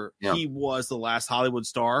make sure he was the last Hollywood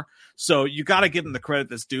star. So you got to give him the credit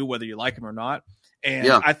that's due, whether you like him or not.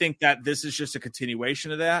 And I think that this is just a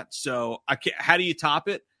continuation of that. So how do you top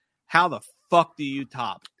it? How the fuck do you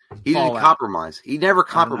top? He didn't compromise. He never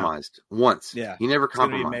compromised once. Yeah, he never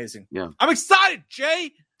compromised. It's gonna be amazing. Yeah, I'm excited,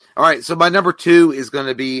 Jay. All right, so my number 2 is going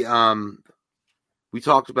to be, we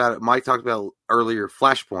talked about it, Mike talked about it earlier,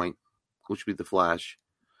 Flashpoint, which would be The Flash.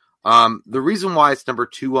 The reason why it's number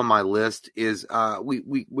 2 on my list is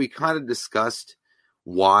we kind of discussed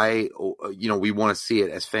why, we want to see it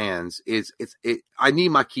as fans. I need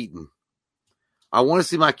my Keaton. I want to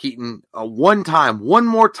see my Keaton one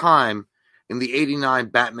more time in the 89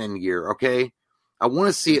 Batman year, okay? I want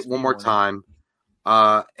to see it one more time.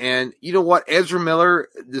 And you know what? Ezra Miller,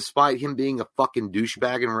 despite him being a fucking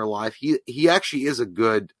douchebag in real life, he actually is a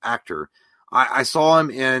good actor. I saw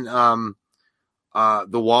him in the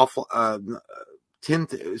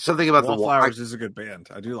something about the Wallflowers is a good band.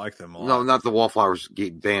 I do like them a lot. No, not the Wallflowers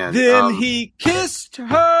band. Then he kissed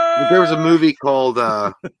her. There was a movie called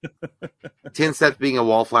 10 Steps Being a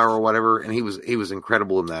Wallflower or whatever, and he was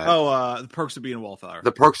incredible in that. Oh, The Perks of Being a Wallflower.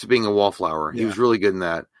 The Perks of Being a Wallflower. He was really good in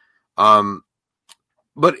that.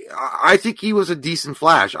 But I think he was a decent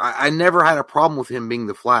Flash. I never had a problem with him being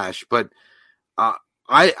the Flash, but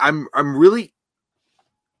I'm really.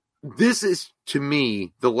 This is to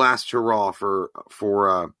me the last hurrah for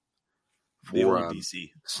DC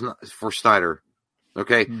for Snyder.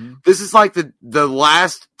 Okay, This is like the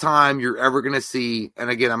last time you're ever going to see. And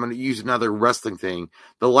again, I'm going to use another wrestling thing.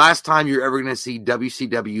 The last time you're ever going to see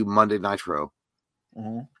WCW Monday Nitro.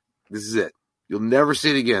 This is it. You'll never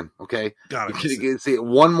see it again, okay? You're going to see it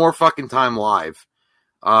one more fucking time live.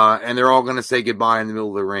 And they're all going to say goodbye in the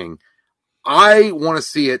middle of the ring. I want to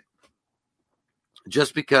see it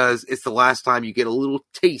just because it's the last time you get a little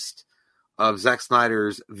taste of Zack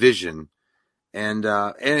Snyder's vision. And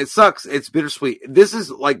it sucks. It's bittersweet. This is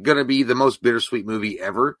like going to be the most bittersweet movie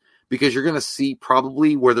ever because you're going to see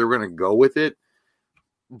probably where they're going to go with it.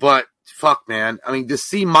 But fuck, man. I mean, to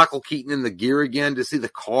see Michael Keaton in the gear again, to see the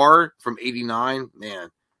car from 89, man,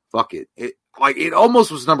 fuck it. It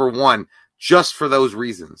almost was number 1 just for those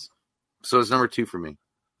reasons. So it's number 2 for me.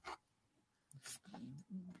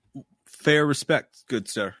 Fair respect, good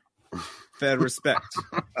sir. Fair respect.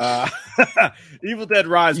 Evil Dead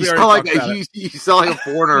Rise. You sound like a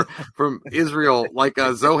foreigner from Israel, like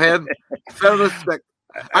Zohed. Fair respect.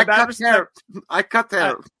 I cut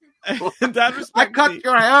hair. In that respect, I cut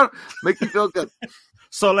your hair. Make you feel good.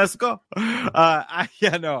 So let's go.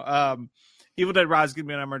 Evil Dead Rise is gonna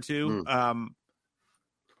be number 2.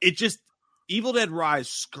 Evil Dead Rise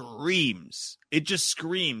screams. It just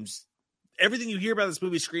screams. Everything you hear about this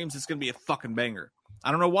movie screams it's gonna be a fucking banger.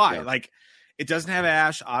 I don't know why. Yeah. Like, it doesn't have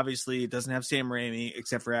Ash, obviously. It doesn't have Sam Raimi,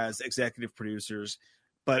 except for as executive producers.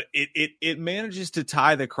 But it manages to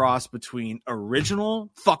tie the cross between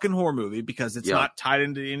original fucking horror movie, because it's not tied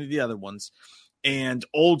into any of the other ones, and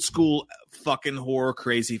old school fucking horror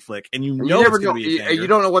crazy flick. And you know it's going to be a banger. You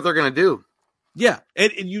don't know what they're going to do. Yeah.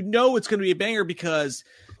 And you know it's going to be a banger because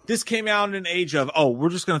this came out in an age of, we're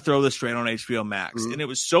just going to throw this straight on HBO Max. And it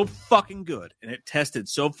was so fucking good, and it tested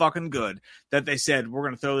so fucking good that they said, we're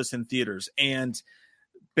going to throw this in theaters. And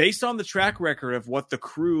based on the track record of what the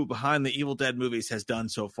crew behind the Evil Dead movies has done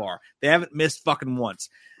so far, they haven't missed fucking once.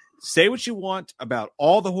 Say what you want about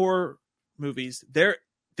all the horror movies. The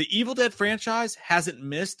Evil Dead franchise hasn't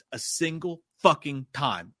missed a single fucking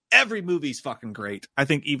time. Every movie's fucking great. I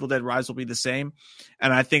think Evil Dead Rise will be the same.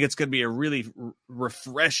 And I think it's going to be a really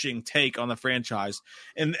refreshing take on the franchise.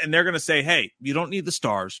 And they're going to say, hey, you don't need the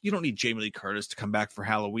stars. You don't need Jamie Lee Curtis to come back for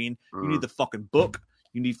Halloween. You need the fucking book.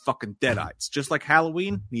 You need fucking Deadites. Just like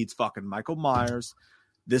Halloween needs fucking Michael Myers.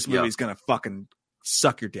 This movie's going to fucking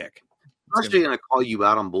suck your dick. I'm actually going to call you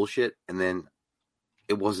out on bullshit, and then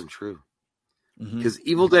it wasn't true. Because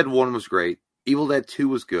Evil Dead 1 was great. Evil Dead 2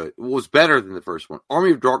 was good. It was better than the first one.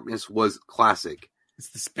 Army of Darkness was classic. It's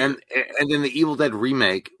the spirit. And then the Evil Dead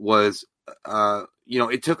remake was,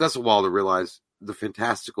 it took us a while to realize the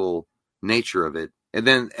fantastical nature of it. And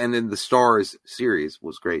then the Stars series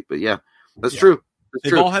was great. But yeah, that's true.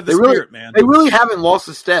 They've all had the spirit, man. They really haven't lost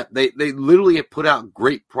a step. They literally have put out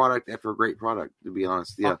great product after great product, to be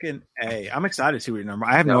honest. Yeah. Fucking A. I'm excited to see what your number.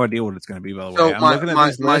 I have no idea what it's going to be, by the way. I'm looking at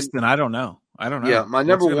this list, and I don't know. Yeah, my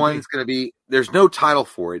number one is going to be, there's no title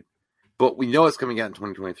for it, but we know it's coming out in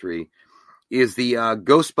 2023, is the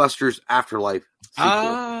Ghostbusters Afterlife sequel.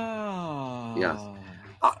 Oh. Yes.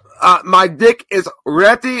 My dick is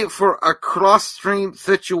ready for a cross-stream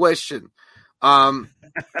situation.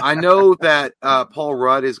 I know that Paul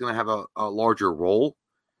Rudd is going to have a larger role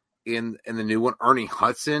in the new one. Ernie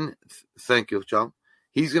Hudson, thank you, John.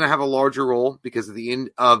 He's going to have a larger role because at the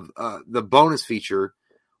end of the bonus feature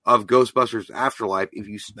of Ghostbusters Afterlife, if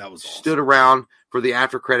you stood around for the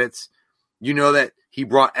after credits, you know that he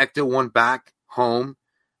brought Ecto-1 back home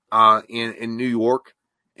in New York,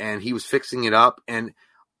 and he was fixing it up. And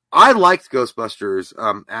I liked Ghostbusters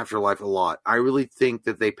Afterlife a lot. I really think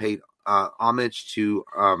that they paid homage to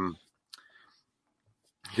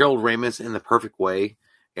Harold Ramis in the perfect way,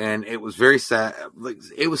 and it was very sad.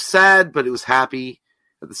 It was sad, but it was happy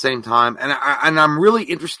at the same time. And I'm really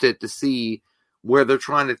interested to see where they're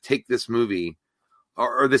trying to take this movie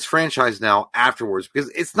or this franchise now afterwards, because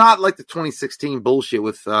it's not like the 2016 bullshit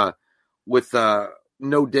with no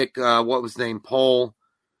dick. What was his name? Paul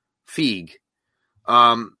Feig.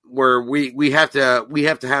 Where we have to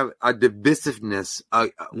have a divisiveness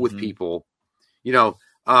with people.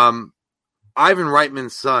 Ivan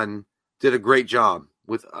Reitman's son did a great job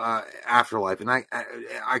with Afterlife, and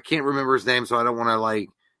I can't remember his name, so I don't want to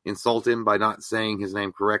insult him by not saying his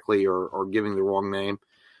name correctly or giving the wrong name.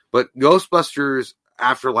 But Ghostbusters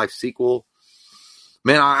Afterlife sequel,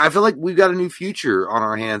 man, I feel like we've got a new future on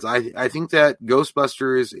our hands. I think that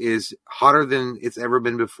Ghostbusters is hotter than it's ever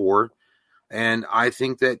been before. And I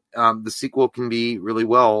think that the sequel can be really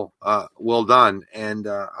well done, and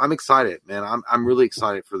I'm excited, man. I'm really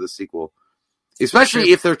excited for the sequel,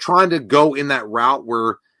 especially if they're trying to go in that route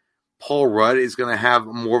where Paul Rudd is going to have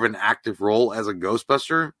more of an active role as a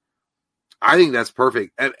Ghostbuster. I think that's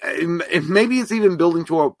perfect, and maybe it's even building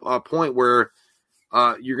to a point where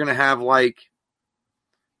you're going to have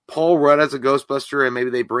Paul Rudd as a Ghostbuster, and maybe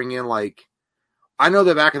they bring in I know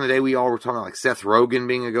that back in the day, we all were talking about Seth Rogen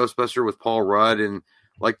being a Ghostbuster with Paul Rudd, and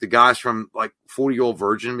the guys from 40-Year-Old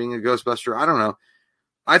Virgin being a Ghostbuster. I don't know.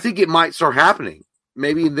 I think it might start happening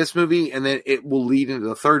maybe in this movie, and then it will lead into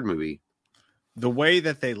the third movie. The way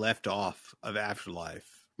that they left off of Afterlife,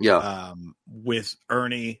 with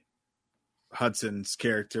Ernie Hudson's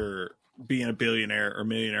character being a billionaire or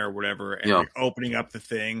millionaire or whatever, and opening up the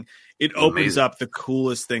thing, it opens up the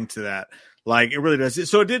coolest thing to that. It really does.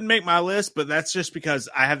 So it didn't make my list, but that's just because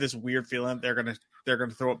I have this weird feeling they're gonna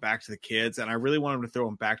throw it back to the kids, and I really want them to throw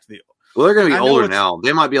them back to the. Well, they're gonna be older now.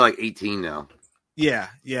 They might be 18 now. Yeah.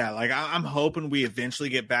 I'm hoping we eventually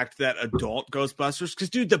get back to that adult Ghostbusters. Because,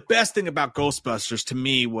 dude, the best thing about Ghostbusters to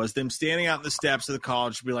me was them standing out in the steps of the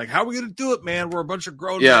college and be like, "How are we gonna do it, man? We're a bunch of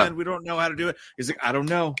grown men. We don't know how to do it." He's like, "I don't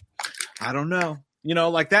know." You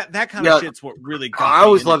know, like that kind of shit's what really got I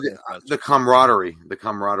always loved it. The camaraderie. The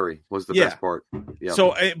camaraderie was the best part. Yeah.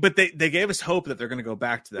 So, but they gave us hope that they're going to go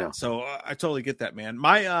back to that. Yeah. So I totally get that, man.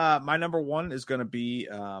 My number one is going to be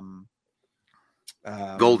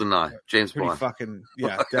GoldenEye, James Bond. Fucking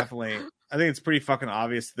definitely. I think it's pretty fucking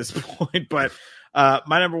obvious at this point. But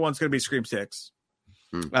my number one is going to be Scream 6.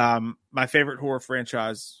 My favorite horror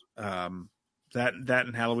franchise. That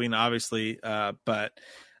and Halloween, obviously. But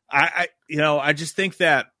I just think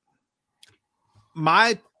that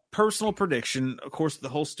my personal prediction, of course, the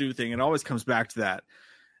whole Stu thing, it always comes back to that,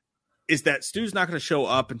 is that Stu's not going to show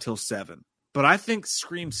up until 7. But I think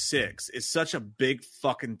Scream 6 is such a big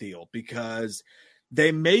fucking deal because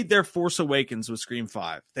they made their Force Awakens with Scream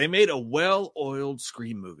 5. They made a well-oiled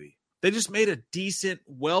Scream movie. They just made a decent,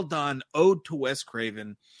 well-done ode to Wes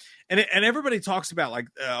Craven. And everybody talks about like,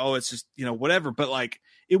 it's just, whatever. But like,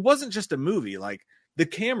 it wasn't just a movie. Like, the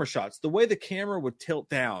camera shots, the way the camera would tilt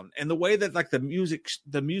down, and the way that like the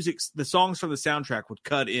songs from the soundtrack would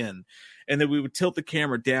cut in, and then we would tilt the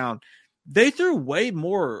camera down. They threw way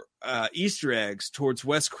more Easter eggs towards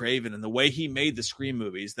Wes Craven and the way he made the Scream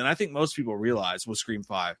movies than I think most people realize with Scream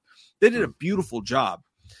 5. They did a beautiful job.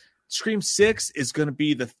 Scream 6 is going to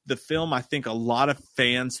be the film I think a lot of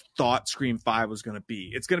fans thought Scream 5 was going to be.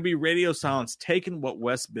 It's going to be Radio Silence taking what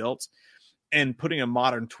Wes built and putting a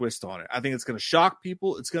modern twist on it. I think it's going to shock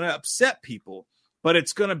people. It's going to upset people, but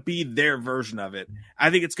it's going to be their version of it. I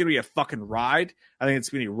think it's going to be a fucking ride. I think it's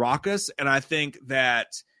going to be raucous. And I think that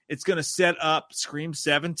it's going to set up Scream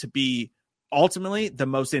 7 to be ultimately the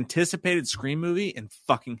most anticipated Scream movie in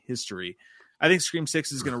fucking history. I think Scream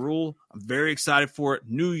 6 is going to rule. I'm very excited for it.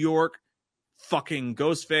 New York, fucking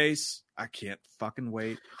Ghostface. I can't fucking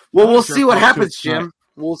wait. Well, we'll see what happens, Jim.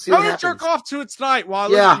 We'll see what happens. I'm going to jerk off to it tonight while I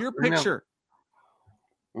look at your picture.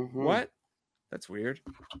 Mm-hmm. What? That's weird.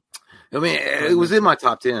 I mean, it was in my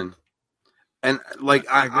top 10. And, like,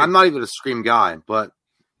 I'm not even a Scream guy, but,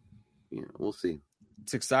 we'll see.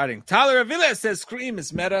 It's exciting. Tyler Avila says Scream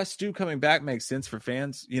is meta. Stu coming back makes sense for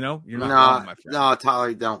fans. You're not wrong, my friend. No,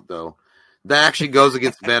 Tyler, don't, though. That actually goes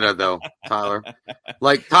against meta, though, Tyler.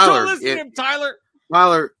 Like, Tyler. Don't listen to him, Tyler.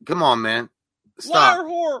 Tyler, come on, man. Stop. Liar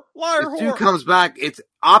whore. If Stu comes back, it's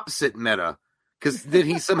opposite meta. Because then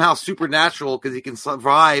he's somehow supernatural because he can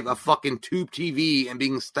survive a fucking tube TV and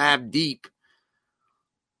being stabbed deep.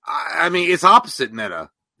 I mean, it's opposite meta.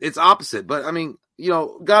 It's opposite. But, I mean,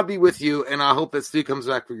 God be with you, and I hope that Stu comes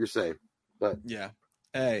back for your sake. But yeah.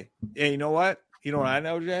 Hey, you know what? You know what I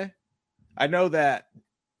know, Jay? I know that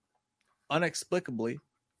inexplicably,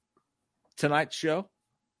 tonight's show,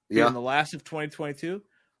 in the last of 2022,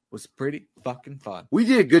 was pretty fucking fun. We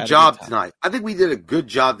did a good job tonight. I think we did a good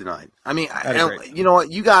job tonight. I mean, you know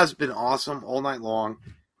what? You guys have been awesome all night long.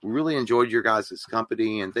 We really enjoyed your guys'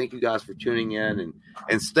 company, and thank you guys for tuning in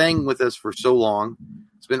and staying with us for so long.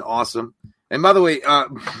 It's been awesome. And by the way,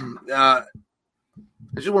 I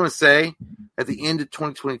just want to say, at the end of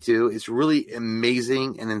 2022, it's really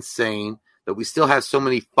amazing and insane that we still have so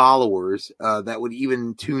many followers that would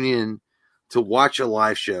even tune in to watch a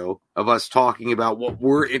live show of us talking about what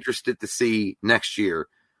we're interested to see next year.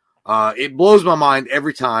 It blows my mind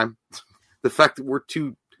every time. The fact that we're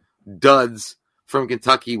two duds from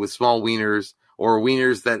Kentucky with small wieners or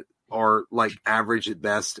wieners that are like average at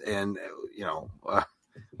best and,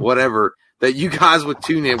 whatever, that you guys would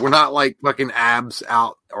tune in. We're not like fucking abs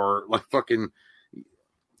out or like fucking,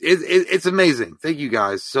 it's amazing. Thank you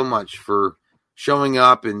guys so much for showing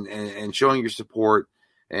up and showing your support.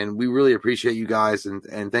 And we really appreciate you guys,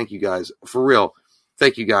 and thank you guys for real.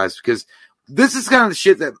 Thank you guys, because this is kind of the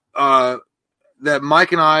shit that that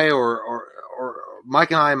Mike and I or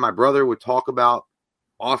Mike and I and my brother would talk about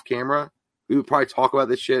off camera. We would probably talk about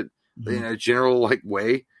this shit in a general like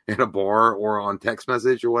way in a bar or on text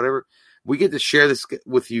message or whatever. We get to share this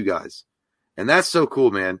with you guys, and that's so cool,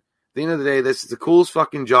 man. At the end of the day, this is the coolest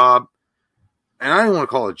fucking job, and I don't want to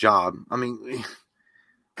call it a job. I mean.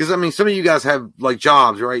 Because, some of you guys have, like,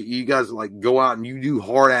 jobs, right? You guys, like, go out and you do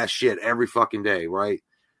hard-ass shit every fucking day, right?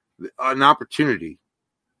 An opportunity.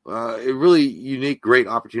 A really unique, great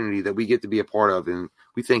opportunity that we get to be a part of. And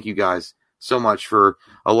we thank you guys so much for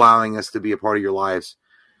allowing us to be a part of your lives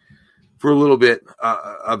for a little bit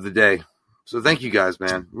of the day. So thank you guys,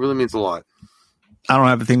 man. It really means a lot. I don't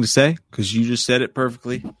have a thing to say because you just said it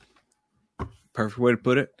perfectly. Perfect way to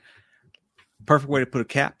put it. Perfect way to put a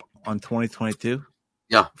cap on 2022.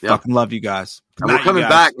 Yeah. Fucking love you guys. And we're coming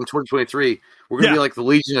back in 2023. We're going to be like the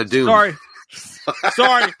Legion of Doom.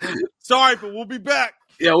 Sorry, but we'll be back.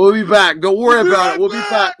 Yeah, we'll be back. Don't worry about it. We'll be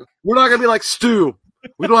back. We're not going to be like Stu.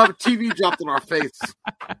 We don't have a TV dropped in our face.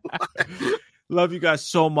 Love you guys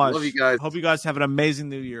so much. Love you guys. Hope you guys have an amazing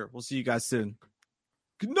new year. We'll see you guys soon.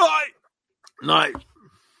 Good night. Night.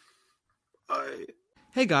 Bye.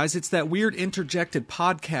 Hey guys, it's that weird interjected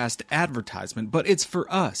podcast advertisement, but it's for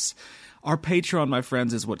us. Our Patreon, my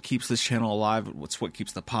friends, is what keeps this channel alive. It's what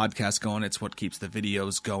keeps the podcast going. It's what keeps the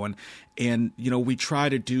videos going. And, you know, we try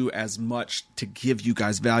to do as much to give you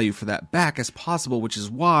guys value for that back as possible, which is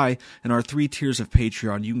why in our 3 tiers of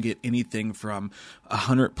Patreon, you can get anything from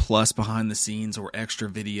 100 plus behind the scenes or extra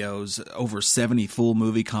videos, over 70 full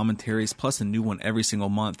movie commentaries, plus a new one every single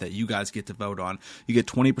month that you guys get to vote on. You get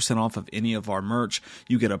 20% off of any of our merch.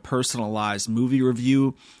 You get a personalized movie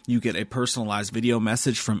review. You get a personalized video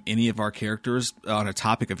message from any of our characters on a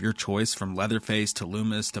topic of your choice, from Leatherface to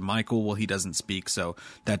Loomis to Michael. Well, he doesn't speak, so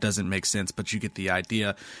that doesn't make sense, but you get the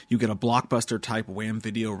idea. You get a Blockbuster type Wham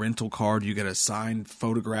video rental card. You get a signed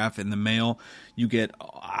photograph in the mail. You get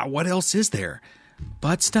what else is there?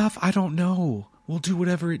 Butt stuff? I don't know. We'll do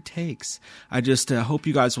whatever it takes. I just hope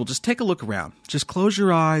you guys will just take a look around. Just close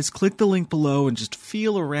your eyes, click the link below, and just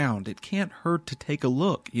feel around. It can't hurt to take a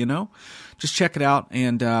look, you know? Just check it out,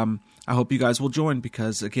 and I hope you guys will join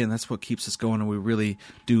because, again, that's what keeps us going, and we really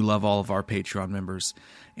do love all of our Patreon members.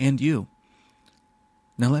 And you.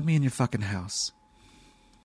 Now let me in your fucking house.